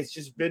there, it's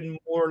just been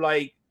more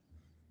like.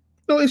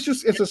 No, it's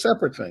a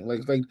separate thing.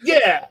 Like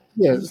yeah.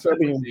 So,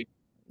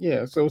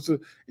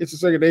 it's a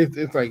second day.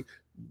 It's like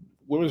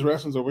women's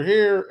wrestling's over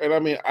here, and I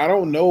mean, I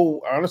don't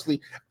know.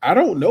 Honestly, I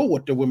don't know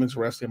what the women's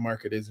wrestling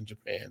market is in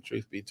Japan.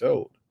 Truth be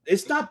told,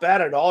 it's not bad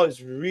at all.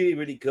 It's really,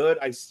 really good.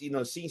 I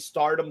see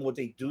Stardom, what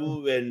they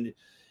do, and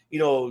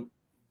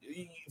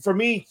for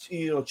me,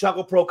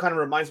 Choco Pro kind of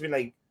reminds me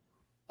like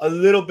a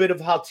little bit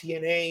of how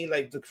TNA,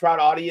 like the crowd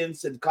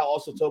audience, and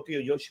also Tokyo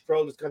Joshi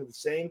Pro is kind of the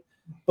same.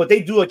 But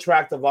they do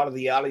attract a lot of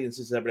the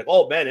audiences that are like,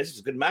 oh man, this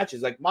is good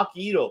matches. Like Maki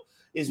Ito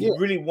is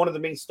really one of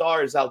the main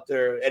stars out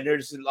there, and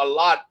there's a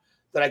lot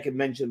that I can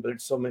mention, but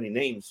there's so many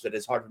names that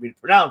it's hard for me to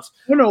pronounce.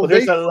 But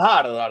there's a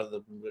lot of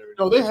them.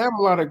 No, they have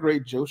a lot of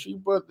great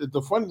Joshi, but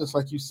the funness,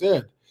 like you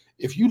said,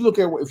 if you look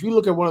at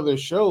one of their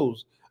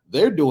shows,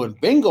 they're doing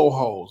bingo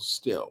halls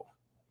still.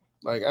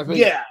 Like I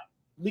think,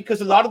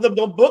 because a lot of them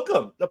don't book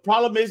them. The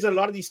problem is that a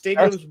lot of these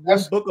stadiums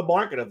won't book a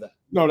market of that.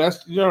 No,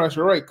 that's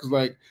right. Because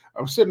like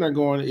I'm sitting there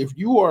going, if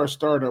you are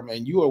Stardom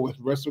and you are with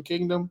Wrestle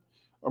Kingdom,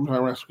 I'm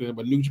not Wrestle Kingdom,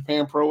 but New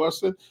Japan Pro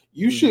Wrestling,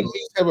 you should at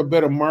least have a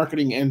better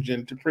marketing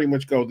engine to pretty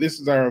much go, this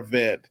is our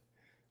event,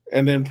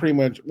 and then pretty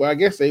much, well, I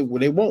guess they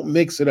won't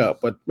mix it up,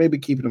 but maybe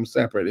keeping them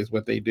separate is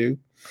what they do.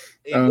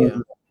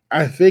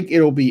 I think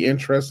it'll be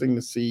interesting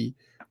to see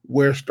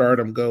where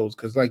Stardom goes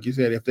because, like you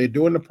said, if they're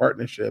doing the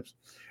partnerships,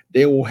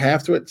 they will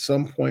have to at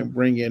some point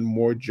bring in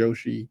more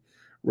Joshi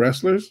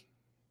wrestlers.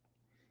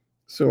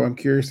 So I'm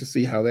curious to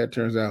see how that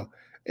turns out.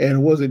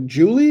 And was it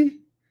Julie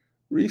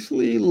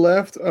recently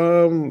left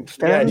Stardom?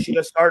 Yeah, she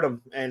left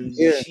Stardom, and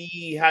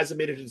she hasn't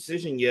made a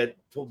decision yet.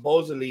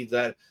 Supposedly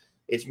that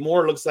it's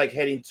more looks like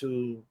heading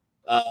to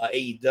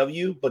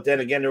AEW, but then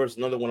again, there was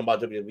another one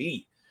about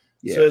WWE.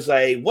 Yeah. So it's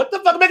like, what the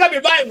fuck make up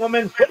your mind,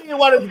 woman? What do you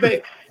want to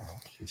be?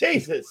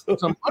 Jesus.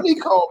 It's a money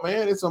call,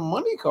 man. It's a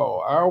money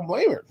call. I don't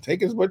blame her.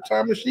 Take as much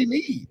time as she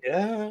needs.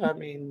 Yeah, I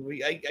mean,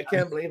 I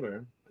can't blame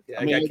her.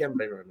 I can't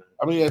blame her.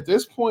 I mean, at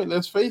this point,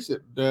 let's face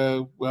it.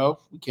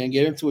 Well, we can't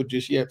get into it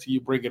just yet till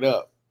you bring it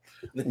up.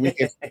 I'll wait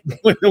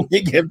till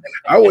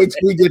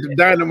we get to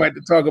Dynamite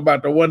to talk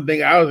about the one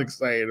thing I was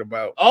excited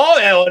about. Oh,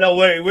 yeah, no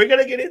worry. We're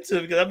gonna get into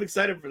it because I'm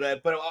excited for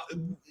that. But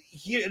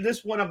here,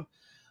 this one,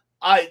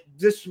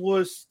 this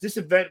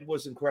event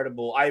was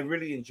incredible. I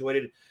really enjoyed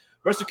it.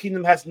 Wrestle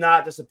Kingdom has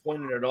not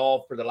disappointed at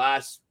all for the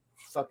last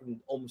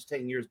fucking almost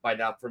 10 years by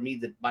now. For me,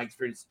 my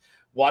experience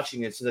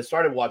watching it since I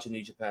started watching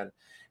New Japan,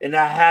 and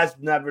that has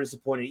never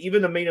disappointed.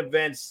 Even the main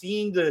event,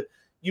 seeing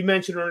you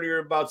mentioned earlier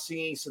about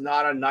seeing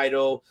Sonata and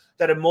Naito,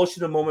 that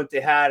emotional moment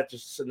they had after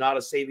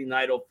Sonata saving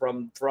Naito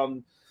from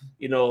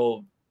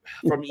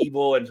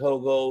Evil and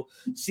Togo,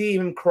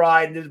 seeing him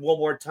cry and then one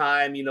more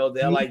time, the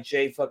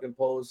LIJ fucking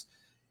pose.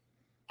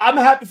 I'm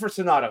happy for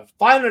Sonata.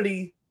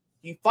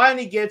 He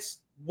finally gets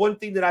one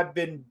thing that I've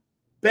been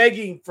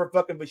begging for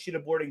fucking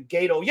Machida boarding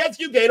Gato. Yes,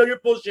 you Gato, you're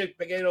bullshit,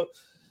 Gato.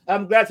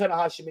 I'm glad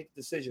Tanahashi made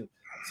the decision.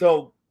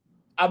 So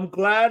I'm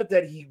glad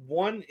that he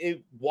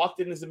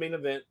walked in as the main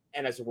event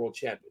and as a world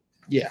champion.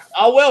 Yeah.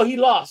 Oh, well, he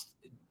lost.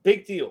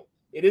 Big deal.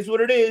 It is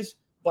what it is,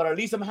 but at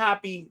least I'm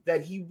happy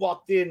that he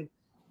walked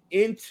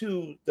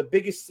into the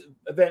biggest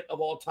event of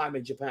all time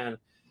in Japan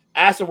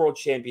as a world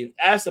champion,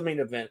 as the main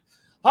event.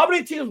 How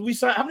many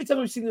times have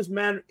we seen this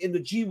man in the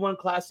G1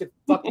 Classic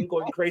fucking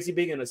going crazy,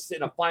 being in a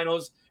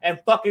finals and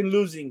fucking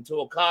losing to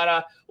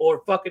Okada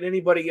or fucking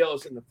anybody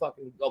else in the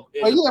fucking?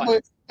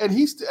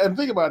 And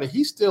think about it,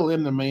 he's still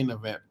in the main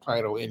event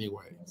title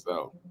anyway.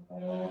 So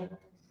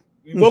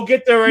we'll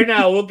get there right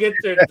now. We'll get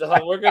there.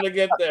 We're gonna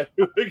get there.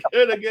 We're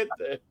gonna get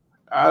there.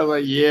 I was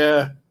like,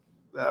 yeah.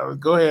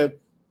 Go ahead.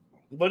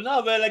 But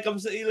no, man, like I'm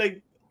saying,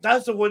 like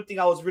that's the one thing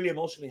I was really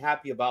emotionally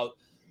happy about,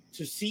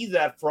 to see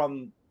that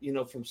from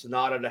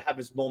Sonata, to have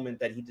his moment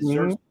that he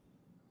deserves.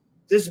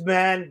 This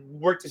man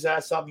worked his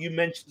ass off. You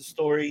mentioned the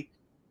story.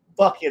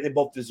 Fuck yeah, they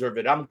both deserve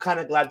it. I'm kind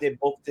of glad they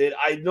both did.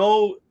 I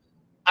know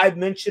I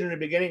mentioned in the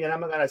beginning, and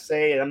I'm not gonna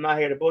say it. I'm not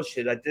here to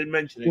bullshit. I did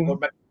mention it. Go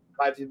back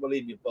to 5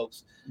 believe me,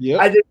 folks. Yeah,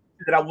 I did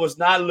that. I was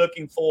not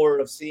looking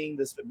forward of seeing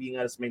this being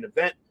at its main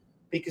event,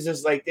 because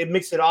it's like it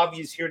makes it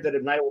obvious here that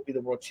Naito will be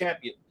the world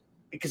champion.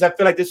 Because I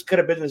feel like this could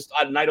have been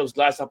Naito's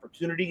last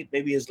opportunity,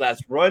 maybe his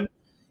last run,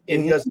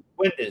 if he doesn't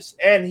win this,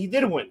 and he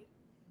did win it.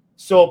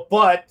 So,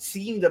 but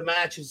seeing the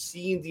match and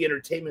seeing the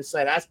entertainment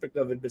side aspect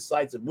of it,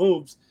 besides the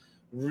moves,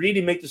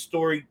 really make the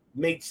story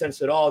make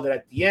sense at all. That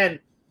at the end,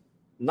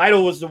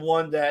 Naito was the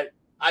one that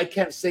I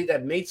can't say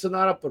that made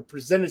Sonata, but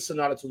presented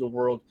Sonata to the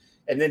world,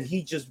 and then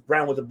he just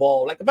ran with the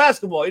ball like a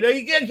basketball. You know,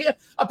 you get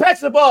I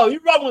pass the ball, you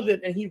run with it,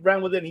 and he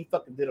ran with it, and he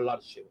fucking did a lot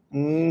of shit.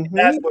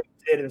 That's what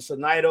he did. And so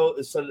Naito,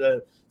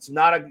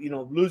 Sonata,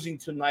 losing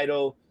to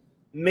Naito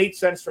made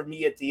sense for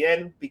me at the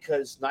end,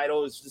 because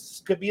Naito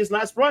this could be his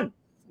last run.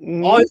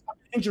 All his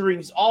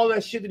injuries, all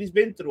that shit that he's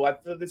been through. I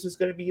feel this is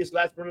going to be his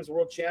last run as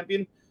world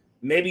champion.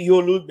 Maybe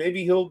he'll lose.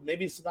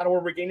 Maybe Sonata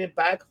will regain it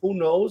back. Who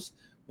knows?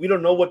 We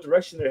don't know what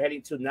direction they're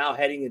heading to now.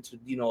 Heading into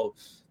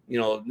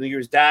New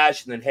Year's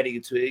Dash, and then heading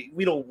into it.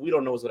 We don't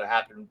know what's going to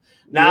happen.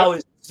 Now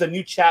it's a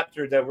new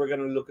chapter that we're going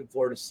to be looking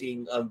forward to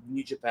seeing of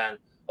New Japan,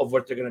 of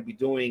what they're going to be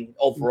doing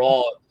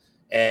overall,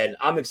 and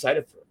I'm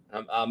excited for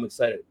it. I'm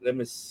excited. Let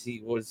me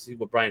see. We'll see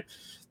what Brian.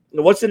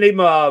 What's the name?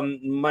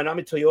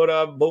 Manami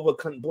Toyota,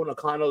 Boba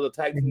Nakano, the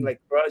tag team like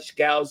Rush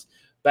Gals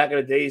back in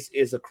the days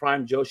is a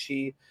crime.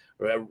 Joshi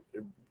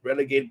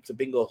relegated to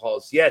bingo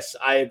halls. Yes,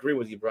 I agree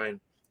with you,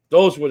 Brian.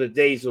 Those were the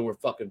days that were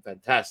fucking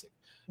fantastic.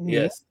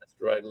 Yes, that's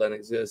right.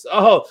 Lennox. Yes.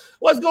 Oh,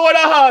 what's going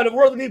on? The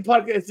World Elite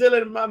Podcast.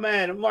 Dylan, my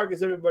man, and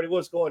Marcus, everybody.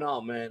 What's going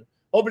on, man?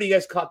 Hopefully you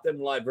guys caught them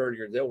live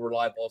earlier. They were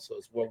live also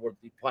as well. World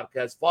Elite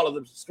Podcast. Follow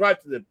them,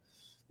 subscribe to them.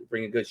 They're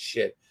bringing good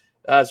shit.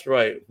 That's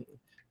right.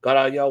 Got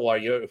out y'all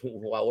while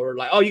we're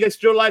live. Oh, you guys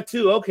still live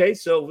too? Okay,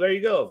 so there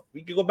you go.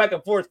 We can go back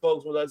and forth,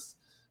 folks, with us.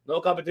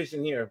 No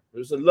competition here.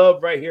 There's a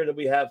love right here that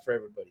we have for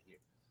everybody here.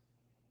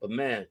 But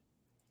man,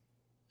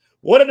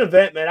 what an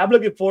event, man. I'm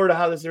looking forward to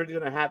how this is really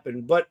going to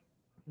happen. But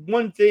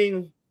one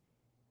thing,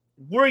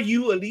 were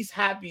you at least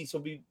happy?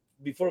 So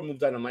before we move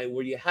Dynamite,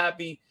 were you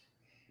happy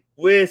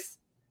with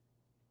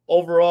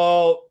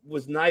overall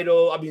with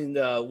Naito? I mean,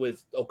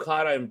 with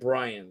Okada and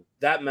Bryan,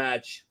 that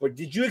match. Or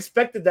did you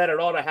expect that at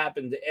all to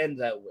happen to end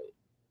that way?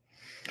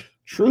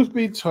 Truth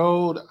be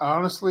told,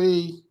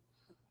 honestly,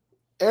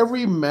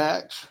 every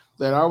match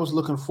that I was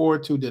looking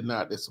forward to did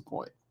not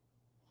disappoint.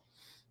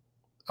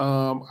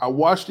 I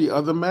watched the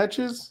other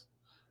matches,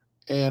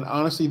 and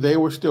honestly, they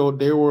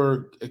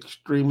were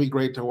extremely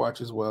great to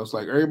watch as well. It's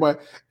like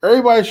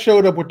everybody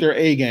showed up with their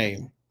A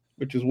game,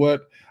 which is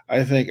what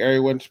I think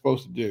everyone's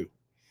supposed to do.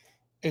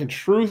 And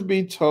truth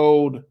be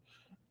told,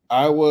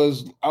 I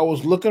was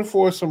looking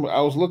for some.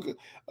 Like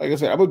I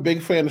said, I'm a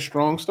big fan of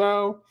strong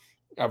style.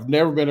 I've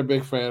never been a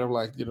big fan of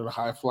the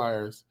high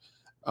flyers,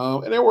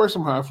 and there were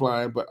some high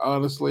flying, but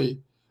honestly,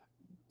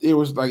 there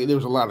was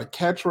a lot of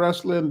catch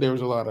wrestling, there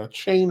was a lot of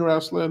chain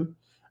wrestling,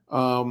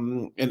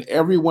 and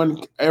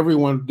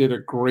everyone did a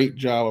great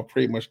job of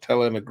pretty much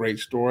telling a great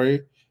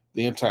story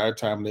the entire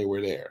time they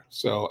were there.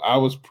 So I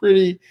was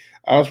pretty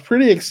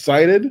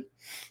excited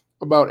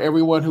about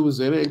everyone who was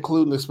in it,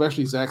 including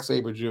especially Zack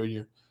Sabre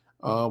Jr.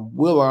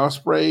 Will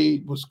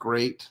Ospreay was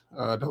great.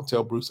 Don't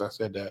tell Bruce I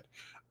said that.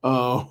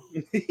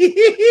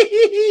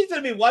 He's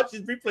gonna be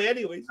watching replay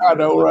anyways. I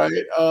know, right?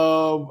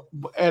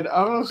 And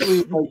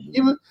honestly,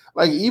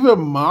 even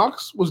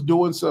Mox was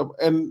doing some,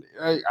 and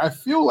I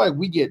feel like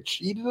we get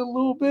cheated a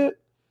little bit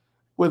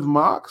with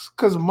Mox,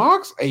 because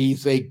Mox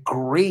has a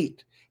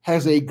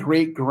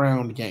great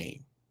ground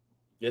game.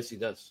 Yes, he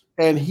does,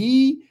 and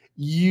he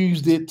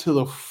used it to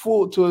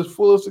his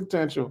fullest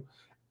potential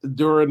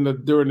during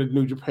the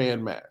New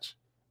Japan match.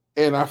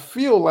 And I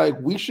feel like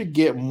we should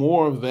get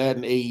more of that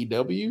in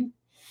AEW.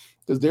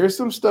 Because there's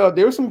some stuff,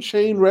 there was some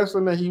chain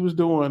wrestling that he was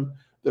doing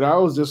that I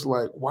was just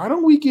like, why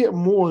don't we get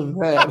more of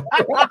that?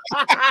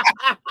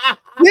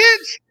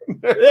 Bitch!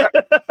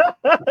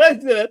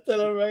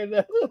 Tell him right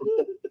now.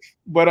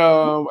 But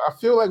I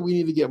feel like we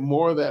need to get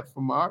more of that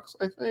from Mox,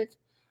 I think.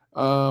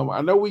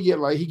 I know we get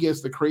he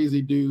gets the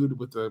crazy dude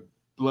with the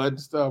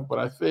blood stuff, but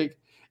I think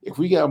if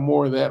we got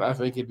more of that, I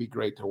think it'd be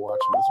great to watch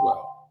him as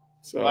well.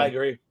 So I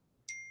agree.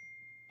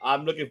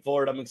 I'm looking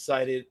forward. I'm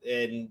excited,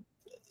 and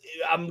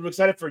I'm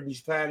excited for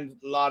Japan.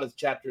 A lot of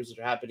chapters that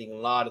are happening, a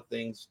lot of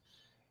things.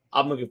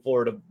 I'm looking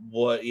forward to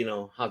what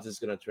how this is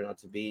going to turn out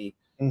to be.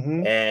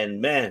 Mm-hmm. And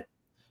man,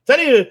 tell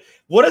you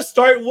what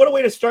a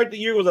way to start the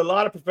year with a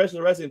lot of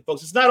professional wrestling,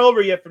 folks. It's not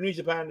over yet for New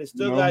Japan. They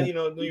still got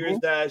New Year's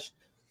Dash.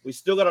 We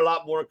still got a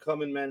lot more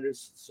coming, man.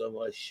 There's so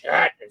much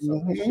shit. There's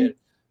so much shit.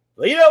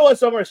 But you know what?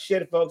 So much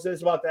shit, folks.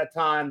 It's about that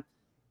time.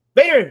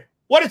 Bader,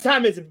 what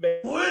time is it,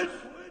 Bader? It's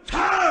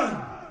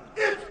time!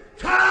 It's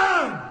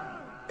time!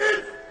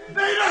 It's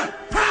Vader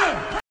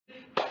time!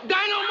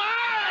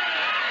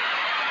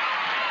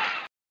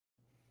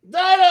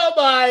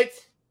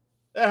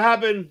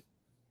 happened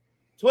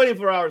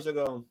 24 hours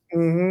ago.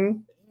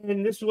 Mm-hmm.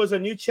 And this was a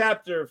new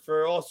chapter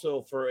for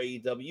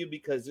AEW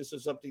because this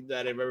was something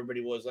that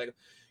everybody was like,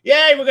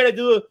 yeah, we're gonna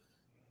do.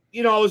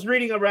 You know, I was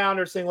reading around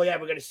or saying, well, yeah,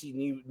 we're gonna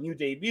see new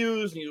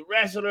debuts, new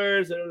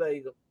wrestlers, and they're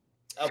like,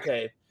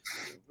 okay,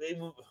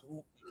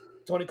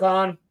 Tony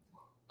Khan,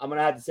 I'm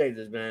gonna have to say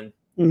this, man.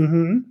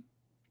 Mm-hmm.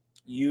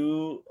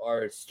 You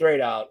are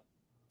straight out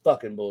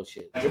fucking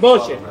bullshit. You're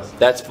bullshit.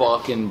 That's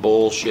fucking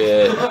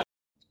bullshit.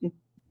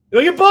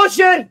 You're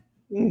bullshit.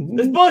 Mm-hmm.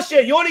 It's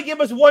bullshit. You only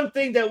give us one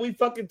thing that we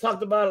fucking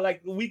talked about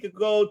like a week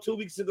ago, 2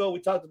 weeks ago. We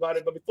talked about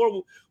it, but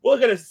before we're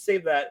gonna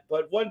save that.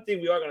 But one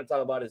thing we are gonna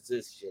talk about is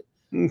this shit.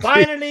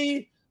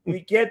 Finally,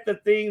 we get the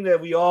thing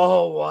that we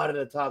all wanted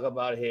to talk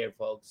about here,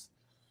 folks.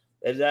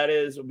 And that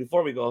is,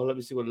 before we go, let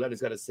me see what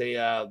Lenny's got to say.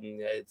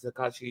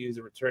 Takashi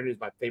user return is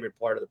my favorite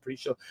part of the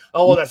pre-show.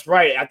 Oh, that's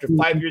right. After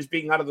 5 years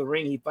being out of the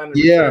ring, he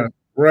finally returned.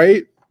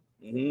 Right.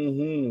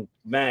 Mm-hmm.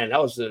 Man,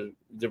 that was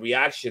the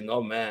reaction.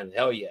 Oh man,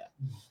 hell yeah.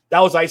 That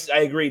was I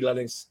agree,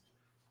 Lennox.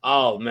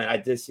 Oh man, I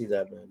did see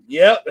that, man.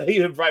 Yep,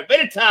 he was right.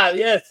 Better time.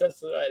 Yes,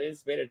 that's right.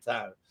 It's better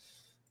time.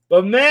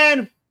 But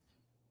man,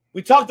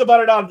 we talked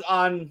about it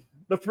on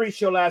the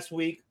pre-show last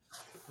week.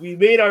 We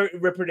made our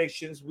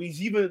predictions. We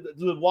even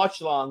did a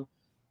watch long,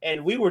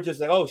 and we were just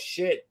like, "Oh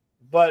shit!"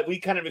 But we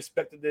kind of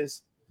expected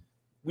this.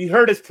 We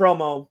heard his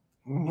promo.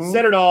 Mm-hmm. He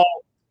said it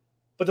all.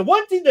 But the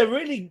one thing that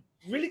really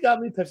got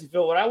me, Pepsi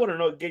Phil, what I want to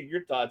know, get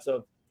your thoughts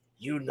of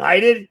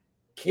United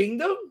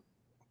Kingdom.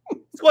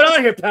 What's going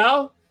on here,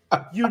 pal?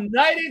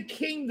 United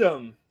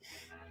Kingdom.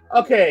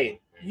 Okay,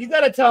 you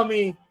got to tell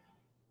me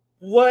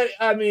what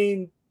I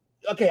mean.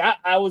 Okay,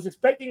 I was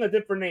expecting a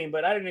different name,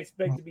 but I didn't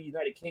expect to be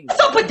United Kingdom.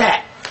 What's up with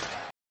that?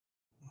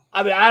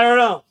 I mean, I don't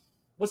know.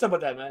 What's up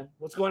with that, man?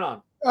 What's going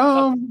on?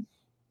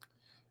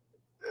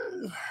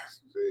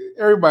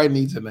 Everybody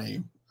needs a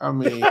name. I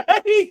mean,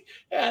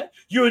 yeah,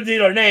 you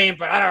need a name,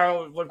 but I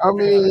don't know. I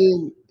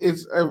mean,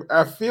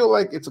 I feel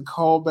like it's a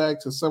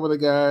callback to some of the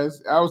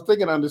guys. I was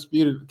thinking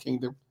Undisputed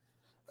Kingdom.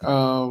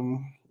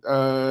 So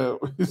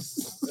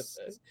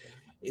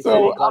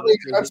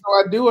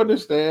I do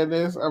understand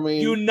this. I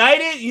mean,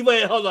 United. You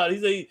wait, hold on.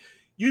 He's like,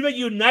 you meant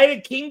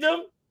United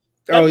Kingdom.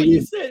 That's oh, what yeah.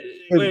 you said.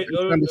 Wait,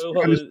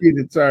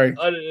 Undisputed. Sorry.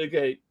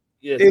 Okay.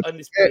 Yes,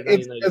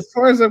 Undisputed. As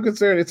far as I'm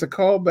concerned, it's a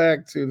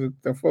callback to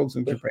the folks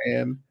in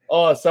Japan.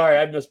 Oh, sorry,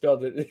 I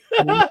misspelled it.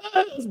 That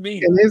was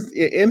me.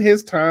 In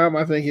his time,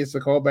 I think it's a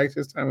callback to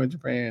his time in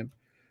Japan.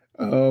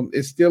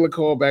 It's still a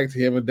callback to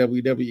him in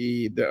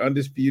WWE, the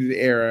Undisputed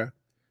Era.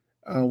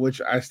 Which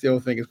I still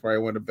think is probably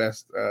one of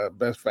the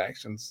best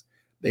factions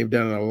they've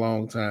done in a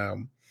long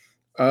time.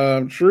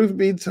 Truth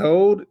be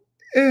told,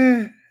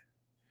 the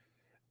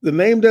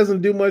name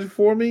doesn't do much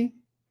for me.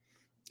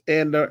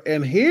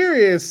 And here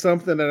is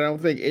something that I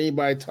don't think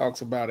anybody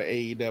talks about at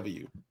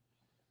AEW.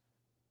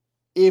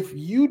 If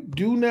you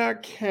do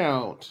not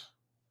count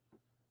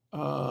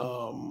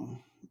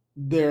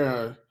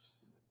there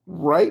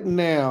right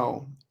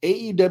now,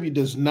 AEW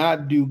does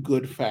not do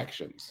good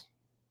factions.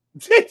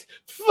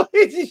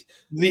 The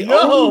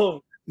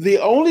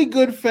only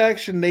good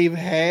faction they've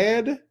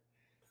had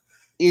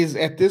is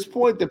at this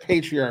point the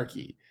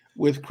Patriarchy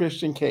with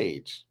Christian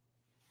Cage,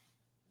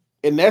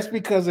 and that's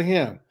because of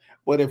him.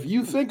 But if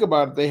you think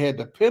about it, they had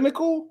the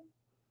Pinnacle,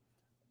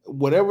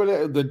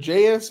 whatever the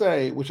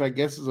JSA, which I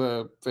guess is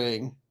a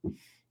thing.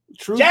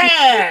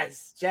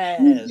 Jazz.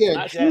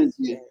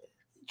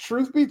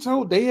 Truth be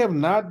told, they have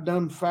not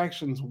done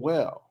factions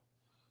well.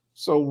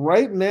 So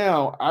right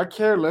now, I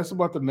care less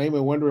about the name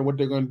and wondering what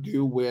they're going to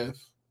do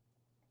with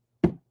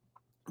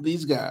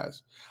these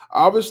guys.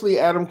 Obviously,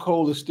 Adam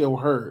Cole is still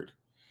hurt,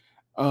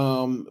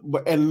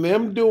 but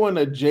them doing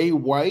a Jay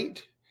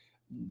White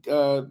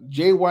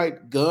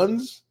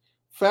Guns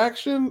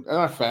faction,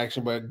 not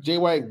faction, but Jay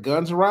White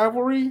Guns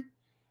rivalry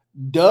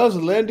does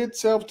lend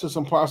itself to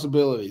some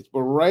possibilities.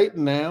 But right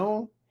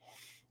now,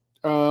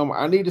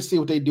 I need to see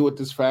what they do with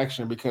this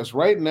faction because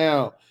right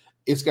now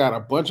it's got a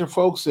bunch of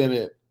folks in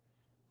it.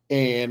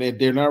 And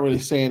they're not really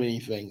saying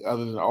anything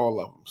other than all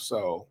of them.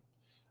 So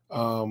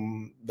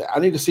I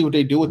need to see what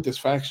they do with this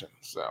faction.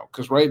 So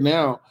because right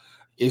now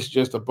it's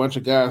just a bunch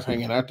of guys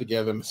hanging out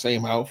together in the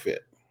same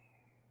outfit.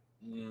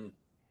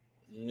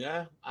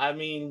 Yeah, I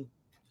mean,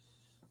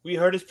 we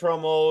heard his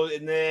promo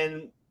and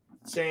then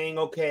saying,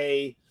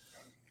 okay,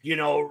 you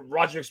know,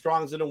 Roderick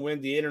Strong's going to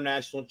win the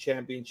international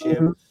championship.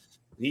 Mm-hmm.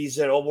 He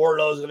said, oh,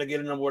 Wardlow's going to get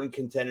a number one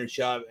contender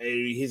shot.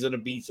 He's going to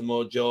beat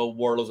Samoa Joe.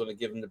 Wardlow's going to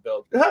give him the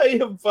belt. I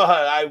don't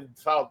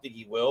think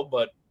he will,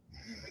 but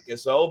I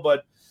guess so.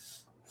 But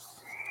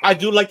I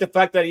do like the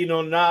fact that, you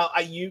know, now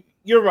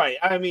you're right.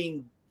 I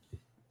mean,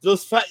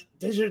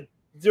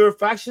 they're a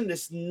faction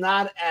that's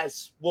not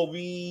as what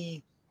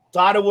we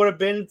thought it would have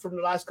been from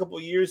the last couple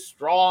of years.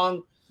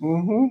 Strong.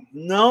 Mm-hmm.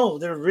 No,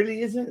 there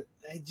really isn't.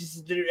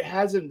 There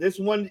hasn't. This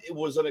one, it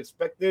was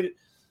unexpected.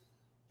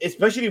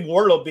 Especially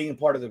Wardlow being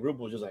part of the group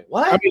was just like,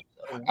 what?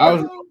 I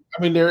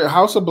mean, their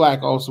House of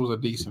Black also was a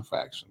decent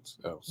faction.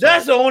 So.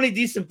 That's the only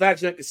decent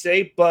faction I could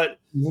say, but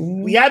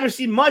we haven't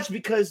seen much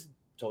because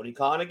Tony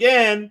Khan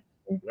again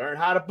Learn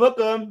how to book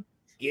them.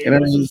 Get And I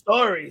into some mean,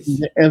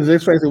 stories. And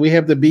let's face it, we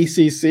have the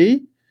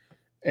BCC,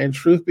 and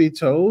truth be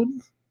told,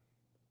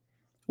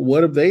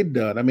 what have they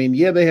done? I mean,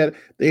 yeah, they had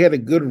a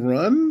good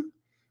run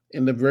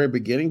in the very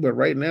beginning, but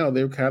right now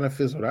they're kind of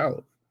fizzled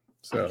out.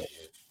 So,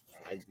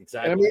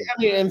 Exactly.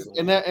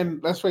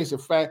 and let's face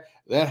it,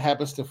 that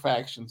happens to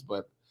factions,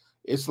 but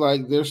it's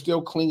like they're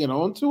still clinging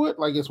on to it.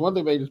 Like it's one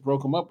thing they just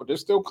broke them up, but they're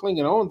still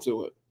clinging on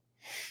to it.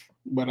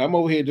 But I'm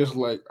over here just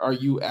like, are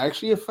you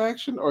actually a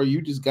faction, or are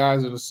you just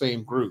guys in the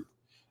same group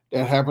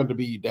that happen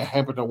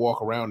to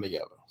walk around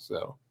together?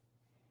 So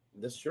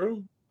that's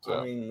true. So.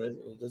 I mean,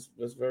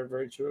 that's very,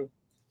 very true.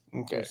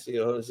 Okay.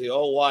 Let's see.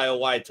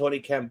 Why Tony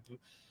Kemp?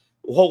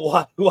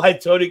 Why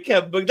Tony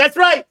Kemp book? That's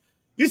right.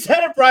 You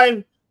said it,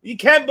 Brian. You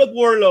can't book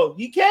Wardlow.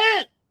 You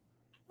can't.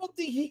 I don't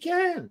think he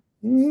can.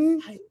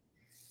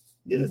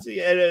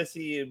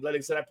 See,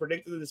 Lennox said I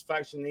predicted this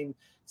faction name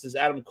since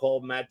Adam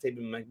Cole, Matt Taven,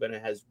 and Mike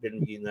Bennett has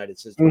been reunited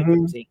since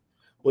 2015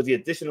 with the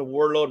addition of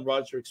Wardlow and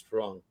Roderick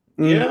Strong.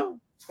 Yeah,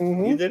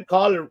 you did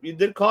call it. You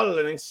did call it,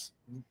 Lennox.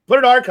 Put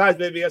it in archives,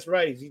 baby. That's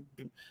right.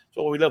 That's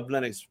why we love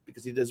Lennox,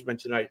 because he does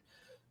mention right.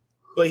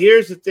 But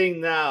here's the thing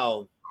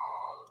now.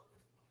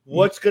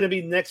 What's going to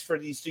be next for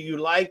these? Do you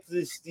like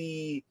this?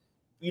 You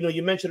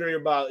mentioned earlier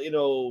about,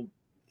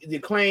 the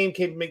Acclaim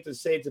came to make the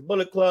save to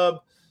Bullet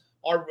Club.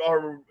 Are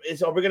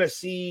we going to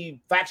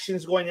see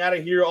factions going out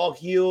of here, all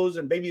heels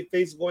and baby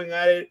faces going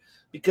at it?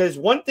 Because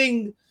one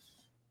thing,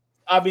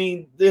 I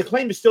mean, the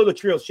Acclaim is still the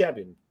Trios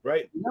champion,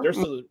 right? They're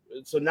still,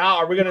 so now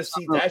are we going to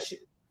see that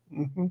shit?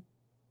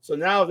 So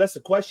now that's the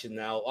question.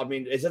 Now, I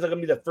mean, is that going to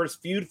be the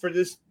first feud for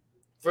this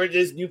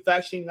new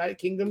faction, United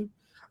Kingdom?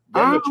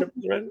 I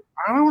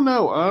don't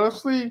know.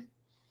 Honestly,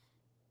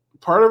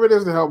 part of it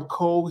is to help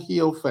Cole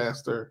heal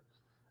faster.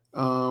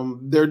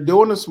 They're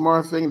doing a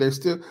smart thing.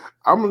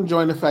 I'm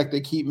enjoying the fact they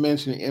keep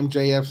mentioning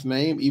MJF's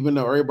name, even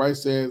though everybody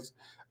says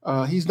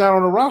he's not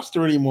on the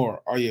roster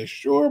anymore. Are you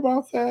sure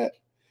about that?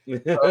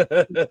 If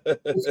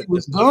he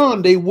was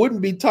gone, they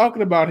wouldn't be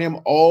talking about him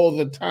all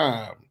the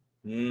time.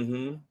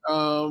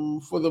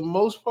 For the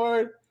most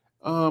part,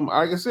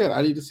 like I said,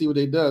 I need to see what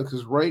they do,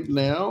 because right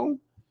now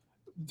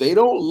they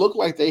don't look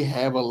like they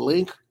have a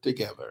link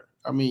together.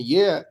 I mean,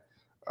 yeah,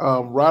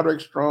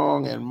 Roderick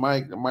Strong and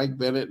Mike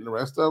Bennett and the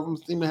rest of them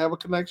seem to have a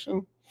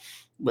connection,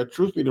 but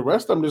truth be, the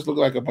rest of them just look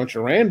like a bunch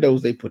of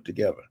randos they put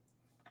together.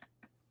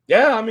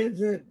 Yeah, I mean,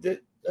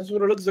 that's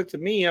what it looks like to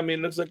me. I mean,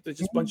 it looks like they're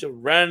just a bunch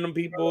of random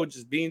people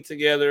just being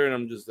together, and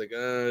I'm just like,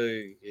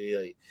 I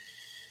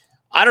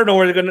don't know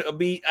where they're going to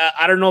be.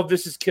 I don't know if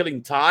this is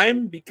killing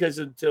time, because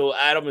until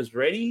Adam is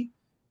ready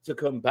to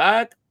come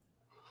back,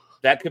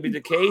 that could be the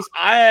case.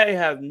 I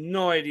have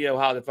no idea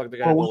how the fuck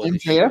they're going to go.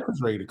 MJF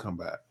is ready to come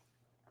back.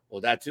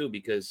 Well, that too,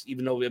 because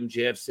even though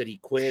MJF said he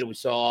quit, we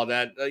saw all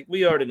that. Like,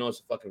 we already know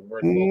it's a fucking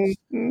word, folks.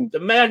 The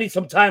man needs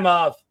some time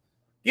off.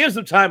 Give him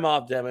some time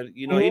off, damn it.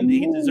 He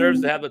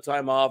deserves to have the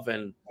time off,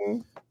 and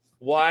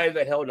why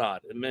the hell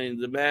not? I mean,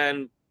 the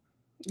man.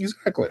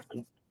 Exactly.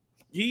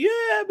 Yeah,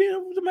 I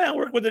mean, the man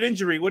worked with an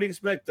injury. What do you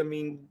expect? I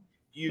mean,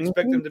 you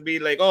expect him to be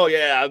like, oh,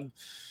 yeah.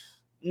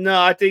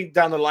 No, I think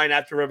down the line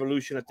after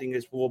Revolution, I think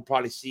we'll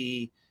probably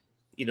see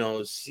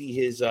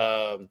his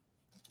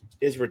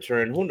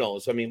return. Who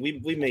knows? I mean,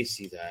 we may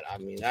see that. I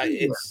mean,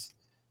 it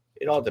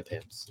all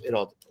depends. It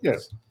all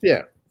depends.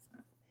 Yeah.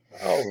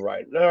 All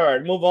right.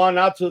 Move on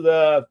now to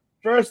the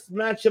first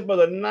matchup of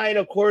the night.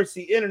 Of course,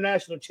 the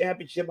International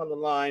Championship on the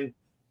line.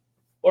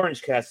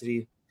 Orange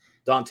Cassidy,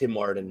 Dante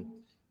Martin.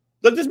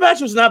 Look, this match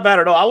was not bad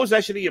at all. I was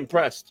actually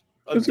impressed.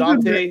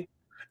 Dante.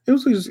 It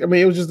was just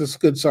a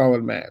good,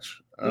 solid match.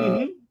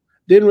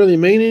 Didn't really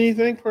mean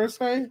anything per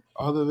se,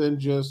 other than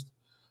just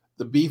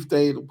the beef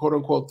they, quote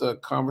unquote, the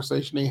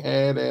conversation they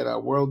had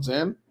at World's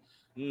End.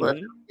 But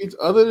it's,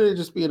 other than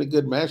just being a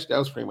good match, that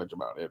was pretty much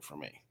about it for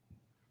me.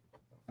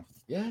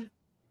 Yeah,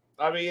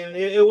 I mean,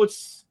 it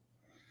was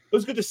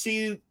good to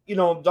see.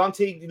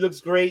 Dante, he looks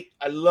great.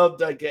 I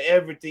loved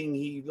everything.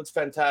 He looks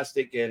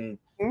fantastic and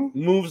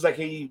moves like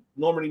he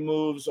normally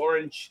moves.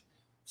 Orange,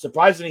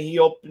 surprisingly, he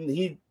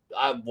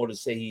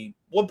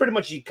pretty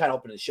much he kind of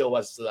opened the show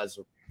as a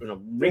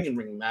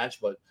ring match,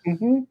 but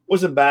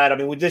wasn't bad. I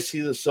mean, we did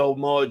see the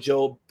Samoa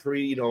Joe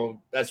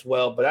as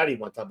well, but I didn't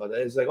want to talk about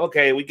that. It's like,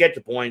 okay, we get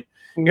the point.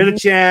 You're the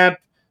champ,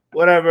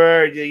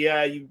 whatever.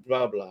 Yeah, you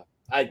blah blah.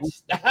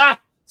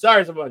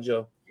 Sorry, Samoa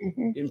Joe.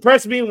 You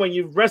impressed me when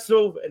you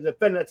wrestle and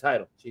defend that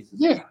title. Jesus.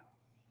 Yeah.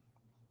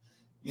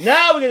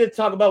 Now we're going to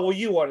talk about what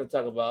you want to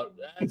talk about.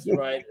 That's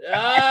right.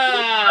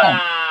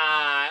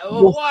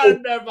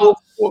 Wonderful.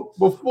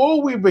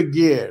 Before we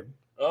begin.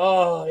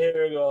 Oh,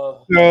 here we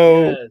go.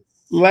 So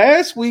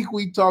last week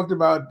we talked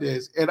about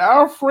this, and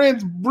our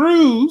friend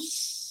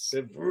Bruce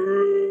was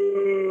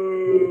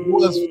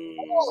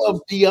full of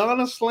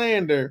Deonna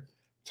slander,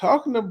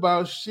 talking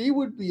about she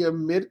would be a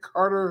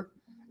mid-carder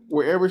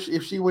wherever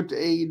if she went to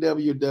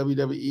AEW,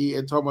 WWE,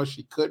 and talking about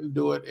she couldn't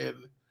do it. And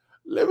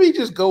let me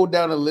just go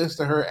down a list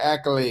of her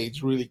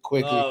accolades really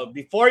quickly.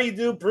 Before you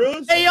do,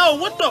 Bruce. Hey, yo,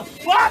 what the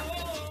fuck?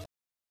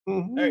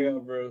 There you go,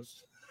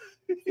 Bruce.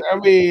 I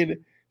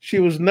mean, She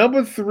was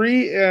number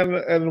 3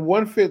 and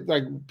 150,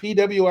 like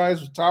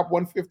PWI's top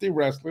 150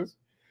 wrestlers.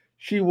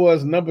 She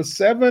was number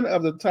 7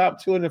 of the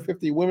top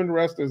 250 women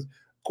wrestlers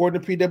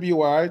according to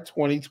PWI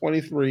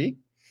 2023.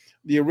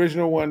 The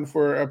original one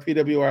for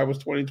PWI was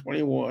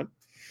 2021.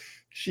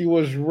 She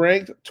was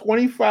ranked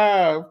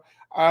 25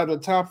 out of the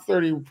top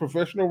 30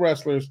 professional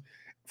wrestlers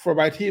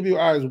by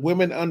PWI's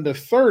women under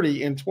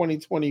 30 in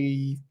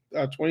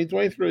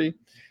 2023.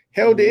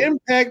 Held the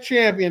Impact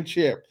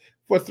Championship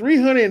for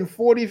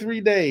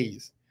 343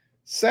 days.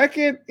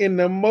 Second in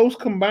the most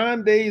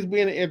combined days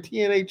being a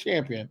TNA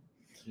champion.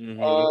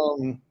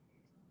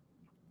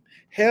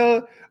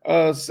 Held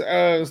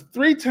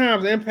 3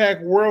 times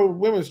Impact World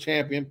Women's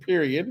Champion,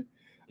 period.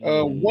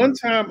 1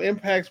 time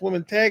Impact's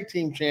Women Tag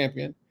Team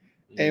Champion,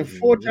 and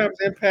 4 times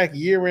Impact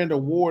Year-End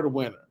Award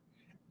winner.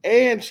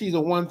 And she's a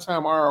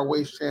 1-time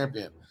ROH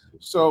champion.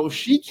 So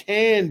she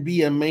can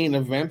be a main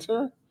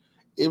eventer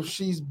if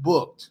she's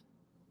booked.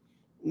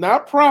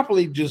 Not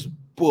properly, just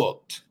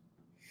booked.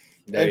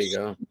 There you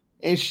go.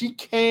 And she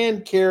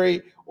can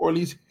carry, or at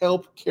least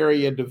help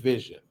carry, a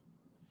division.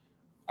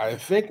 I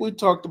think we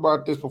talked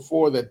about this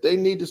before, that they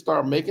need to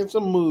start making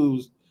some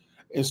moves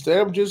instead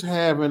of just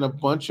having a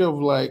bunch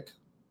of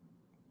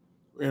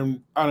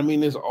and I mean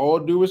this all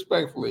due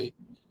respectfully.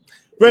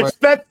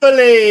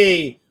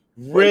 Respectfully.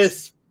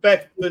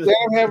 Instead of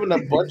having a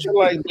bunch of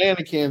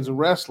mannequins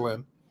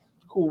wrestling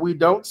who we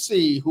don't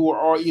see, who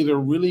are either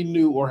really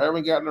new or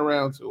haven't gotten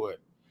around to it.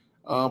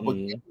 But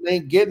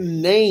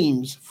getting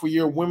names for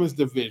your women's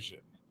division,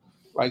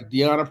 like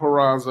Deonna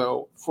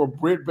Purrazzo, for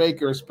Britt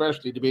Baker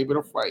especially, to be able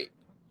to fight.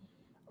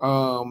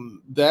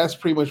 That's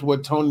pretty much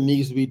what Tony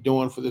needs to be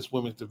doing for this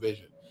women's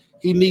division.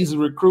 He needs to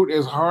recruit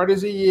as hard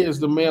as he is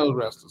the male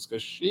wrestlers,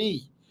 because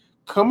she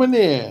coming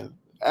in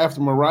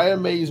after Mariah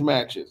May's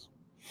matches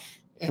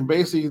and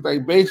basically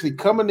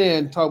coming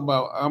in talking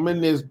about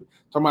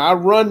I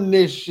run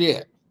this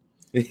shit.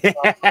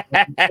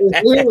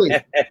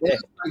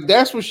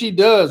 That's what she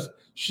does.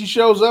 She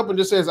shows up and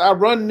just says, I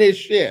run this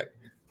shit.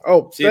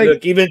 Oh, see,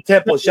 look, even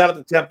Temple. Shout out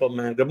to Temple,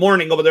 man. Good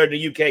morning over there in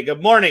the UK.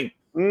 Good morning.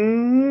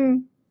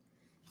 And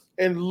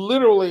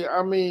literally,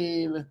 I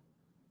mean,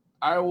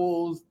 I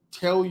will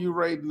tell you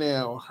right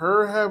now,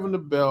 her having the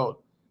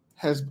belt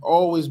has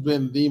always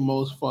been the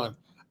most fun.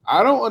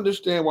 I don't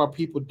understand why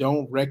people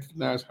don't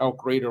recognize how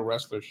great a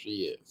wrestler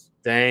she is.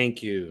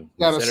 Thank you.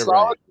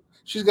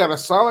 She's got a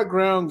solid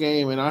ground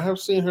game, and I have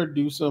seen her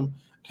do some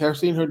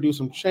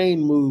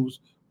chain moves,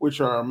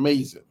 which are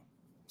amazing.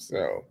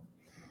 So,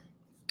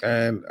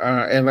 and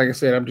like I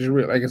said,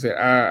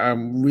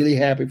 I'm really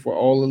happy for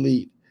All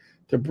Elite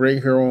to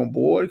bring her on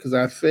board, because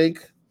I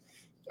think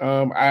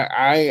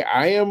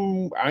I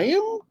am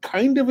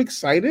kind of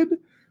excited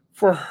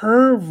for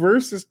her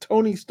versus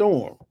Toni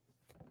Storm.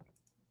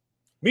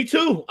 Me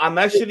too. I'm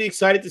actually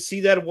excited to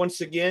see that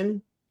once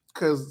again,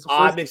 because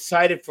I'm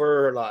excited for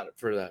her a lot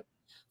for that.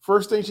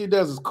 First thing she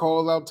does is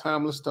call out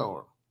Timeless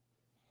Storm,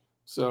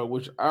 so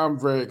which I'm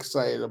very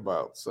excited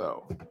about.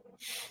 So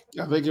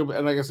I think,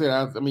 and like I said,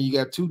 I mean, you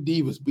got 2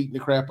 divas beating the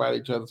crap out of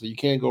each other, so you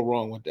can't go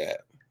wrong with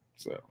that.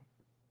 So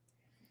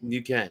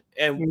you can't.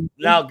 And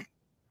now,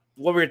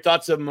 what were your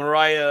thoughts of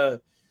Mariah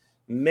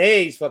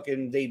May's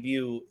fucking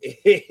debut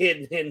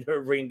in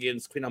her ring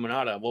against Queen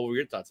Aminata? What were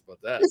your thoughts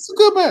about that? It's a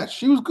good match.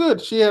 She was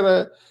good. She had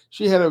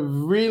a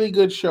really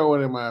good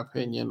showing, in my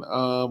opinion.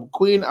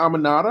 Queen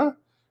Aminata.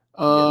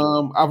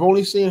 I've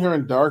only seen her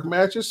in dark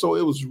matches, so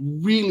it was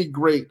really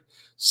great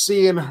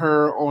seeing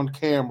her on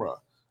camera,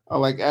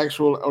 like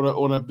actual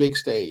on a big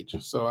stage.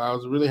 So I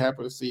was really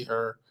happy to see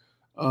her.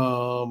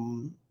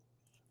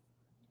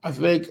 I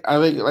think,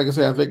 like I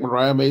said, I think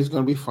Mariah May is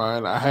going to be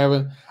fine.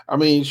 I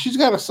mean, she's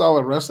got a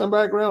solid wrestling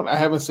background. I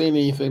haven't seen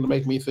anything to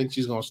make me think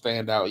she's going to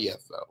stand out yet,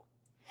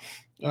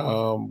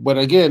 though. But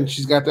again,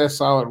 she's got that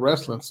solid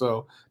wrestling,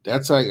 so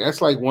that's like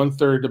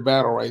 1/3 the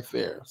battle right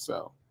there.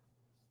 So,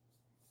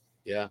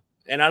 yeah,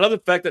 and I love the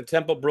fact that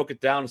Temple broke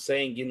it down,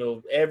 saying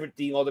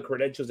everything, all the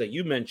credentials that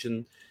you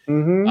mentioned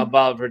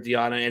about her,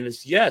 Deonna, and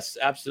it's yes,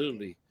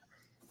 absolutely.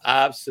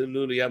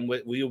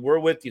 We're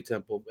with you,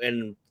 Temple,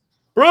 and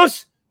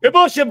Bruce. You're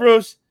bullshit,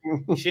 Bruce.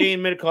 She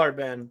ain't mid-card,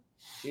 man.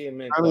 I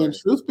mean,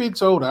 truth be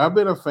told, I've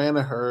been a fan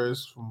of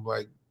hers from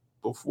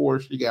before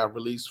she got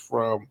released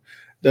from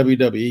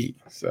WWE.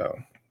 So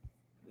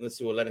let's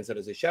see what Lennon said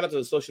to say. Shout out to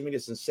the social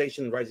media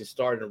sensation, rising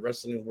star in the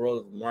wrestling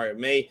world of Mariah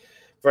May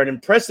for an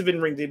impressive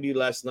in-ring debut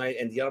last night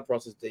and Deonna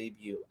Purrazzo's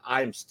debut.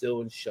 I'm still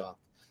in shock.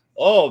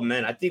 Oh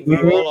man, I think we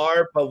all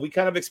are, but we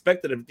kind of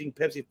expected it. I think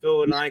Pepsi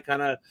Phil and I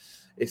kind of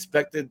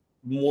expected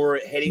more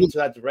heading to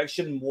that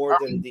direction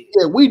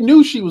we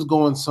knew she was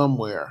going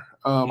somewhere.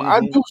 I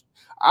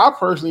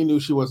personally knew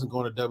she wasn't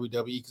going to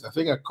WWE, because I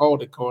think I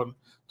called it talking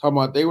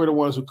about they were the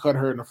ones who cut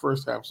her in the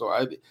first time, so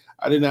I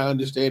did not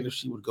understand if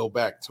she would go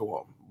back to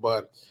them.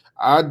 But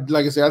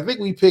like I said, I think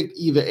we picked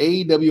either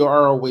AEW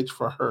or ROH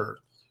for her,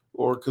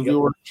 or because we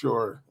weren't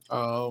sure.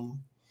 I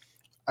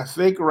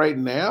think right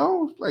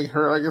now, like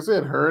I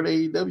said, her at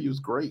AEW is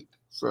great.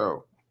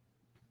 So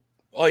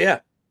oh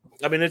yeah,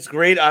 I mean it's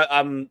great.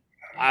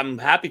 I'm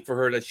happy for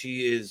her that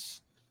she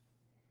is,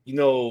 you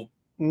know,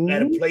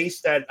 at a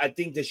place that I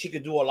think that she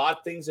could do a lot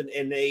of things in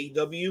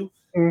AEW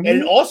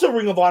and also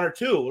Ring of Honor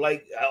too.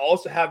 Like I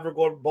also have her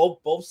go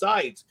both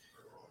sides.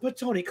 But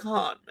Tony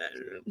Khan, man,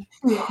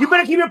 you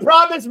better keep your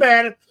promise,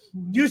 man.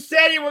 You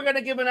said you were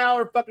gonna give an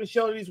hour fucking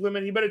show to these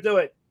women. You better do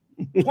it.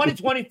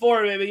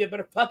 2024, baby. You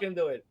better fucking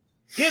do it.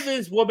 Give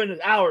this woman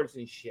hours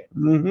and shit.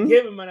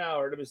 Give him an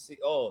hour. Let me see.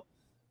 Oh,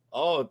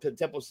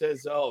 Temple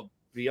says,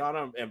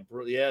 Brianna and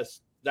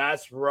yes,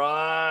 that's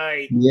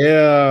right.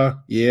 Yeah.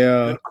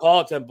 Good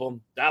call, Temple.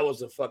 That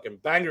was a fucking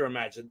banger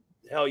match.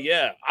 Hell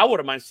yeah. I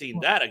wouldn't mind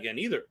seeing that again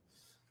either.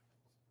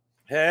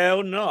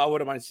 Hell no, I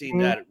wouldn't mind seeing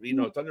that. You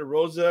know, Thunder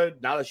Rosa,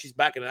 now that she's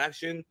back in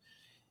action.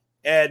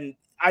 And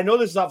I know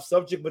this is off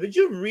subject, but did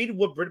you read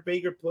what Britt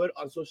Baker put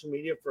on social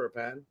media for her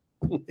pan?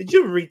 Did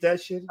you read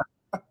that shit?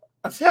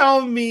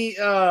 Tell me,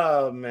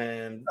 oh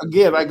man.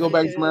 Again, I go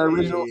back to my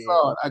original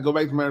thought. I go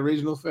back to my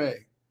original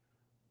thing.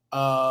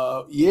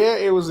 Yeah,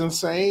 it was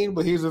insane,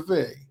 but here's the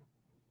thing.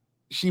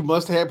 She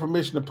must have had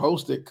permission to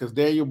post it because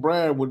Daniel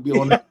Bryan would be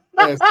on her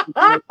ass.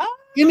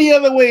 Any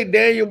other way,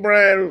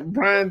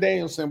 Bryan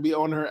Danielson be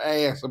on her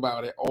ass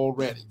about it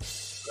already.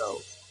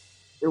 So,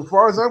 as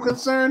far as I'm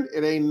concerned,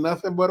 it ain't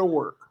nothing but a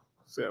work.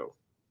 So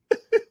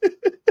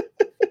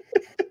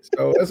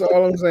that's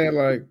all I'm saying.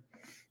 Like,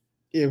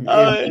 if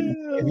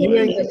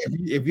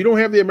you don't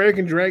have the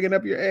American dragging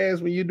up your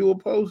ass when you do a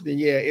post, then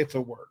yeah, it's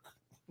a work.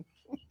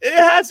 It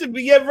has to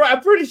be. Yeah,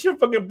 I'm pretty sure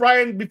fucking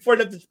Brian before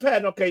left his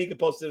pen. Okay, you can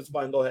post it. It's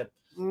fine. Go ahead.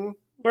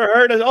 For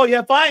her, oh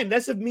yeah, fine.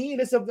 That's of me.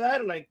 That's of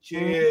that. I'm like,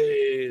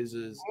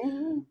 Jesus,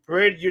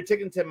 Britt, you're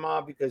taking Tim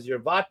off because your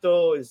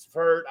Vato is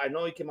hurt. I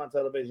know he came on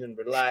television.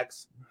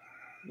 Relax.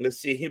 Let's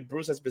see.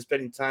 Bruce has been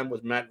spending time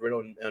with Matt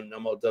Riddle and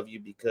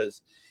MLW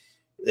because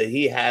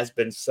he has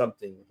been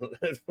something.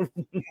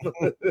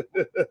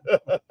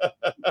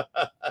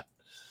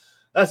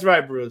 That's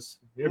right, Bruce.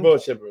 You're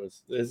bullshit,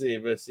 Bruce. Let's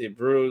see,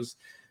 Bruce.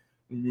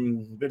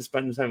 Been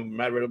spending time with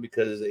Matt Riddle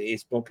because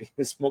he's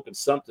smoking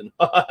something.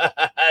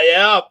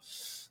 Yeah.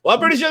 Well, I'm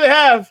pretty sure they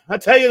have. I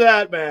tell you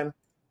that, man.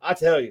 I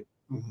tell you.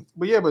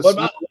 But yeah,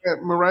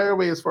 Mariah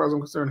Way, as far as I'm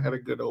concerned, had a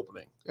good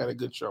opening. Had a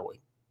good showing.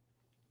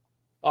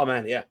 Oh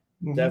man, yeah,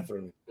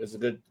 definitely. It's a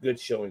good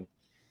showing.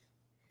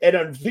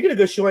 And speaking of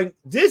good showing,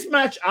 this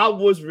match I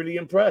was really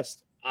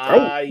impressed.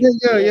 Yeah.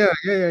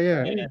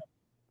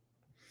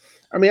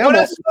 I mean,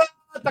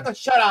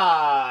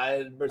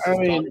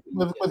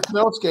 with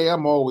Konosuke,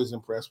 I'm always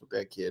impressed with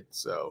that kid.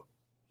 So,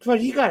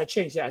 but you gotta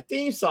change that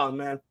theme song,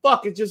 man.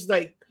 Fuck, it's just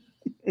like,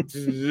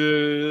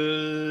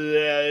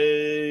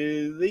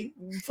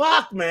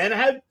 fuck,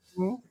 man.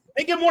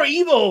 Make it more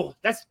evil.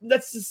 That's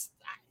just.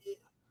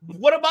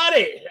 What about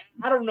it?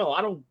 I don't know.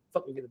 I don't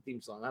fucking get the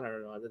theme song. I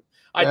don't know.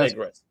 I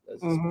digress.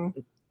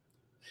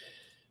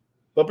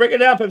 But break it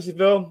down,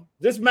 Pepsiville.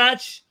 This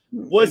match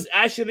was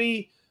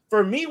actually,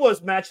 for me,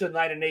 was match of the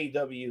night in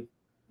AEW.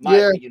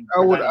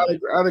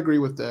 I'd agree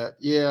with that.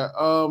 Yeah.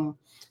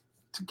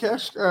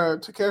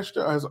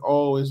 Takeshita has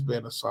always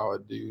been a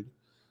solid dude.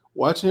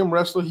 Watching him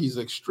wrestle, he's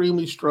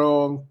extremely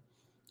strong.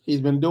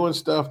 He's been doing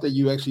stuff that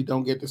you actually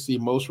don't get to see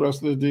most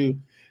wrestlers do.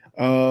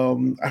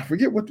 I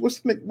forget what's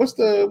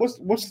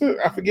the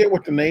I forget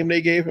what the name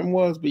they gave him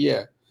was, but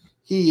yeah,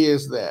 he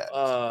is that.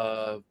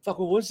 Fuck,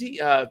 what was he?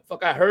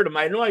 Fuck, I heard him.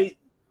 I know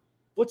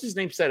what's his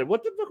name said it.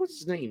 What the fuck was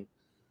his name?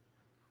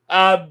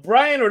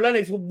 Brian or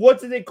Lennox,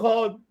 what did they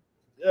call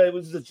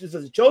was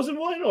the chosen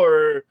one,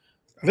 or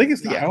I think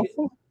it's the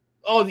Alpha.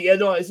 Oh,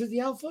 is it the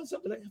Alpha?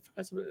 Something like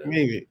that?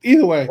 Maybe.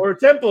 Either way. Or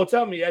Temple,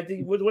 tell me. I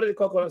think what do they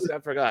call Konosuke? I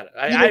forgot.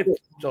 I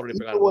totally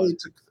forgot.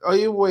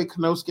 Either way,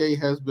 Konosuke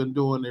has been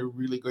doing a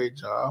really great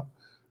job,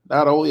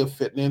 not only of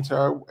fitting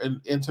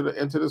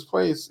into this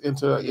place,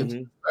 into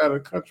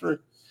the country,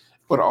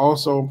 but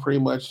also pretty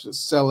much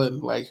selling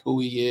like who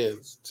he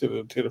is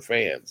to the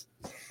fans.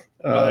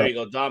 There you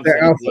go. Dom said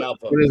the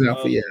Alpha. It is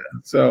Alpha, yeah.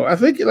 So I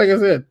think, like I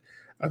said,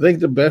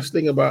 the best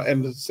thing about,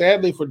 and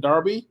sadly for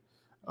Darby,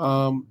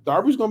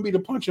 Darby's going to be the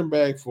punching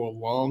bag for a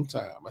long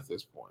time at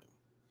this point,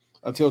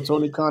 until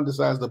Tony Khan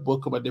decides to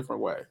book him a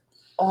different way.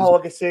 All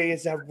I can say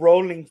is that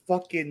rolling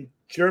fucking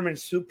German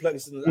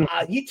suplex.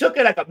 He took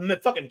it like a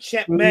fucking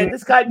champ, man.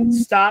 This guy didn't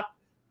stop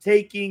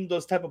taking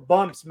those type of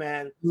bumps,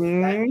 man.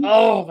 Like,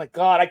 oh my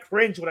god, I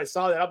cringed when I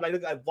saw that. I'm like,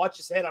 look, I watched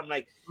his head. I'm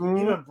like,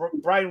 even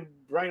Brian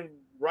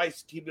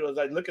Rice, was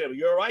like, look at him.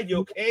 You all right? You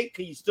okay?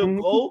 Can you still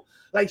go?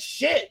 Like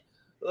shit.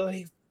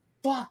 Like,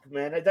 fuck,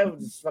 man. That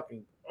was just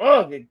fucking.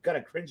 Oh, it kind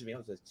of cringed me. I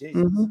was like,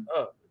 Jesus.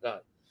 Oh my god.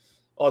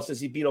 Oh, since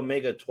he beat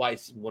Omega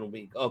twice in 1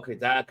 week. Okay,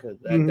 thank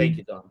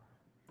you, Dom.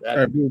 All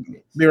right,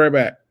 be right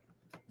back.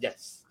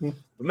 Yes. But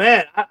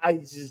man, I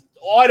just,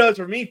 all I know is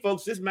for me,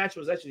 folks, this match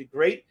was actually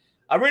great.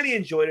 I really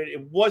enjoyed it.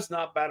 It was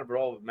not bad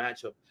overall of a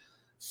matchup.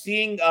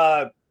 Seeing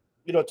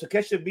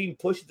Takeshita being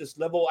pushed at this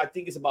level, I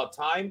think it's about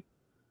time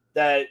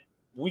that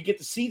we get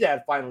to see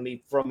that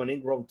finally from an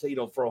ingrown,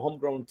 for a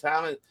homegrown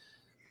talent,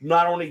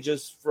 not only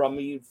just from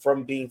being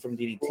from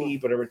DDT,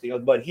 but everything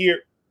else. But here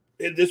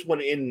this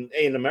one in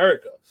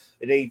America,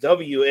 in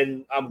AEW,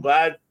 and I'm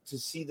glad to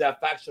see that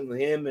faction with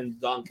him and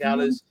Don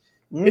Callis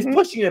is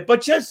pushing it.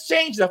 But just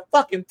change the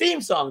fucking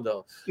theme song,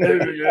 though.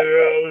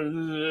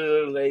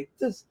 Like,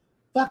 just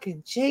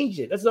fucking change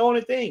it. That's the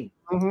only thing.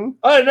 Other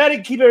than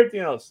that, keep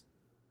everything else.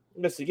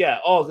 Let's see. Yeah.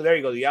 Oh, there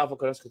you go. The Alpha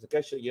Konosuke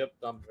Takeshita. Yep.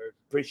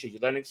 Appreciate you,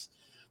 Lennox.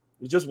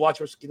 We just watched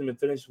Wrestle Kingdom and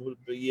finished.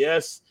 But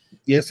yes,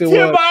 it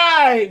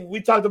was.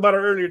 We talked about it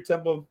earlier,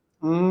 Temple.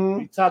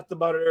 We talked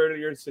about it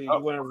earlier, so you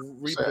want to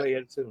replay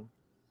it too.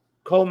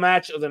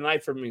 Co-match of the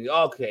night for me.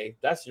 Okay,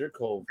 that's your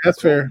call. That's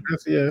fair.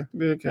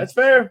 That's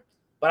fair.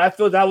 But I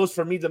feel that was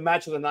for me the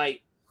match of the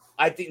night.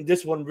 I think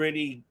this one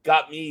really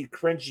got me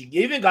cringy.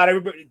 Even got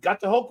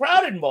the whole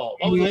crowd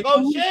involved. I was like,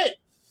 oh shit.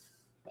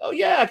 Oh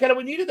yeah, I kind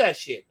of needed that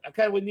shit. I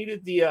kind of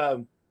needed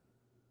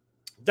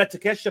that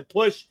Takeshita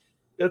push.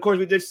 And of course,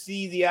 we did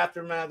see the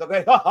aftermath.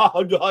 Okay,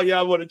 yeah,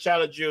 I want to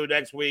challenge you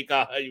next week.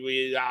 At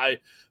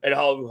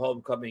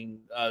homecoming.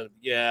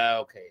 Yeah,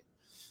 okay.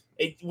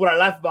 What I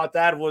laughed about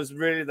that was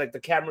really like the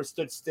camera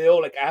stood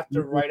still. Like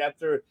right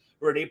after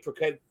Renee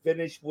Paquette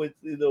finished with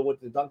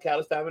the Don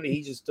Callis family,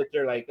 he just stood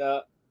there like,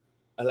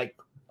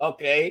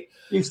 okay,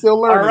 he's still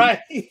learning. All right,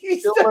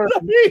 he's still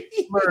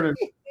learning.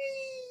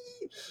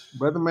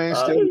 Brother man,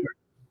 still learning.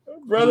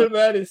 Brother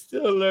man is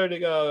still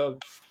learning.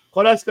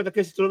 Konosuke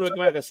Takeshita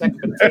like a sack of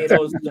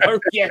potatoes.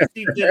 Yes,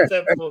 he did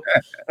Temple.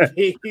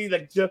 He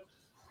like,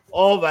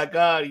 oh my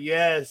god,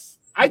 yes,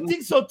 I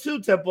think so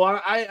too, Temple.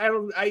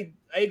 I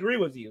agree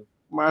with you.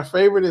 My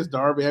favorite is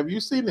Darby. Have you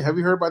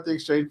heard about the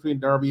exchange between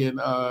Darby and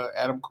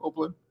Adam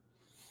Copeland?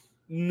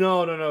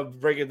 No.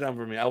 Break it down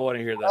for me. I want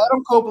to hear that.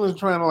 Adam Copeland is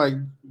trying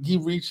to he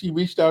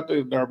reached out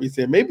to Darby,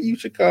 said maybe you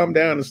should calm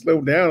down and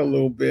slow down a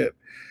little bit.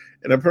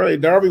 And apparently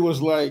Darby was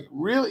like,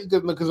 really?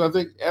 Because I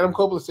think Adam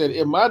Copeland said,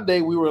 in my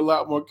day, we were a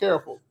lot more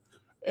careful.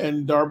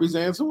 And Darby's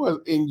answer was,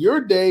 in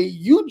your day,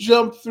 you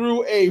jumped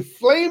through a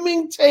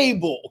flaming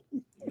table.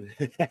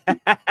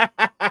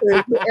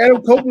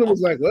 Adam Copeland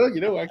was like, well, I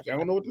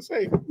don't know what to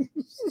say.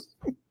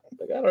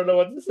 I don't know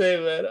what to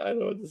say, man. I don't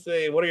know what to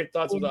say. What are your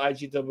thoughts on the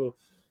IGW?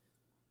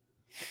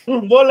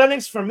 Well,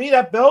 Lennox, for me,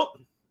 that belt,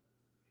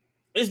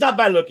 it's not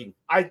bad looking.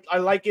 I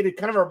like it. It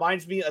kind of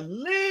reminds me a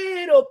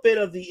little bit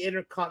of the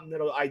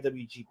Intercontinental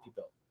IWGP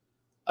belt.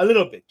 A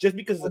little bit, just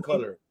because of the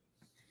color.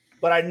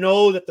 But I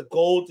know that the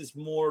gold is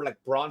more like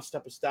bronze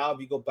type of style. If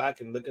you go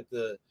back and look at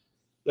the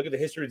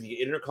history of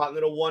the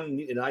Intercontinental one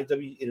in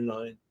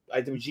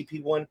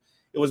IWGP one,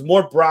 it was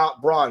more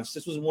bronze.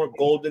 This was more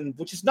golden,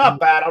 which is not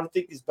bad. I don't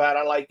think it's bad.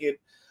 I like it.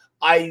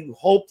 I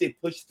hope they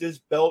push this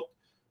belt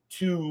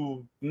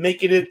to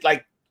make it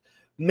like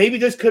maybe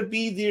this could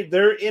be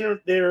their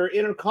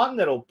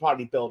Intercontinental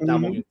party belt now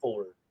moving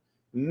forward.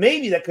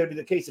 Maybe that could be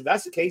the case. If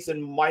that's the case,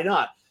 then why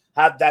not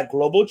have that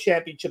global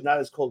championship? Now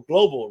it's called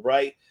global,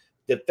 right?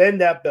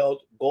 Defend that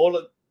belt. Goal,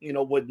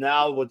 with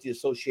the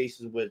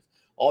associations with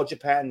All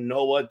Japan,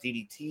 Noah,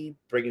 DDT,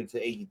 bring it to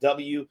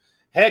AEW.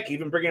 Heck,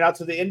 even bring it out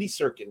to the indie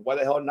circuit. Why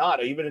the hell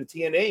not? Or even in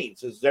TNA,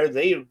 since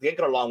they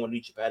get along with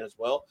New Japan as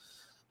well.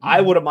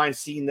 I wouldn't mind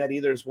seeing that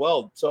either as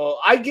well. So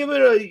I give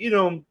it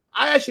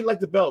I actually like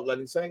the belt. Like,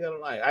 I ain't gonna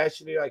lie. I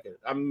actually like it.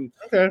 I'm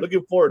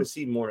looking forward to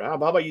seeing more. How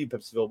about you,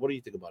 Pepsiville? What do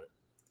you think about it?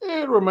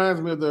 It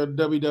reminds me of the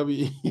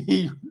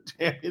WWE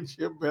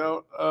Championship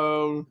belt.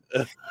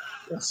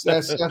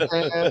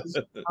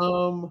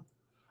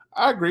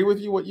 I agree with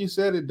you. What you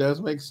said, it does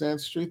make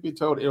sense. Truth be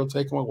told, it'll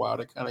take them a while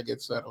to kind of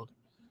get settled.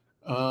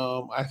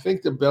 I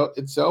think the belt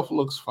itself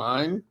looks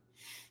fine.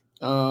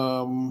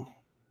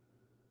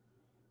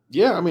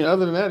 Yeah, I mean,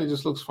 other than that, it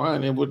just looks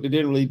fine. It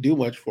didn't really do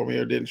much for me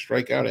or didn't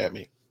strike out at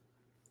me.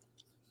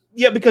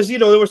 Yeah, because, there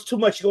was too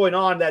much going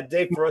on that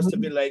day for us to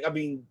be like, I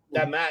mean,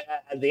 that match,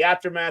 the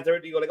aftermath,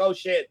 everything, you go like, oh,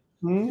 shit.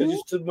 It's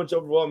just too much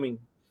overwhelming.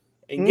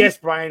 And yes,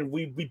 Brian,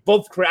 we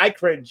both I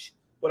cringe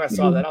when I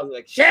saw that. I was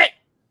like, shit!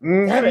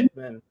 Damn it,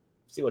 man.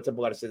 See what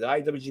Temple got to say. The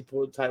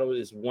IWGP title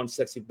is one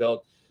sexy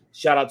belt.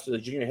 Shout out to the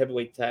junior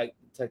heavyweight tag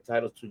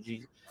title to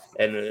G.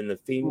 And the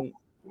theme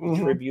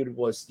tribute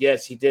was,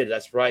 yes, he did.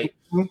 That's right.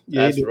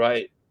 Yeah, that's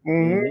right.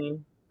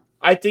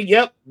 I think,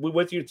 we're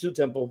with you too,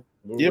 Temple.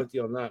 We're with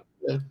you on that.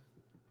 Yeah.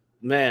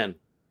 Man,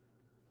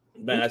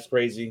 that's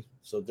crazy.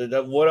 So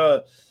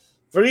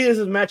for me, this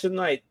is match of the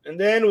night. And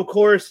then, of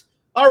course,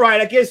 all right,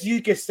 I guess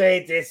you could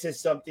say this is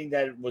something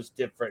that was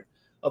different.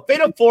 A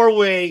fatal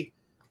four-way,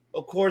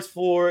 of course,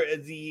 for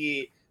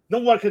the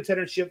 #1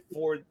 contendership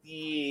for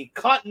the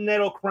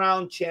Continental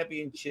Crown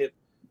Championship.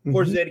 Of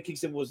course, Eddie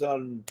Kingston was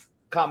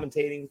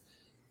commentating,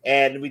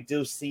 and we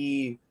do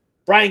see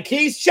Brian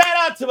Keys. Shout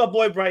out to my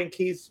boy Brian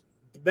Keys.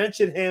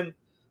 Mention him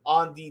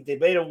on the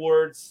Debate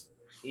Awards.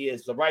 He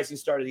is the rising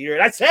star of the year.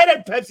 And I said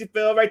it, Pepsi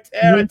Phil, right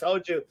there. I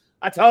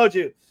told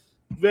you.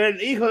 Ben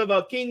Hijo de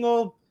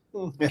Valkingo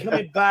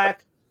coming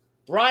back.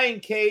 Brian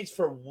Cage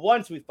for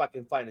once we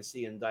fucking finally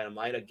see in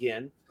Dynamite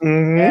again.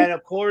 And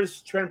of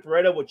course, Trent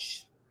Beretta,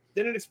 which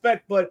didn't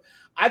expect, but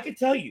I can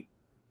tell you,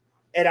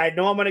 and I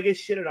know I'm going to get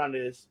shitted on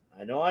this.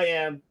 I know I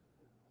am.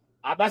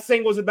 I'm not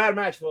saying it was a bad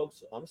match,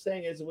 folks. All I'm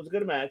saying is it was a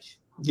good match.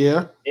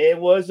 Yeah. It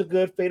was a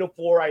good Fatal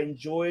 4. I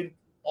enjoyed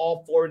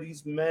all 4 of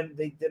these men.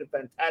 They did a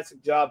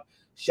fantastic job.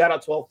 Shout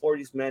out to all 4 of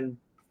these men.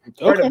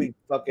 Incredibly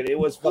fucking. It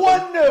was fucking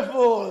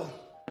Wonderful.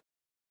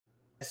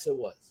 Yes, it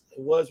was. It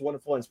was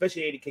wonderful, and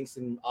especially Eddie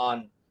Kingston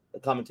on the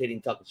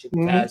commentating, talking shit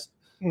with Taz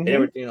and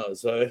everything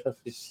else. So,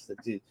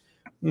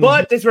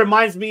 but this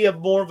reminds me of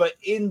more of an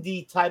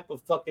indie type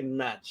of fucking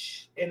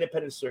match,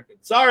 independent circuit.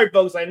 Sorry,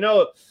 folks. I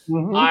know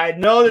you. I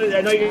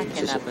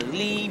cannot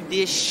believe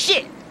this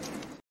shit.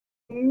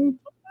 Believe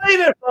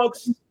it,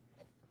 folks.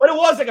 But it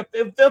was like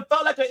it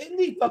felt like an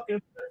indie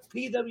fucking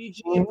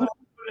PWG, an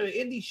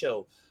indie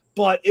show.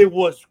 But it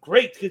was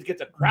great to get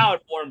the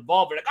crowd more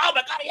involved. Like, oh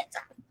my god, yes.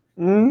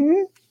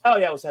 Oh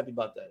yeah, I was happy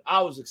about that.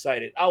 I was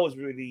excited. I was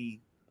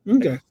really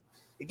okay.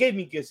 It gave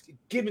me good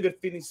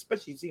feelings,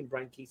 especially seeing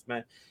Brian Keith,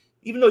 man.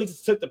 Even though he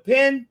just took the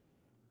pin,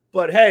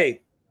 but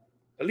hey,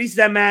 at least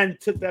that man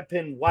took that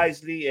pin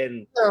wisely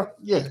and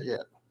yeah.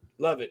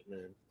 Love it,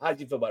 man. How did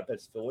you feel about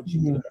it, Phil? What did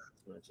you think about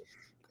this match?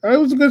 It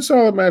was a good,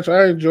 solid match.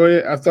 I enjoyed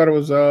it. I thought it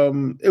was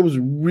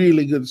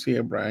really good to see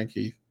him, Brian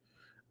Keith.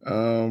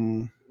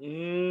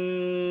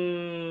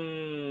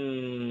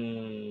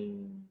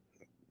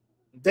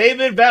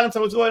 David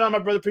Valentine, what's going on, my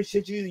brother?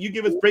 Appreciate you. You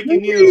give us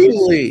breaking news.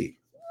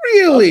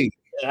 Really?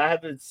 I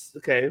haven't.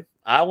 Okay,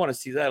 I want to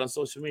see that on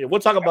social media.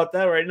 We'll talk about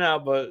that right now,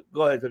 but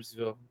go ahead, Pepsi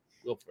Phil.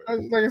 Go for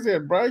it. Like I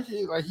said, Brian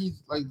Keith,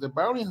 he's like the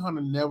bounty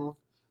hunter. Never,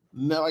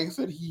 like I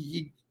said,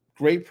 he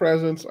great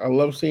presence. I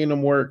love seeing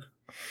him work,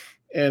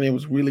 and it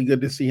was really good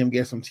to see him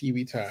get some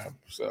TV time.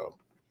 So,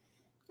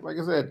 like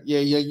I said, yeah,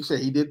 you said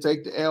he did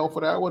take the L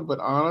for that one, but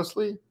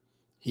honestly,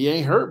 he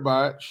ain't hurt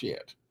by it.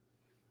 Shit.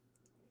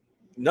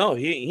 No,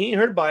 he ain't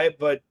hurt by it,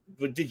 but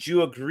did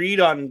you agree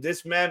on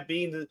this man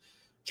being the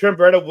Trent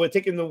Beretta with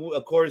taking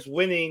of course,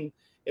 winning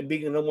and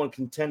being the number one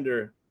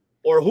contender,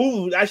 or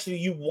who actually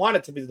you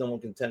wanted to be the number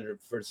one contender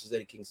versus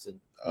Eddie Kingston?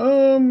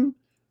 I'm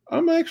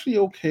actually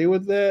okay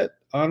with that,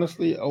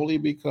 honestly, only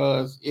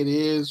because it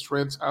is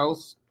Trent's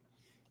house,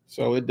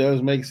 so it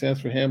does make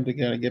sense for him to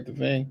kind of get the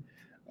thing.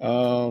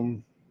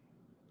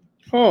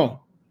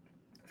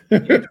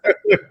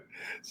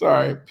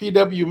 Sorry,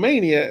 PW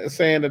Mania is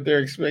saying that they're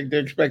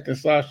expecting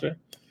Sasha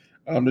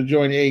to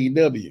join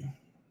AEW.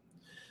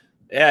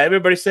 Yeah,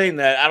 everybody's saying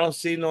that. I don't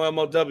see no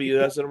MLW.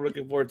 That's what I'm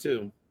looking for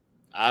too.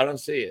 I don't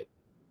see it.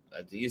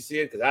 Do you see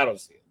it? Because I don't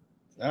see it.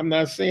 I'm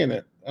not seeing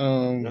it.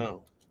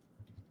 No.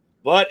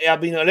 But I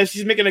mean, unless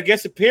she's making a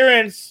guest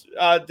appearance,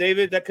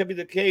 David, that could be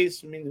the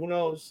case. I mean, who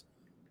knows?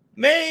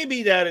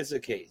 Maybe that is the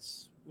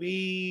case.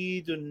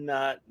 We do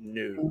not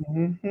know.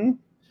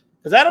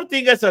 Because I don't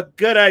think that's a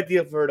good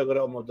idea for her to go to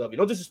MLW.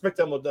 No disrespect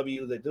to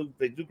MLW. They do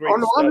great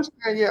stuff. I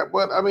understand, yeah,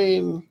 but I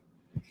mean,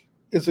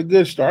 it's a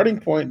good starting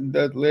point.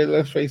 That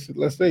let's face it,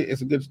 let's say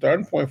it's a good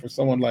starting point for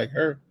someone like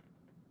her.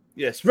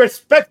 Yes,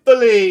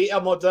 respectfully,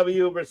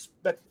 MLW,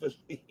 respectfully.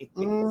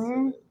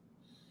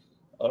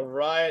 All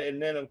right,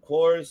 and then of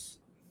course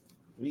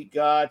we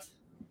got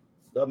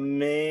the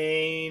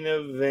main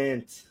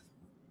event.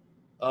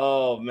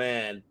 Oh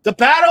man, the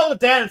Battle of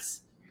the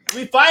Dance.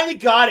 We finally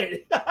got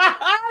it.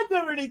 I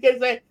never really can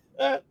say.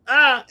 The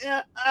Battle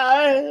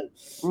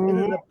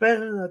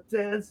of the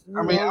Dance.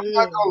 I mean, I'm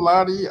not gonna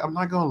lie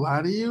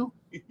to you.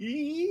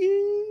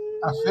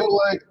 I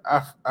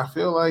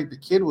feel like the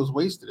kid was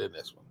wasted in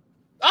this one.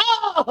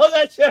 Oh,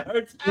 that shit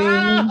hurts.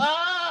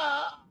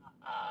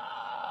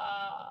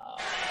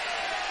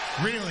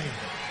 Really?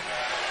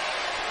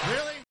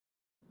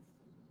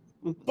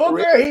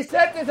 Booker, he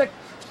said this.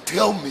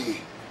 Tell me,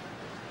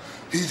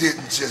 he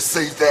didn't just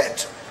say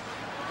that.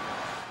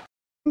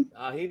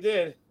 He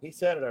did. He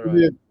said it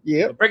already.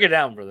 Yeah. Break it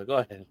down, brother. Go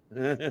ahead.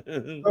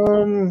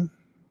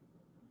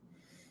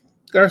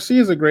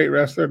 Garcia's a great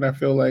wrestler, and I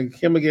feel like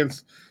him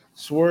against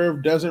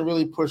Swerve doesn't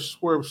really push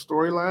Swerve's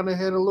storyline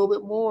ahead a little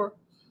bit more.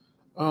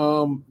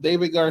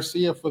 David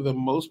Garcia, for the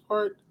most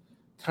part,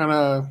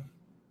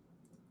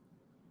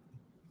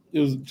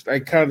 just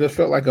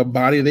felt like a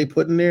body they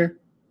put in there.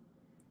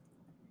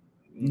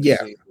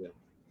 Yeah,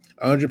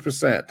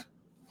 100%.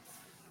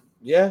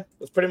 Yeah,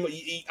 it's pretty much.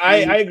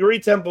 I agree,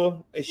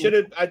 Temple. It should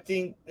have. I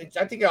think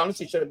it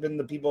honestly should have been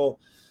the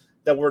people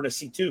that were in the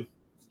C2.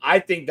 I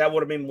think that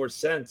would have made more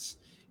sense,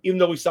 even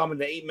though we saw him in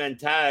the 8-man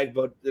tag.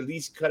 But at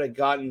least could have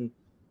gotten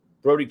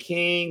Brody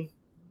King.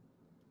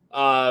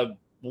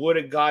 Would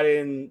have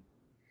gotten.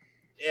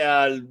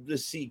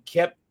 Let's see.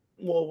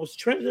 Was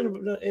Trent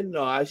in?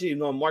 No, actually,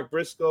 no. Mark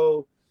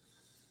Briscoe.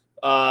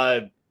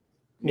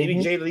 Maybe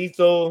Jay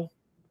Lethal.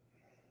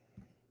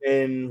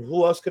 And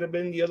who else could have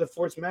been the other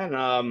fourth man?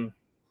 I'm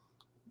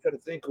trying to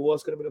think who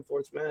else could have been the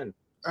fourth man.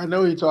 I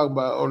know you talk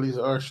about all these,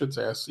 or I should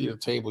say, I see the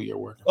table you're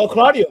working. Oh,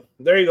 Claudio.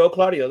 There you go,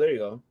 Claudio. There you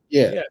go.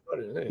 Yeah.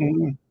 Claudio, there you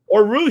go.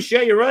 Or Roosh.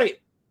 Yeah, you're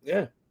right.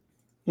 Yeah.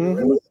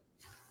 But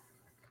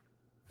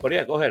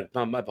yeah, go ahead.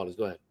 My apologies.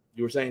 Go ahead.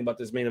 You were saying about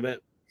this main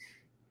event.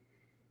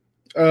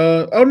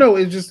 No,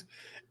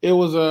 it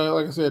was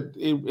like I said,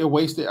 it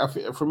wasted.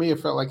 For me, it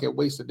felt like it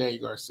wasted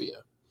Daniel Garcia.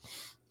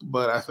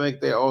 But I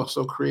think they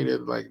also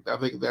created, I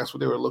think that's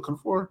what they were looking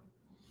for.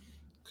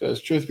 Because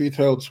truth be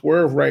told,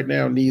 Swerve right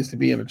now needs to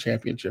be in a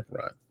championship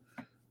run.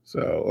 So,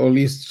 or at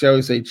least, shall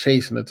we say,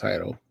 chasing the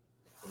title.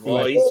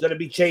 Well, he's going to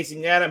be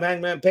chasing Adam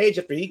Hangman Page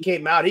after he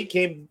came out. He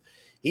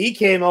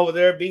came over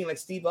there being like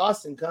Steve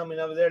Austin, coming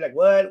over there like,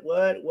 what?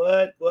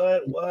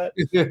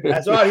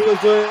 That's all he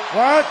was doing.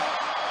 What?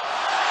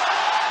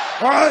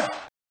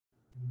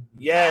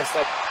 Yes.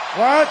 Like,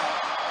 what?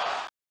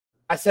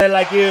 I said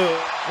like you.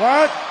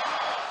 What?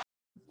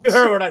 You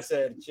heard what I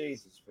said.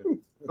 Jesus.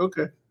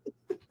 Okay.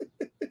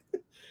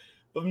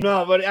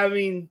 But I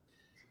mean,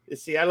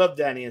 see, I love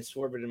Danny and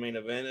Swerve in the main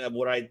event.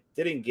 What I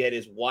didn't get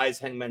is why is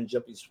Hangman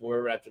jumping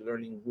Swerve after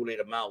learning who laid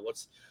him out?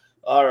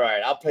 All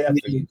right, I'll play that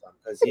for you, Dom,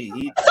 because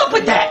he stop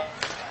with that.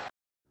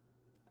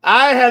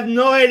 I have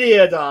no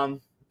idea,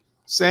 Dom.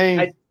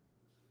 Same.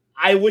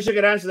 I wish I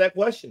could answer that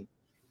question.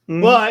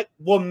 Mm-hmm. But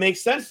what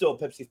makes sense, though,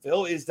 Pepsi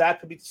Phil, is that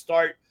could be the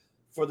start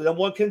for the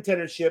 #1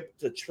 contendership,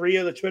 the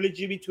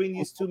trilogy between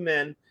these two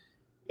men,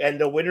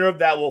 and the winner of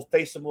that will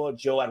face Samoa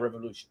Joe at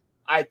Revolution.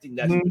 I think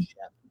that's what should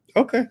happen.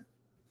 Okay.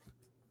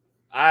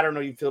 I don't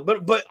know how you feel,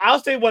 but I'll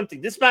say one thing.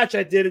 This match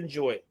I did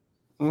enjoy.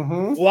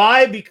 Mm-hmm.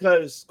 Why?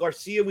 Because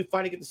Garcia, we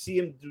finally get to see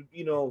him,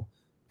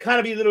 kind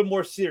of be a little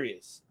more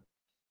serious.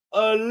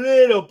 A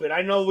little bit.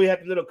 I know we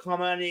have a little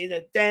comment,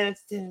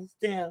 dance. We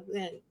get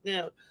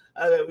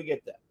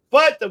that.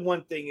 But the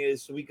one thing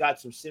is, we got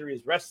some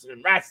serious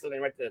wrestling right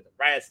there.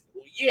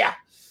 Yeah.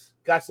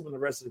 Got some of the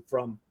wrestling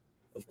from,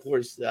 of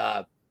course,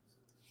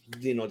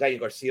 Daniel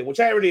Garcia, which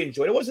I really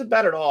enjoyed. It wasn't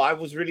bad at all. I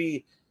was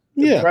really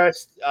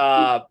impressed.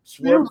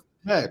 Swerve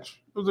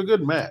match. It was a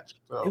good match.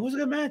 So. It was a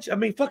good match. I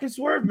mean, fucking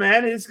Swerve,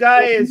 man. This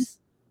guy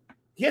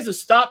he hasn't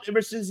stopped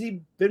ever since he's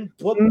been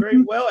booked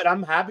very well, and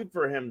I'm happy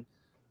for him.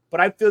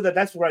 But I feel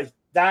that's what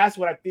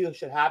I feel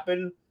should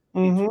happen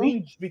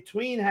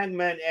between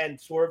Hangman and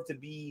Swerve to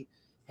be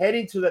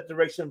heading to that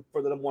direction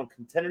for the #1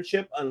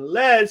 contendership,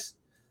 unless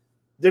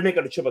they're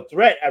making a triple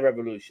threat at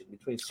Revolution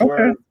between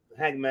Swerve,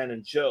 Hangman,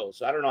 and Joe.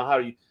 So I don't know how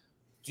do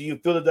you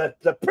feel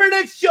that the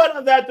prediction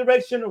of that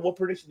direction, or what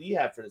prediction do you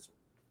have for this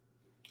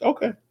one?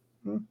 Okay.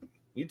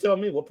 You tell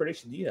me, what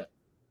prediction do you have?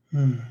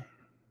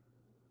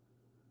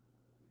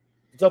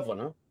 Tough one,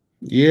 huh?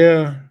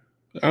 Yeah.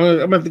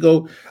 I'm about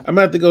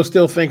to go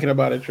still thinking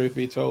about it, truth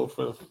be told,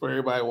 for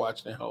everybody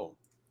watching at home.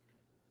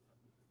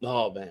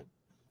 Oh man.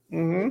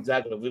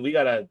 Exactly. We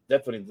gotta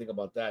definitely think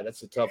about that.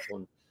 That's a tough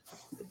one.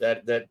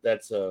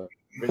 That's a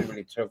really,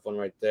 really tough one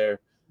right there.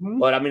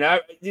 But I mean,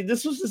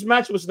 this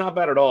match was not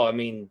bad at all. I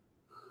mean,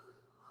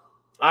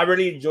 I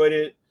really enjoyed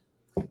it.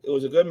 It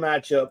was a good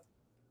matchup.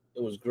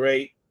 It was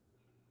great.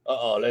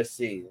 Let's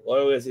see. What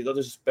do we see? No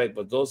disrespect,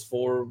 but those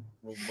four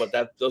in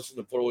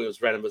the 4-way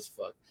was random as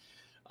fuck.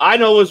 I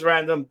know it was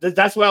random.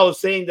 That's why I was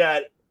saying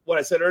that what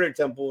I said earlier,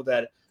 Temple,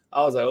 that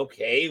I was like,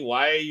 okay,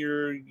 why are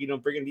you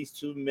bringing these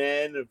two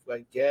men?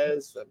 I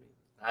guess.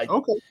 I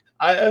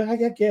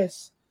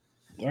guess.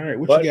 All right,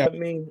 what you got? I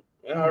mean,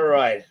 all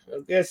right. I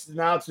guess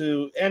now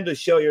to end the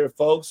show here,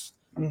 folks,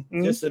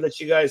 just to let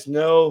you guys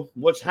know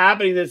what's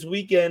happening this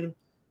weekend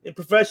in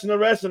professional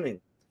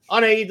wrestling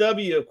on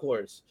AEW, of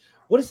course.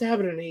 What is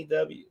happening in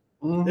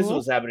AEW? This is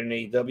what's happening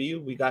in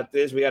AEW. We got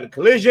this. We got a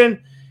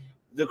Collision.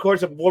 Of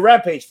course,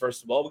 Rampage,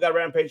 first of all. We got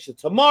Rampage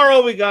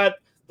tomorrow. We got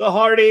the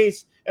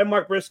Hardys and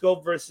Mark Briscoe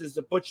versus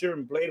the Butcher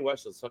and Blade. Well, I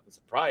was fucking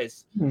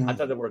surprised. I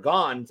thought they were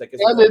gone. It's like,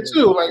 I did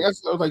too. I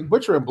was like,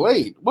 Butcher and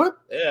Blade. What?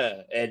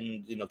 Yeah,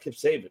 and Kip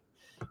Saban.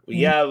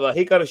 We have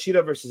Hikaru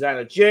Shida versus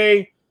Anna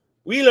Jay.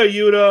 Wheeler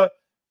Yuta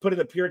putting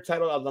the pure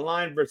title on the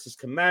line versus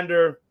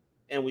Commander.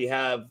 And we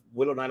have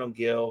Willow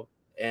Nightingale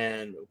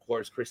and, of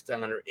course, Chris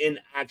Statlander in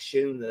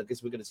action. I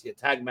guess we're going to see a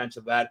tag match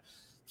of that.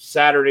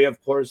 Saturday,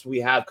 of course, we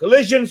have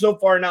Collision. So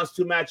far announced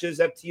 2 matches.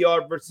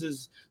 FTR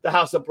versus the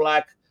House of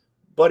Black,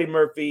 Buddy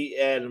Murphy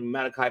and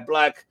Malachi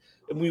Black.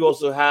 And we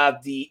also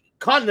have the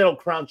Continental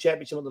Crown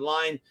Championship on the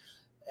line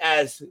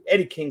as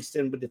Eddie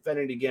Kingston but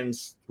defending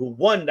against who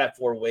won that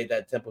 4-way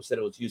that Temple said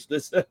it was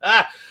useless.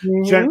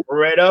 Trent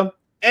Beretta.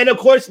 And, of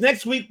course,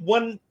 next week,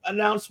 one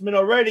announcement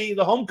already,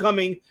 the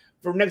homecoming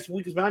for next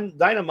week's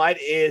Dynamite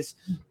is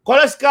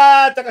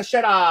Koloska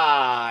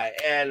Takashita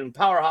and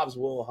Power Hobbs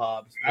Will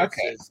Hobbs.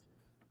 Okay.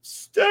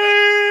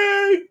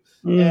 Sting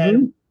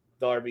and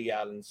Darby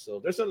Allin. So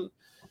there's a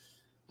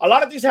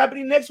lot of things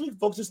happening next week,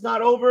 folks. It's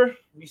not over.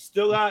 We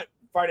still got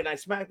Friday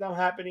Night SmackDown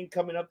happening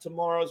coming up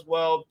tomorrow as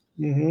well.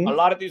 A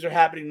lot of things are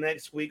happening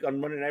next week on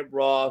Monday Night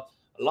Raw.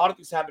 A lot of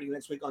things happening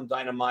next week on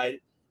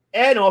Dynamite.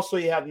 And also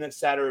you have next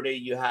Saturday,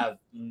 you have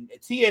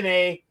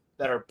TNA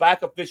that are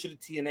back officially.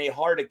 TNA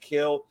Hard to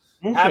Kill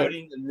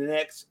happening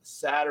next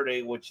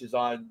Saturday, which is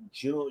on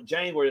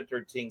January the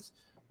 13th.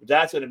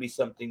 That's going to be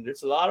something.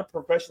 There's a lot of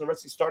professional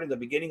wrestling starting the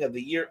beginning of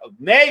the year of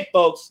May,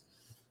 folks.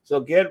 So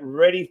get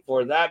ready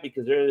for that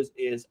because there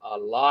is a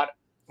lot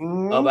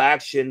of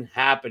action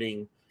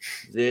happening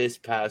this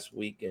past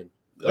weekend.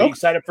 Are you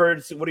excited for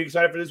what are you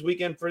excited for this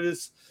weekend for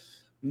this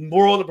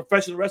world of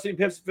professional wrestling,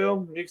 Pepsi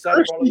Phil? Are you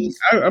excited for all of this?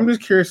 I'm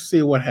just curious to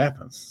see what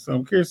happens. So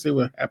I'm curious to see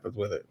what happens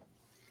with it.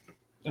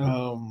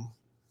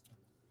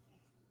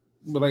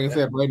 But like I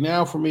said, right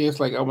now for me, it's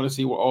like I want to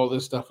see where all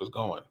this stuff is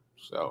going.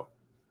 So,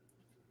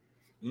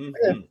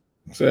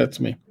 so that's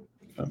me.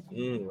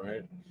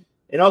 Right.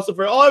 And also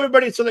for all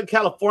everybody in Southern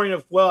California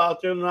as well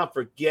out there, do not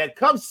forget,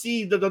 come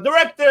see the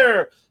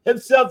director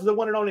himself, the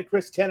one and only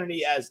Chris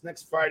Kennedy, as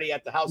next Friday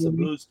at the House of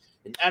Blues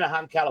in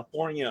Anaheim,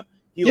 California.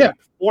 He'll be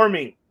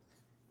performing.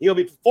 He'll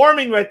be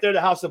performing right there at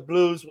the House of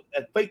Blues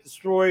at Fate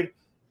Destroyed.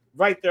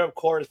 Right there, of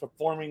course,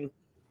 performing,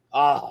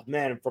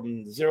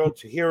 from Zero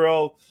to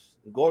Hero,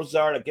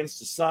 Gozard Against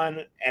the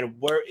Sun, and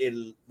Where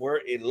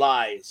It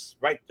Lies.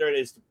 Right there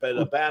is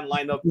the band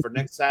lineup for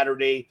next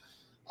Saturday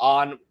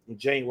on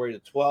January the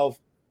 12th.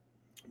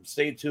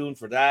 Stay tuned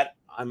for that.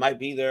 I might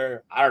be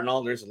there. I don't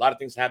know. There's a lot of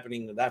things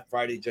happening that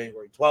Friday,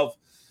 January 12th.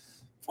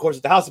 Of course,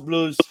 at the House of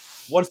Blues.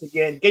 Once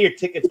again, get your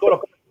tickets. Go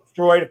to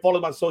Destroy to follow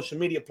them on social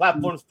media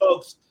platforms,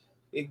 folks.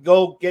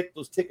 Go get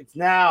those tickets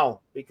now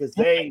because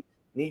they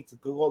need to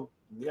go.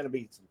 It's going to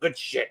be some good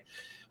shit.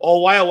 Oh,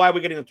 why are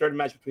we getting the third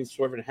match between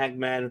Swerve and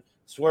Hangman?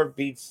 Swerve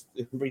beats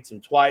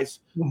him twice.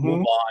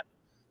 Move on.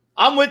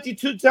 I'm with you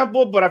too,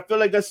 Temple, but I feel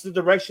like that's the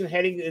direction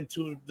heading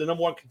into the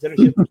number one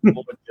contendership.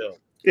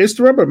 It's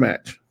the rubber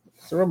match.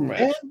 It's a rubber match.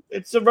 Yeah,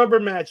 it's a rubber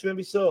match.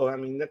 Maybe so. I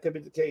mean, that could be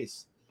the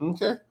case.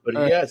 Okay. But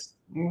yes.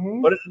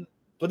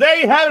 But there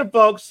you have it,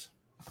 folks.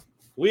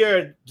 We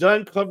are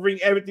done covering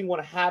everything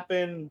what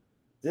happened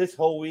this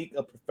whole week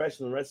of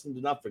professional wrestling.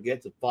 Do not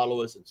forget to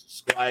follow us and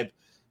subscribe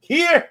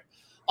here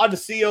on the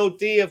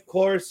COD, of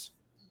course.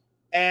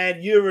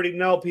 And you already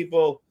know,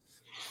 people,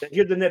 that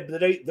here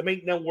the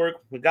main network,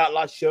 we got a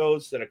lot of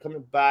shows that are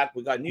coming back.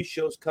 We got new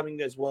shows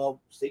coming as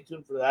well. Stay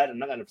tuned for that. I'm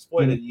not going to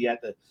spoil it. You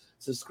have to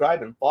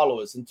subscribe and follow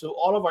us. And to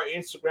all of our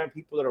Instagram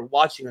people that are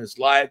watching us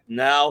live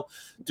now,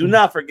 do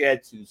not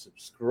forget to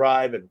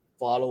subscribe and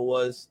follow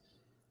us.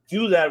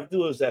 Do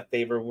us that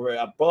favor. We're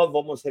above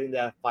almost hitting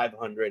that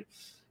 500.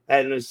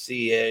 And let's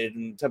see.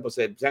 And Temple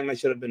said, Hangman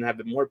should have been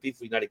having more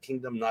beef with United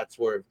Kingdom, not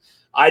Swerve.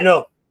 I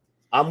know.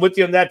 I'm with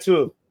you on that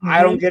too.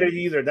 I don't get it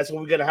either. That's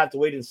what we're gonna have to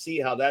wait and see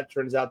how that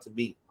turns out to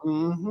be.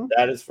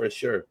 That is for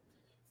sure.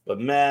 But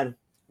man,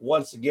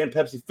 once again,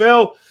 Pepsi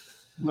Phil,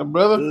 my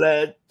brother,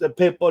 let the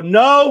people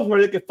know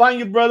where they can find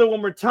you, brother. One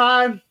more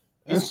time.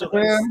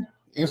 Instagram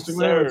is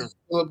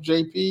Philip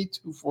JP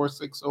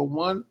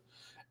 24601.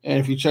 And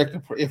if you check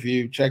the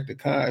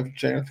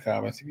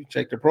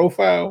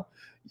profile,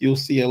 you'll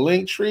see a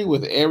link tree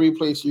with every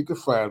place you can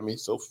find me.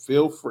 So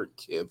feel free,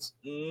 kids.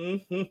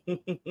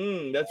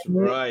 That's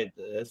right.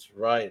 That's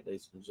right,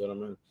 ladies and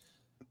gentlemen.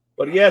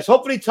 But yes,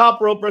 hopefully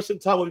Top Rope Wrestling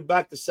Talk will be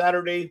back this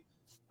Saturday.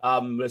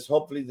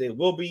 Hopefully they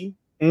will be.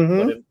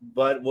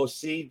 But we'll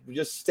see.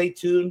 Just stay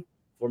tuned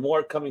for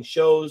more coming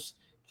shows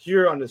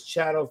here on this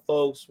channel,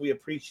 folks. We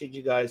appreciate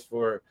you guys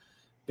for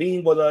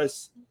being with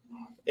us.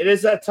 It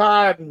is that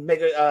time. Make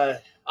it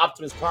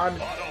Optimus Prime.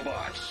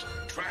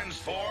 Autobots,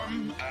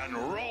 transform and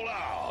roll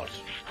out.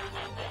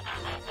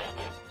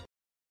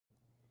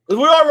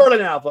 We are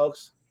rolling out,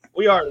 folks.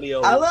 We are,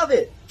 Leo. I love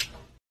it.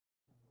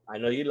 I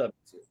know you love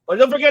it too. But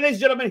don't forget, ladies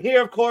and gentlemen,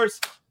 here, of course,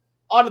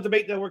 on the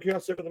Debate Network, here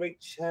on Circle Debate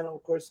channel,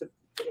 of course, the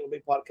Circle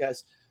Debate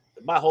podcast.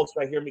 My host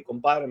right here, mi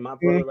compadre, my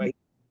brother right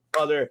here,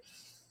 brother,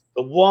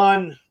 the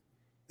one,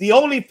 the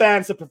only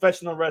fans of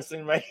professional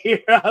wrestling right here.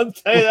 I'll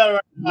tell you that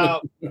right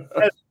now.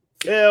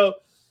 Phil,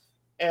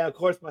 and of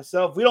course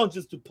myself. We don't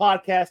just do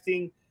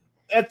podcasting.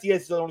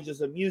 FTS is only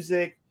just a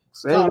music.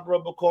 Top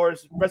Rope, of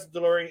course. Wrestling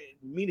DeLorean,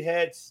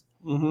 Meatheads.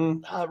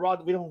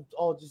 Rod, we don't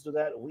all just do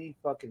that. We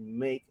fucking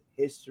make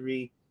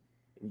history.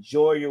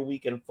 Enjoy your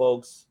weekend,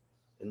 folks,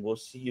 and we'll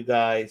see you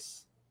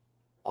guys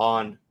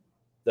on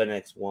the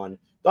next one.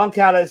 Don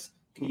Callis,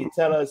 can you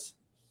tell us,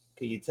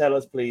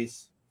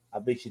 please? I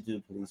bet you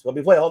do, please. Well,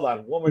 wait, hold on.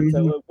 One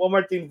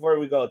more thing before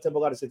we go.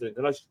 Temple got to say to it.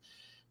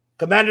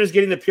 Commander's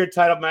getting the pure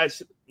title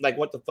match. Like,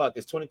 what the fuck?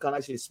 Is Tony Khan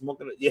actually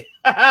smoking?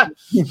 Yeah.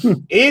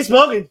 He's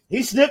smoking.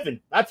 He's sniffing.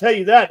 I tell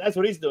you that. That's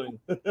what he's doing.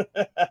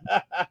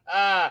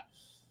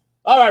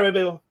 All right,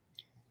 baby.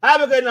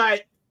 Have a good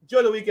night.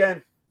 Enjoy the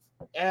weekend.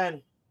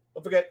 And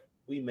don't forget,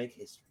 we make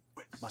history.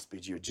 Must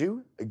bid you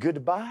adieu, a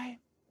goodbye,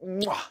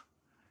 and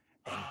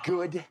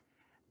good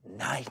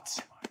night.